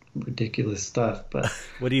ridiculous stuff. But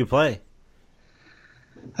What do you play?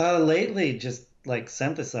 lately, just like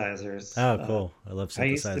synthesizers. Oh, cool. I love I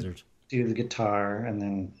used to synthesizers. do the guitar, and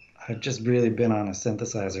then I've just really been on a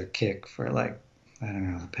synthesizer kick for like, I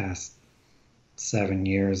don't know, the past 7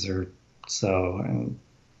 years or so. And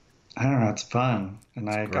I don't know, it's fun. And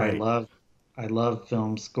It's I great. love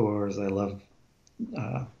film scores. I love,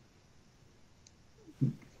 uh,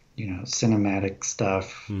 cinematic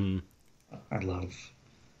stuff. Mm-hmm. I love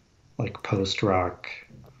like post rock,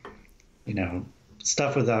 you know,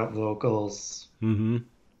 stuff without vocals. Mm-hmm.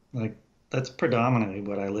 Like that's predominantly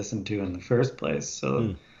what I listened to in the first place. So,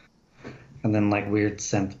 Mm. and then like weird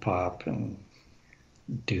synth pop and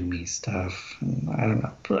doomy stuff. And I don't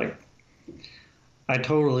know. Like I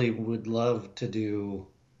totally would love to do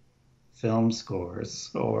film scores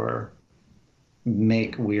or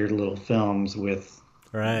make weird little films with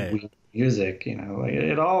Right. weird music, you know, like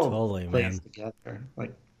it all Totally, plays man. together.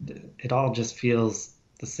 Like it all just feels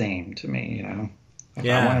the same to me, you know. Like I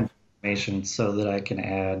Yeah. want animation so that I can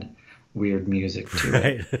add weird music to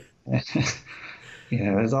it. Right. You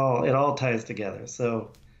know, it all ties together.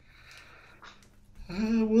 So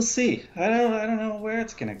we'll see. I don't know where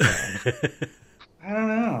it's gonna go. I don't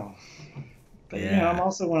know. But you know, I'm Yeah.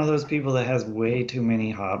 also one of those people that has way too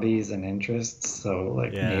many hobbies and interests. So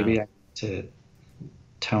like Yeah. maybe I need to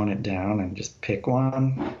tone it down and just pick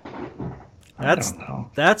one. I That's don't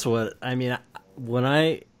know. that's what I mean. When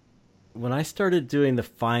I started doing the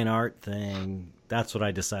fine art thing, that's what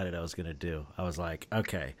I decided I was going to do. I was like,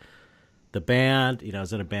 okay, the band. I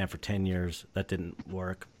was in a band for 10 years. That didn't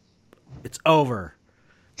work. It's over.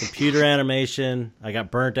 Computer animation. I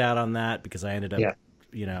got burnt out on that because I ended up,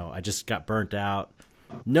 Yeah. I just got burnt out.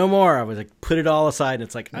 No more. I was like, put it all aside, and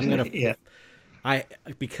it's like I'm gonna. Yeah. I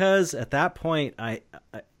because at that point I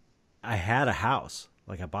had a house.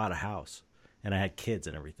 Like I bought a house and I had kids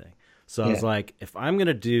and everything. So I was Yeah. like, if I'm going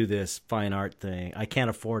to do this fine art thing, I can't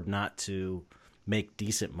afford not to make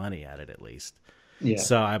decent money at it at least. Yeah.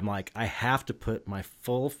 So I'm like, I have to put my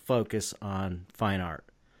full focus on fine art.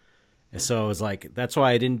 And so it was like, that's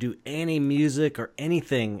why I didn't do any music or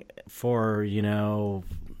anything for,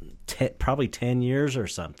 probably 10 years or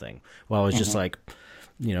something. Well, I was just Mhm. like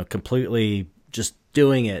completely just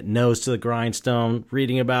doing it, nose to the grindstone,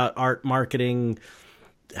 reading about art marketing,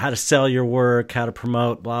 how to sell your work, how to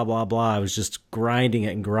promote, blah, blah, blah. I was just grinding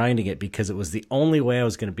it and grinding it because it was the only way I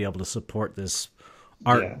was going to be able to support this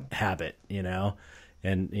art habit,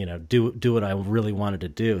 and, do what I really wanted to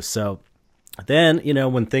do. So then,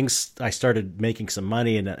 when I started making some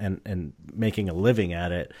money and making a living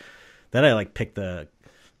at it, then I like picked the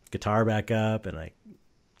guitar back up and I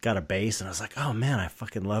got a bass and I was like, oh man, I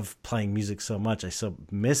fucking love playing music so much. I so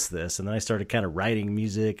miss this. And then I started kind of writing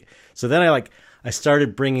music. So then I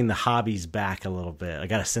started bringing the hobbies back a little bit. I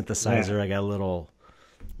got a synthesizer. I got a little,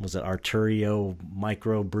 was it Arturio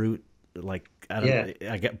Micro Brute? Like,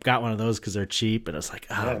 I got one of those because they're cheap, and it's like,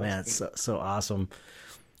 oh man, it's so awesome.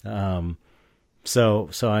 So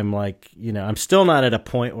I'm like, I'm still not at a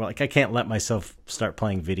point where like I can't let myself start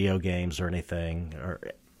playing video games or anything, or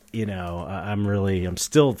I'm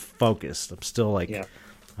still focused. I'm still like,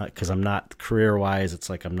 because I'm not career wise. It's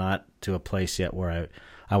like I'm not to a place yet where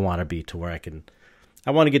I want to be, to where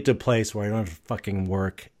I want to get to a place where I don't have to fucking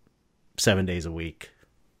work 7 days a week.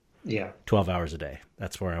 12 hours a day.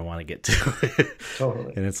 That's where I want to get to.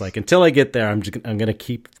 Totally. And it's like, until I get there, I'm going to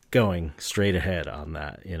keep going straight ahead on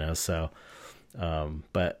that, so,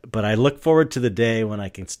 but I look forward to the day when I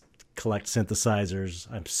can collect synthesizers.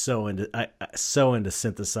 I'm so into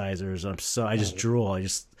synthesizers. I just drool.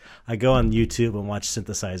 I go on YouTube and watch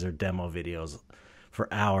synthesizer demo videos for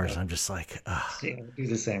hours. I'm just like, ugh. Yeah, do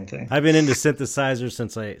the same thing. I've been into synthesizers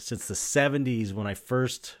since the 70s, when I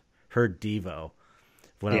first heard Devo,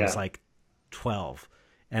 when I was like 12.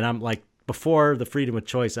 And I'm like, before the Freedom of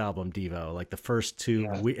Choice album, Devo, like the first two,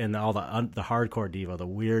 and all the hardcore Devo, the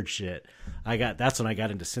weird shit. That's when I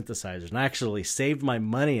got into synthesizers, and I actually saved my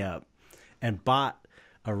money up and bought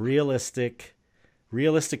a Realistic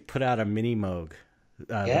put out a mini Moog.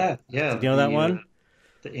 Yeah. You know that one?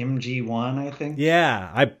 The MG1, I think.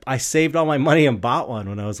 Yeah, I saved all my money and bought one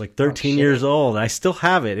when I was like 13 years old. I still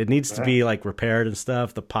have it. It needs to be like repaired and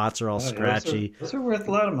stuff. The pots are all scratchy. Those are worth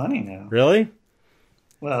a lot of money now. Really?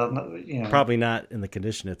 Well, probably not in the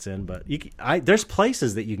condition it's in, but there's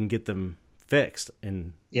places that you can get them fixed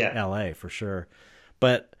in LA for sure.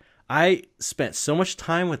 But I spent so much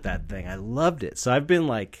time with that thing. I loved it. So I've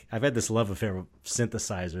had this love affair with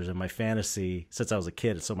synthesizers, and my fantasy since I was a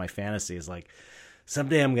kid. So my fantasy is like,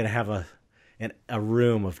 someday I'm going to have a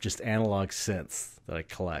room of just analog synths that I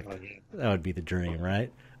collect. Oh, yeah. That would be the dream,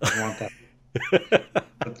 right? I want that.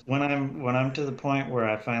 But when I'm to the point where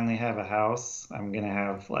I finally have a house, I'm gonna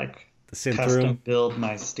have like the synth custom room. Build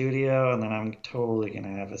my studio, and then I'm totally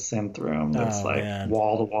gonna have a synth room that's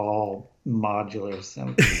wall to wall modular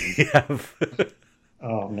synth. Yeah.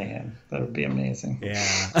 Oh man, that would be amazing.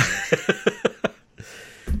 Yeah.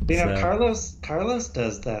 Carlos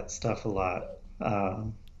does that stuff a lot.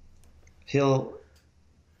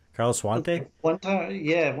 Carlos Swante? One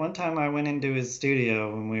time I went into his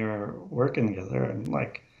studio when we were working together, and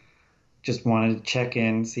like just wanted to check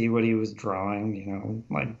in, see what he was drawing,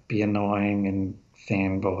 like be annoying and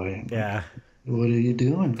fanboy. Yeah. What are you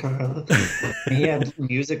doing, Carlos? He had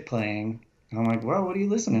music playing. And I'm like, wow, what are you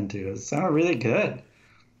listening to? It sounded really good.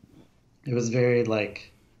 It was very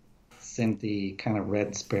like synthy, kind of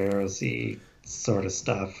Red Sparrows-y sort of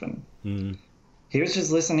stuff, and he was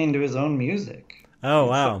just listening to his own music. Oh,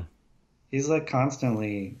 wow. He's like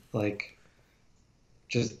constantly like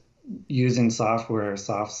just using software,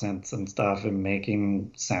 soft synths and stuff, and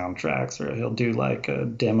making soundtracks, or he'll do like a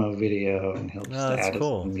demo video and he'll just add his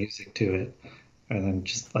own music to it and then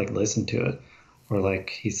just like listen to it. Or like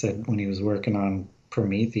he said when he was working on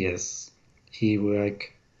Prometheus, he would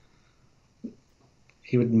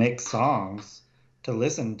make songs to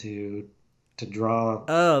listen to draw.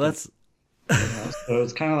 Oh, that's... So it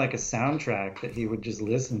was kind of like a soundtrack that he would just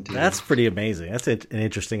listen to. That's pretty amazing. That's an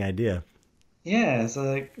interesting idea. Yeah, so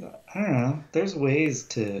like, I don't know. There's ways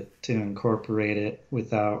to incorporate it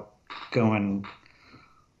without going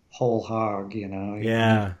whole hog,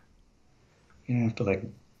 Yeah. You don't have to like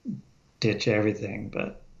ditch everything,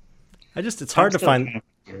 but it's hard to find. Kind of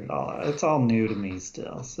figure it all out. It's all new to me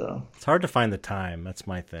still, so it's hard to find the time. That's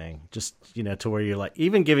my thing. Just to where you're like,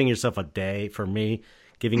 even giving yourself a day. For me,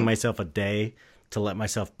 giving myself a day to let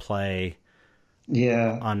myself play.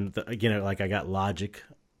 Yeah. On the like I got Logic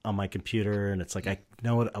on my computer, and it's like I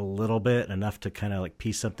know it a little bit, enough to kind of like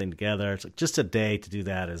piece something together. It's like just a day to do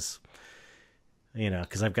that is,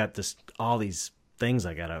 because I've got all these things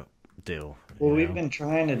I gotta do. What we've been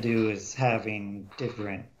trying to do is having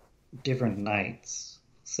different nights.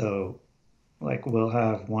 So like we'll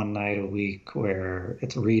have one night a week where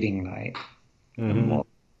it's reading night. Mm-hmm. And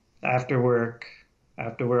after work,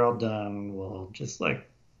 after we're all done, we'll just like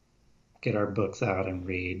get our books out and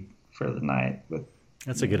read for the night with,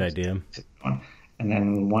 That's a you good know, idea. and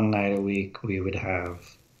then one night a week we would have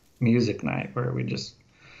music night where we just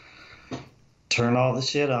turn all the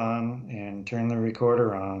shit on and turn the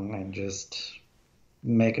recorder on and just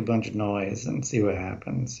make a bunch of noise and see what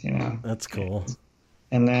happens, you know. That's cool.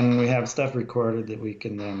 And then we have stuff recorded that we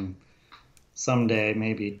can then someday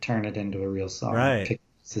maybe turn it into a real song, Right. pick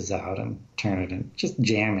pieces out and turn it in, just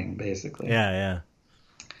jamming basically. Yeah, yeah.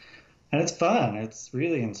 And it's fun. It's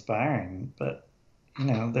really inspiring. But you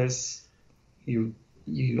know, there's you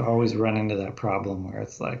you always run into that problem where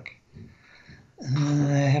it's like, I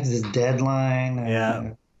have this deadline Yeah.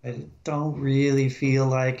 and I don't really feel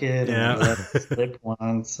like it, and you Yeah. let it slip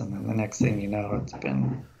once, and then the next thing you know, it's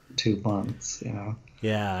been 2 months, you know.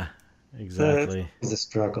 Yeah. So it's Exactly. always a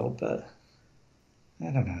struggle, but I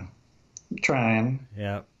don't know. I'm trying.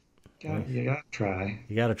 Yeah. We- You gotta try.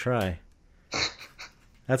 You got to try.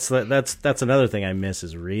 That's another thing I miss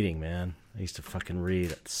is reading, man. I used to fucking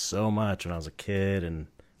read so much when I was a kid, and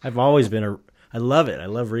I've always been a. I love it. I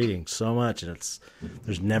love reading so much, and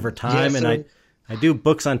there's never Yeah, time. And so I do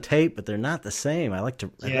books on tape, but they're not the same. I'd rather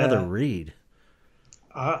yeah, read.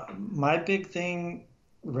 my big thing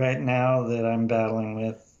right now that I'm battling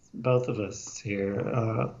with, both of us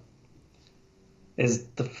here, is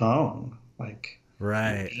the phone. Like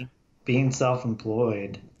Right. being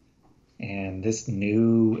self-employed and this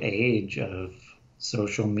new age of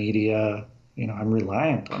social media, you know, I'm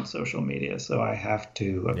reliant on social media, so I have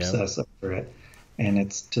to Yep. obsess over it. And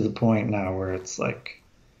it's to the point now where it's like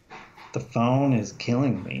the phone is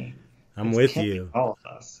killing me. I'm It's with killing you. all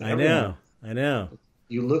of us, I everyone. know. I know.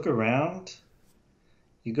 You look around,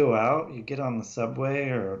 you go out, you get on the subway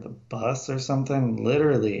or the bus or something,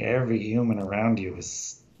 literally every human around you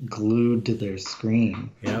is glued to their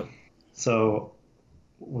screen. Yep. So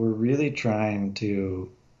we're really trying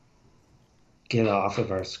to get off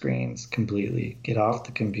of our screens completely, get off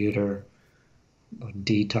the computer,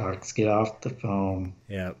 detox, get off the phone,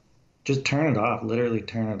 Yep. just turn it off, literally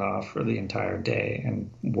turn it off for the entire day and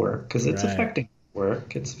work because it's Right. affecting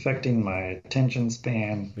work, it's affecting my attention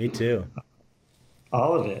span, Me too.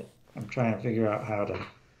 all of it. I'm trying to figure out how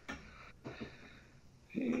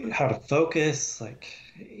to focus, like,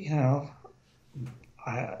 you know,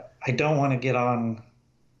 I don't want to get on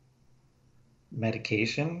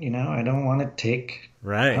medication, you know. I don't Right. want to take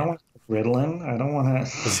Ritalin. I don't want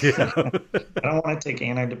Yeah. to I don't want to take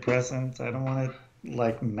antidepressants. I don't want to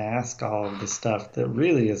like mask all of the stuff that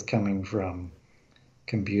really is coming from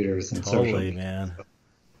computers and social Totally, media. man.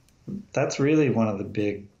 That's really one of the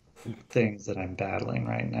big things that I'm battling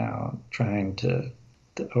right now, trying to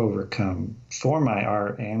overcome for my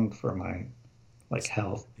art and for my like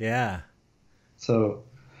health. Yeah. So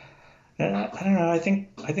I don't know. I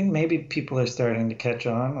think maybe people are starting to catch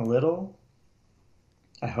on a little.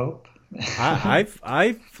 I hope. I've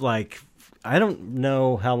like I don't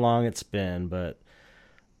know how long it's been, but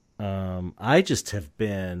I just have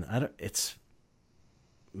been I don't it's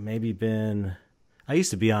maybe been I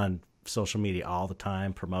used to be on social media all the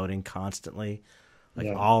time promoting constantly, like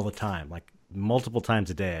Yeah. all the time, like multiple times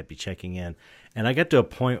a day I'd be checking in. And I got to a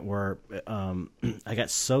point where I got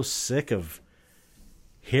so sick of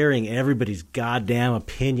hearing everybody's goddamn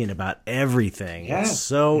opinion about everything. It's Yeah.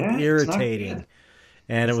 so Yeah. It's not irritating. good.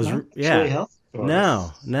 And it It's was not actually yeah. healthy for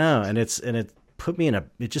No, us. no, and it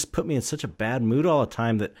just put me in such a bad mood all the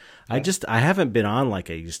time that Yeah. I haven't been on like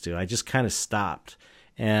I used to. I just kind of stopped.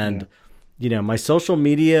 Yeah. And my social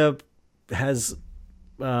media has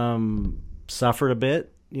suffered a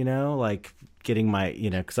bit, like getting my,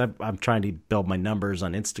 because I'm trying to build my numbers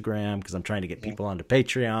on Instagram because I'm trying to get Yeah. people onto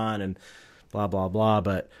Patreon and blah, blah, blah.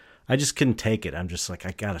 But I just couldn't take it. I'm just like,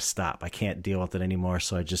 I got to stop. I can't deal with it anymore.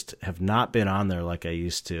 So I just have not been on there like I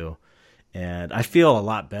used to. And I feel a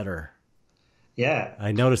lot better. Yeah.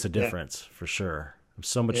 I notice a Yeah. difference for sure. I'm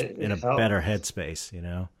so much in It a better helps.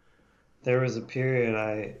 headspace. There was a period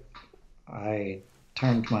I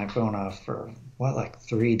turned my phone off for what, like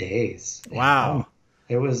 3 days. And oh, Wow.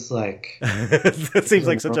 it was like That it was seems a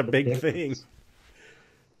like such a world of big thing. difference.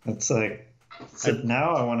 It's like so I,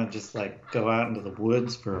 now I want to just like go out into the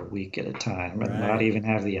woods for a week at a time and not right. even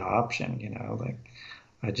have the option, like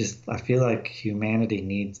I feel like humanity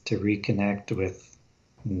needs to reconnect with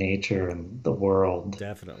nature and the world.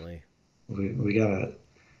 Definitely. We gotta.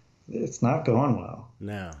 It's not going well.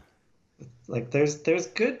 No. Like there's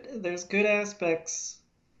good aspects.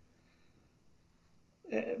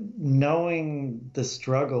 Knowing the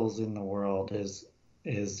struggles in the world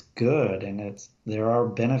is good, and there are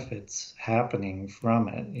benefits happening from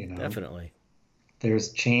it. Definitely.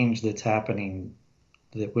 There's change that's happening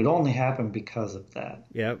that would only happen because of that.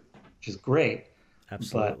 Yep. which is great. But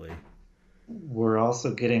Absolutely. we're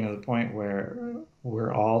also getting to the point where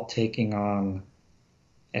we're all taking on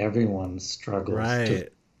everyone's struggles to Right.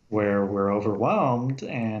 where we're overwhelmed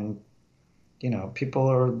and people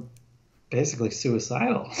are basically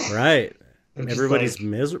suicidal. Right. They're just Everybody's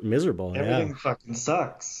like miserable. Yeah. everything fucking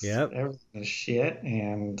sucks. Yep. Everything is shit,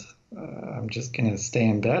 and I'm just gonna stay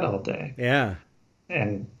in bed all day. Yeah.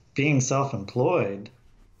 And being self-employed,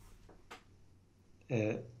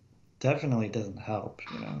 it definitely doesn't help,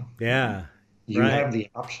 Yeah. You Right. have the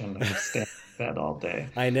option of staying in bed all day.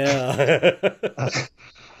 I know.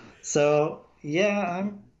 So yeah,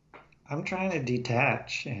 I'm trying to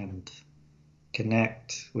detach and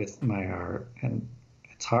connect with my art, and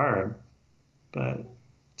it's hard, but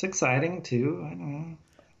it's exciting too. I don't know.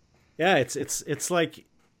 Yeah, it's like,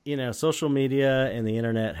 social media and the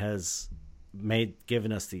internet has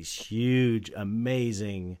given us these huge,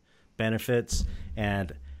 amazing benefits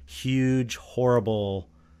and huge, horrible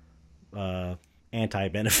anti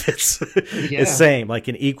benefits. The Yeah, same, like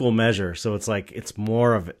in equal measure. So it's like it's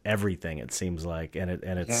more of everything. It seems like, and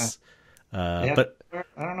yeah, it's, yeah. but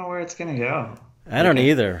I don't know where it's gonna go. I Like don't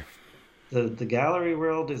either. the gallery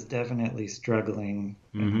world is definitely struggling,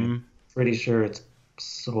 and I'm Hmm. pretty sure it's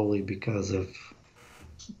solely because of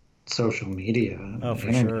social media Oh, and the for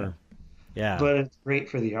internet. sure. Yeah. But it's great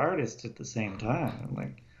for the artist at the same time.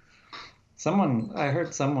 Like I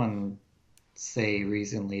heard someone say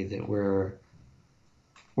recently that we're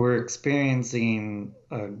experiencing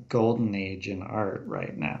a golden age in art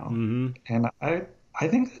right now. Hmm. And I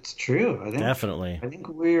think that's true. Definitely. I think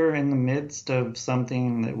we're in the midst of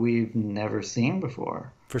something that we've never seen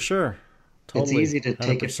before. For sure. It's Totally. easy to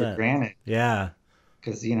take it for 100%. granted Yeah.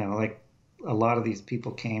 because, like a lot of these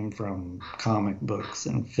people came from comic books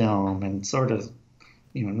and film and sort of,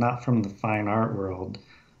 not from the fine art world,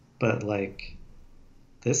 but like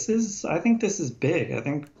I think this is big. I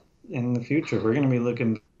think in the future we're going to be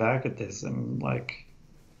looking back at this and like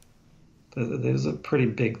there's a pretty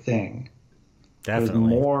big thing. There's Definitely.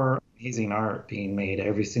 more amazing art being made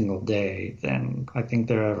every single day than I think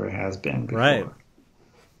there ever has been Right. before.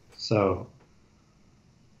 So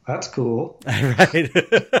that's cool. Right.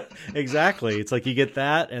 Exactly. It's like you get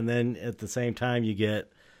that, and then at the same time you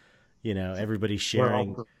get, everybody We're all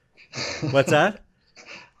sharing. broke. What's that?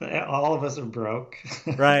 All of us are broke.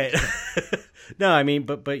 Right. No, I mean,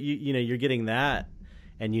 but you're getting that,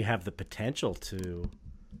 and you have the potential to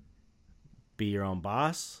be your own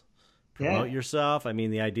boss, Yeah, promote yourself. I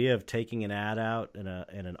mean, the idea of taking an ad out in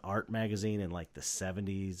an art magazine in like the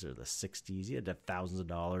 70s or the 60s, you had to have thousands of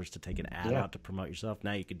dollars to take an ad yeah, out to promote yourself.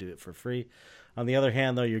 Now you could do it for free. On the other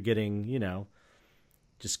hand, though, you're getting,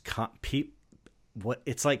 just what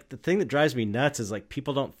it's like. The thing that drives me nuts is like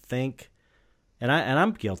people don't think, and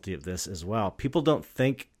I'm guilty of this as well. People don't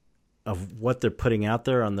think of what they're putting out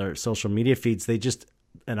there on their social media feeds. They just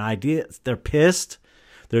an idea. They're pissed,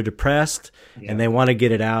 they're depressed, and yeah, they want to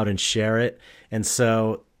get it out and share it. And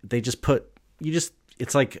so they just put you just.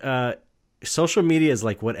 It's like social media is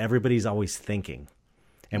like what everybody's always thinking,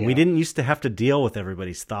 and we yeah, didn't used to have to deal with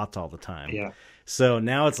everybody's thoughts all the time. yeah, So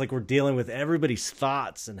now it's like we're dealing with everybody's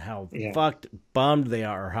thoughts and how yeah, fucked bummed they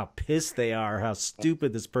are, or how pissed they are, or how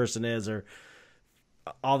stupid this person is, or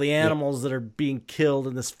all the yeah, animals that are being killed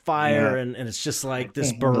in this fire, yeah. and it's just I like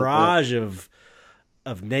this can't handle that. barrage of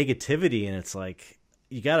negativity, and it's like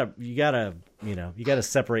you gotta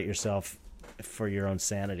separate yourself for your own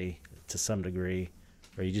sanity to some degree,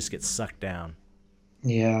 or you just get sucked down,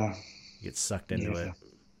 Yeah, you get sucked into it. yeah.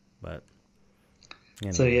 But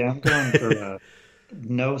So anyway, yeah, I'm going for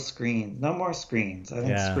no screens, no more screens. I think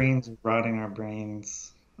yeah, screens are rotting our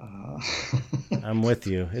brains. Uh, I'm with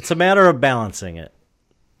you. It's a matter of balancing it,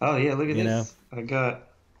 oh yeah, look at you know. this. I got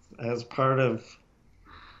as part of.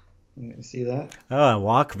 You see that? Oh, a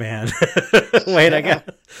Walkman. Wait, I Yeah.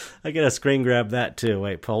 got I got to screen grab that too.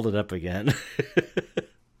 Wait, pulled it up again.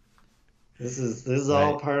 This is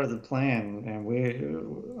all Right. part of the plan,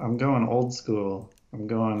 and I'm going old school. I'm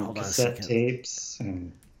going Hold on a cassette second. tapes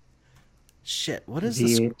and Shit, what is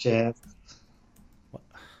this? VHS.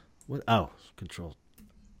 What? Oh, control.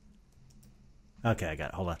 Okay, I got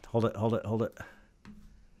it. Hold on. Hold it. Hold it. Hold it.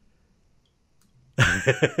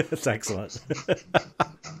 That's excellent.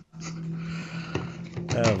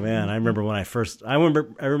 Oh man, I remember when I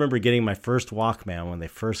remember getting my first Walkman when they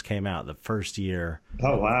first came out the first year,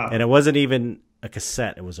 Oh and wow. it wasn't even a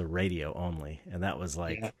cassette; it was a radio only, and that was Yeah.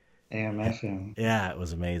 like, AM/FM. yeah, it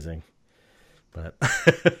was amazing. But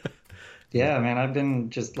Yeah, man, I've been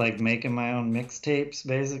just like making my own mixtapes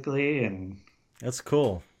basically, and that's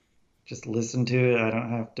cool. just listen to it. I don't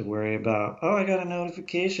have to worry about, oh, I got a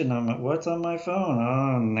notification on what's on my phone.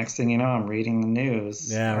 Oh, and next thing you know, I'm reading the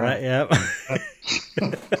news. Yeah, right. Yep. Uh,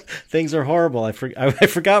 Things are horrible. I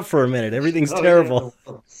forgot for a minute. Everything's oh yeah, terrible.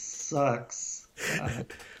 the world sucks.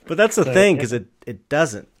 But that's the So thing, yeah, because it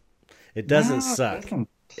doesn't. It doesn't no, it suck. doesn't.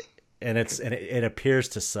 And it appears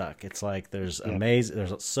to suck. It's like Yeah, there's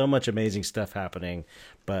so much amazing stuff happening,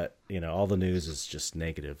 but all the news is just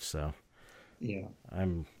negative. So yeah,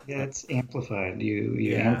 I'm yeah. It's amplified. You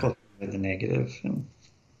yeah. amplify the negative, and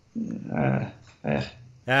uh, eh,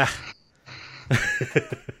 Ah.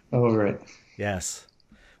 over it. Yes.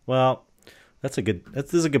 Well, this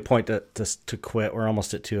is a good point to quit. We're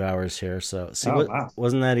almost at 2 hours here. So see, Oh wow,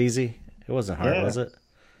 wasn't that easy? It wasn't hard, yeah, was it?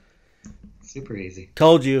 super easy.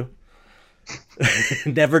 Told you.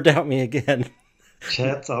 Never doubt me again.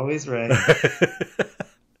 Chet's always right.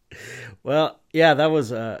 Well, yeah, that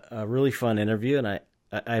was a really fun interview, and I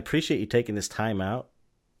appreciate you taking this time out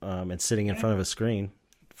and sitting in Yeah, front of a screen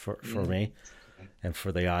for yeah. me and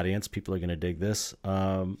for the audience. People are going to dig this.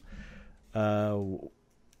 Uh,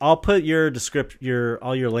 I'll put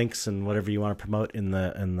all your links and whatever you want to promote in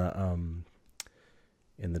the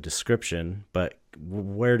description. But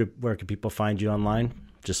where can people find you online?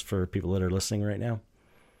 Just for people that are listening right now.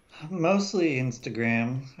 Mostly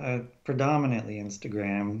Instagram, predominantly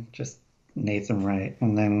Instagram, just Nathan Wright,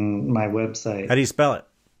 and then my How website, do you spell it?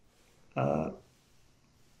 uh,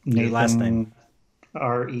 Your last name. Nathan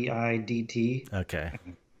Reidt. Okay.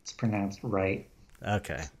 It's pronounced Wright.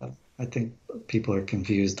 Okay. I think people are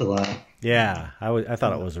confused a lot. Yeah, I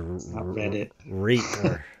thought it was a It's not Reddit. reet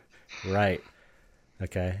or right.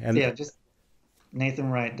 Okay. So And yeah, just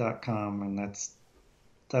nathanwright.com, and that's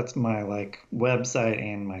my like website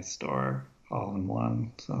and my store all in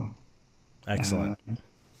one. So uh, excellent.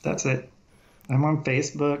 that's it. I'm on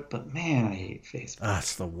Facebook, but man, I hate Facebook. Ah,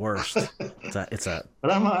 it's the worst. It's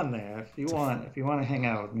But I'm on there a if you want to hang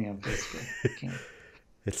out with me on Facebook. You can.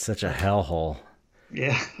 it's such a hellhole.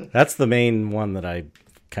 Yeah. That's the main one that I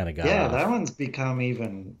kind of got Yeah, that off. one's become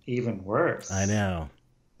even I worse. know.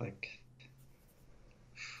 Like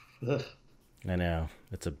ugh. I know.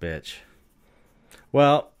 It's a bitch.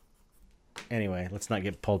 Well, anyway, let's not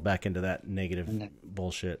get pulled back into that negative And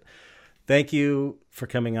bullshit. Thank you for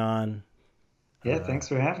coming on. yeah, thanks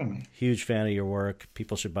for having me. Huge fan of your work.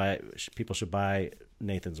 People should buy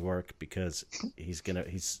Nathan's work because he's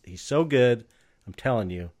so good. I'm telling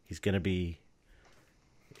you, he's gonna be.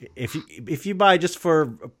 If you buy just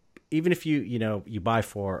for, even if you buy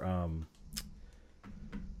for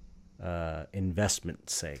investment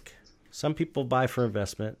sake. Some people buy for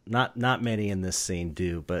investment. Not many in this scene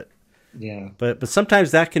do, but Yeah.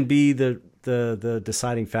 sometimes that can be the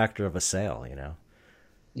deciding factor of a sale.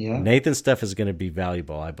 Yeah. Nathan's stuff is going to be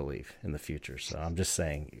valuable, I believe, in the future. So I'm just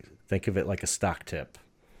saying, think of it like a stock tip.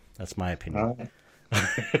 That's my opinion. All right.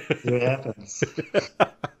 See what happens.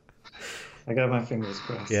 I got my fingers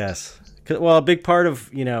crossed. Yes. Well, a big part of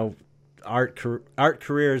art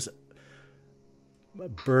careers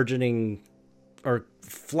burgeoning or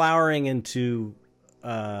flowering into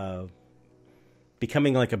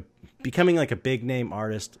becoming like a big name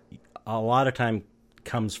artist. A lot of time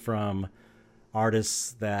comes from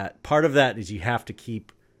artists that part of that is you have to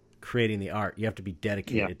keep creating the art. You have to be Yeah.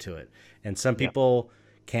 dedicated to it. And some Yeah. people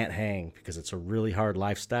can't hang because it's a really hard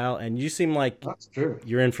lifestyle. And you seem like That's true.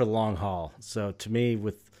 you're in for the long haul. So to me,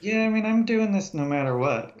 Yeah, I mean, I'm doing this no matter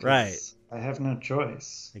what right, because I have no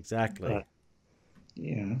choice. exactly. But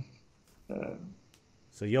yeah, uh,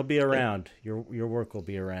 So you'll be it, around. Your work will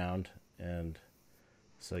be around, and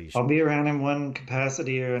so you I'll should. be around in one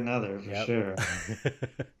capacity or another for Yep. sure.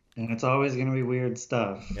 And it's always going to be weird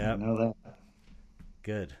stuff. I Yep. know that.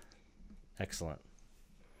 Good. Excellent.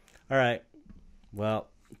 All right. Well,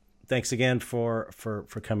 thanks again for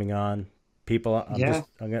coming on. People, Yeah.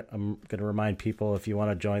 I'm gonna remind people, if you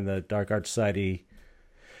want to join the Dark Art Society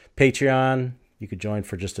Patreon, you could join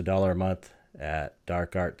for just $1 a month at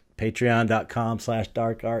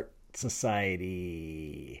patreon.com/Dark Art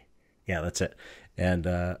Society. Yeah, that's it. And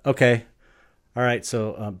okay. All right.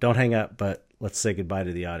 So don't hang up, but let's say goodbye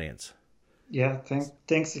to the audience. Yeah.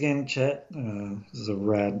 Thanks again, Chet. This is a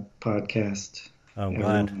rad podcast. I'm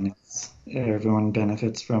glad. Everyone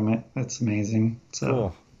benefits from it. That's amazing. So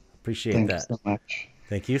Cool. Appreciate thank you that. so much.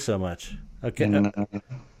 Thank you so much. Okay. And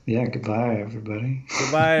yeah, goodbye, everybody.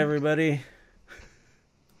 Goodbye, everybody.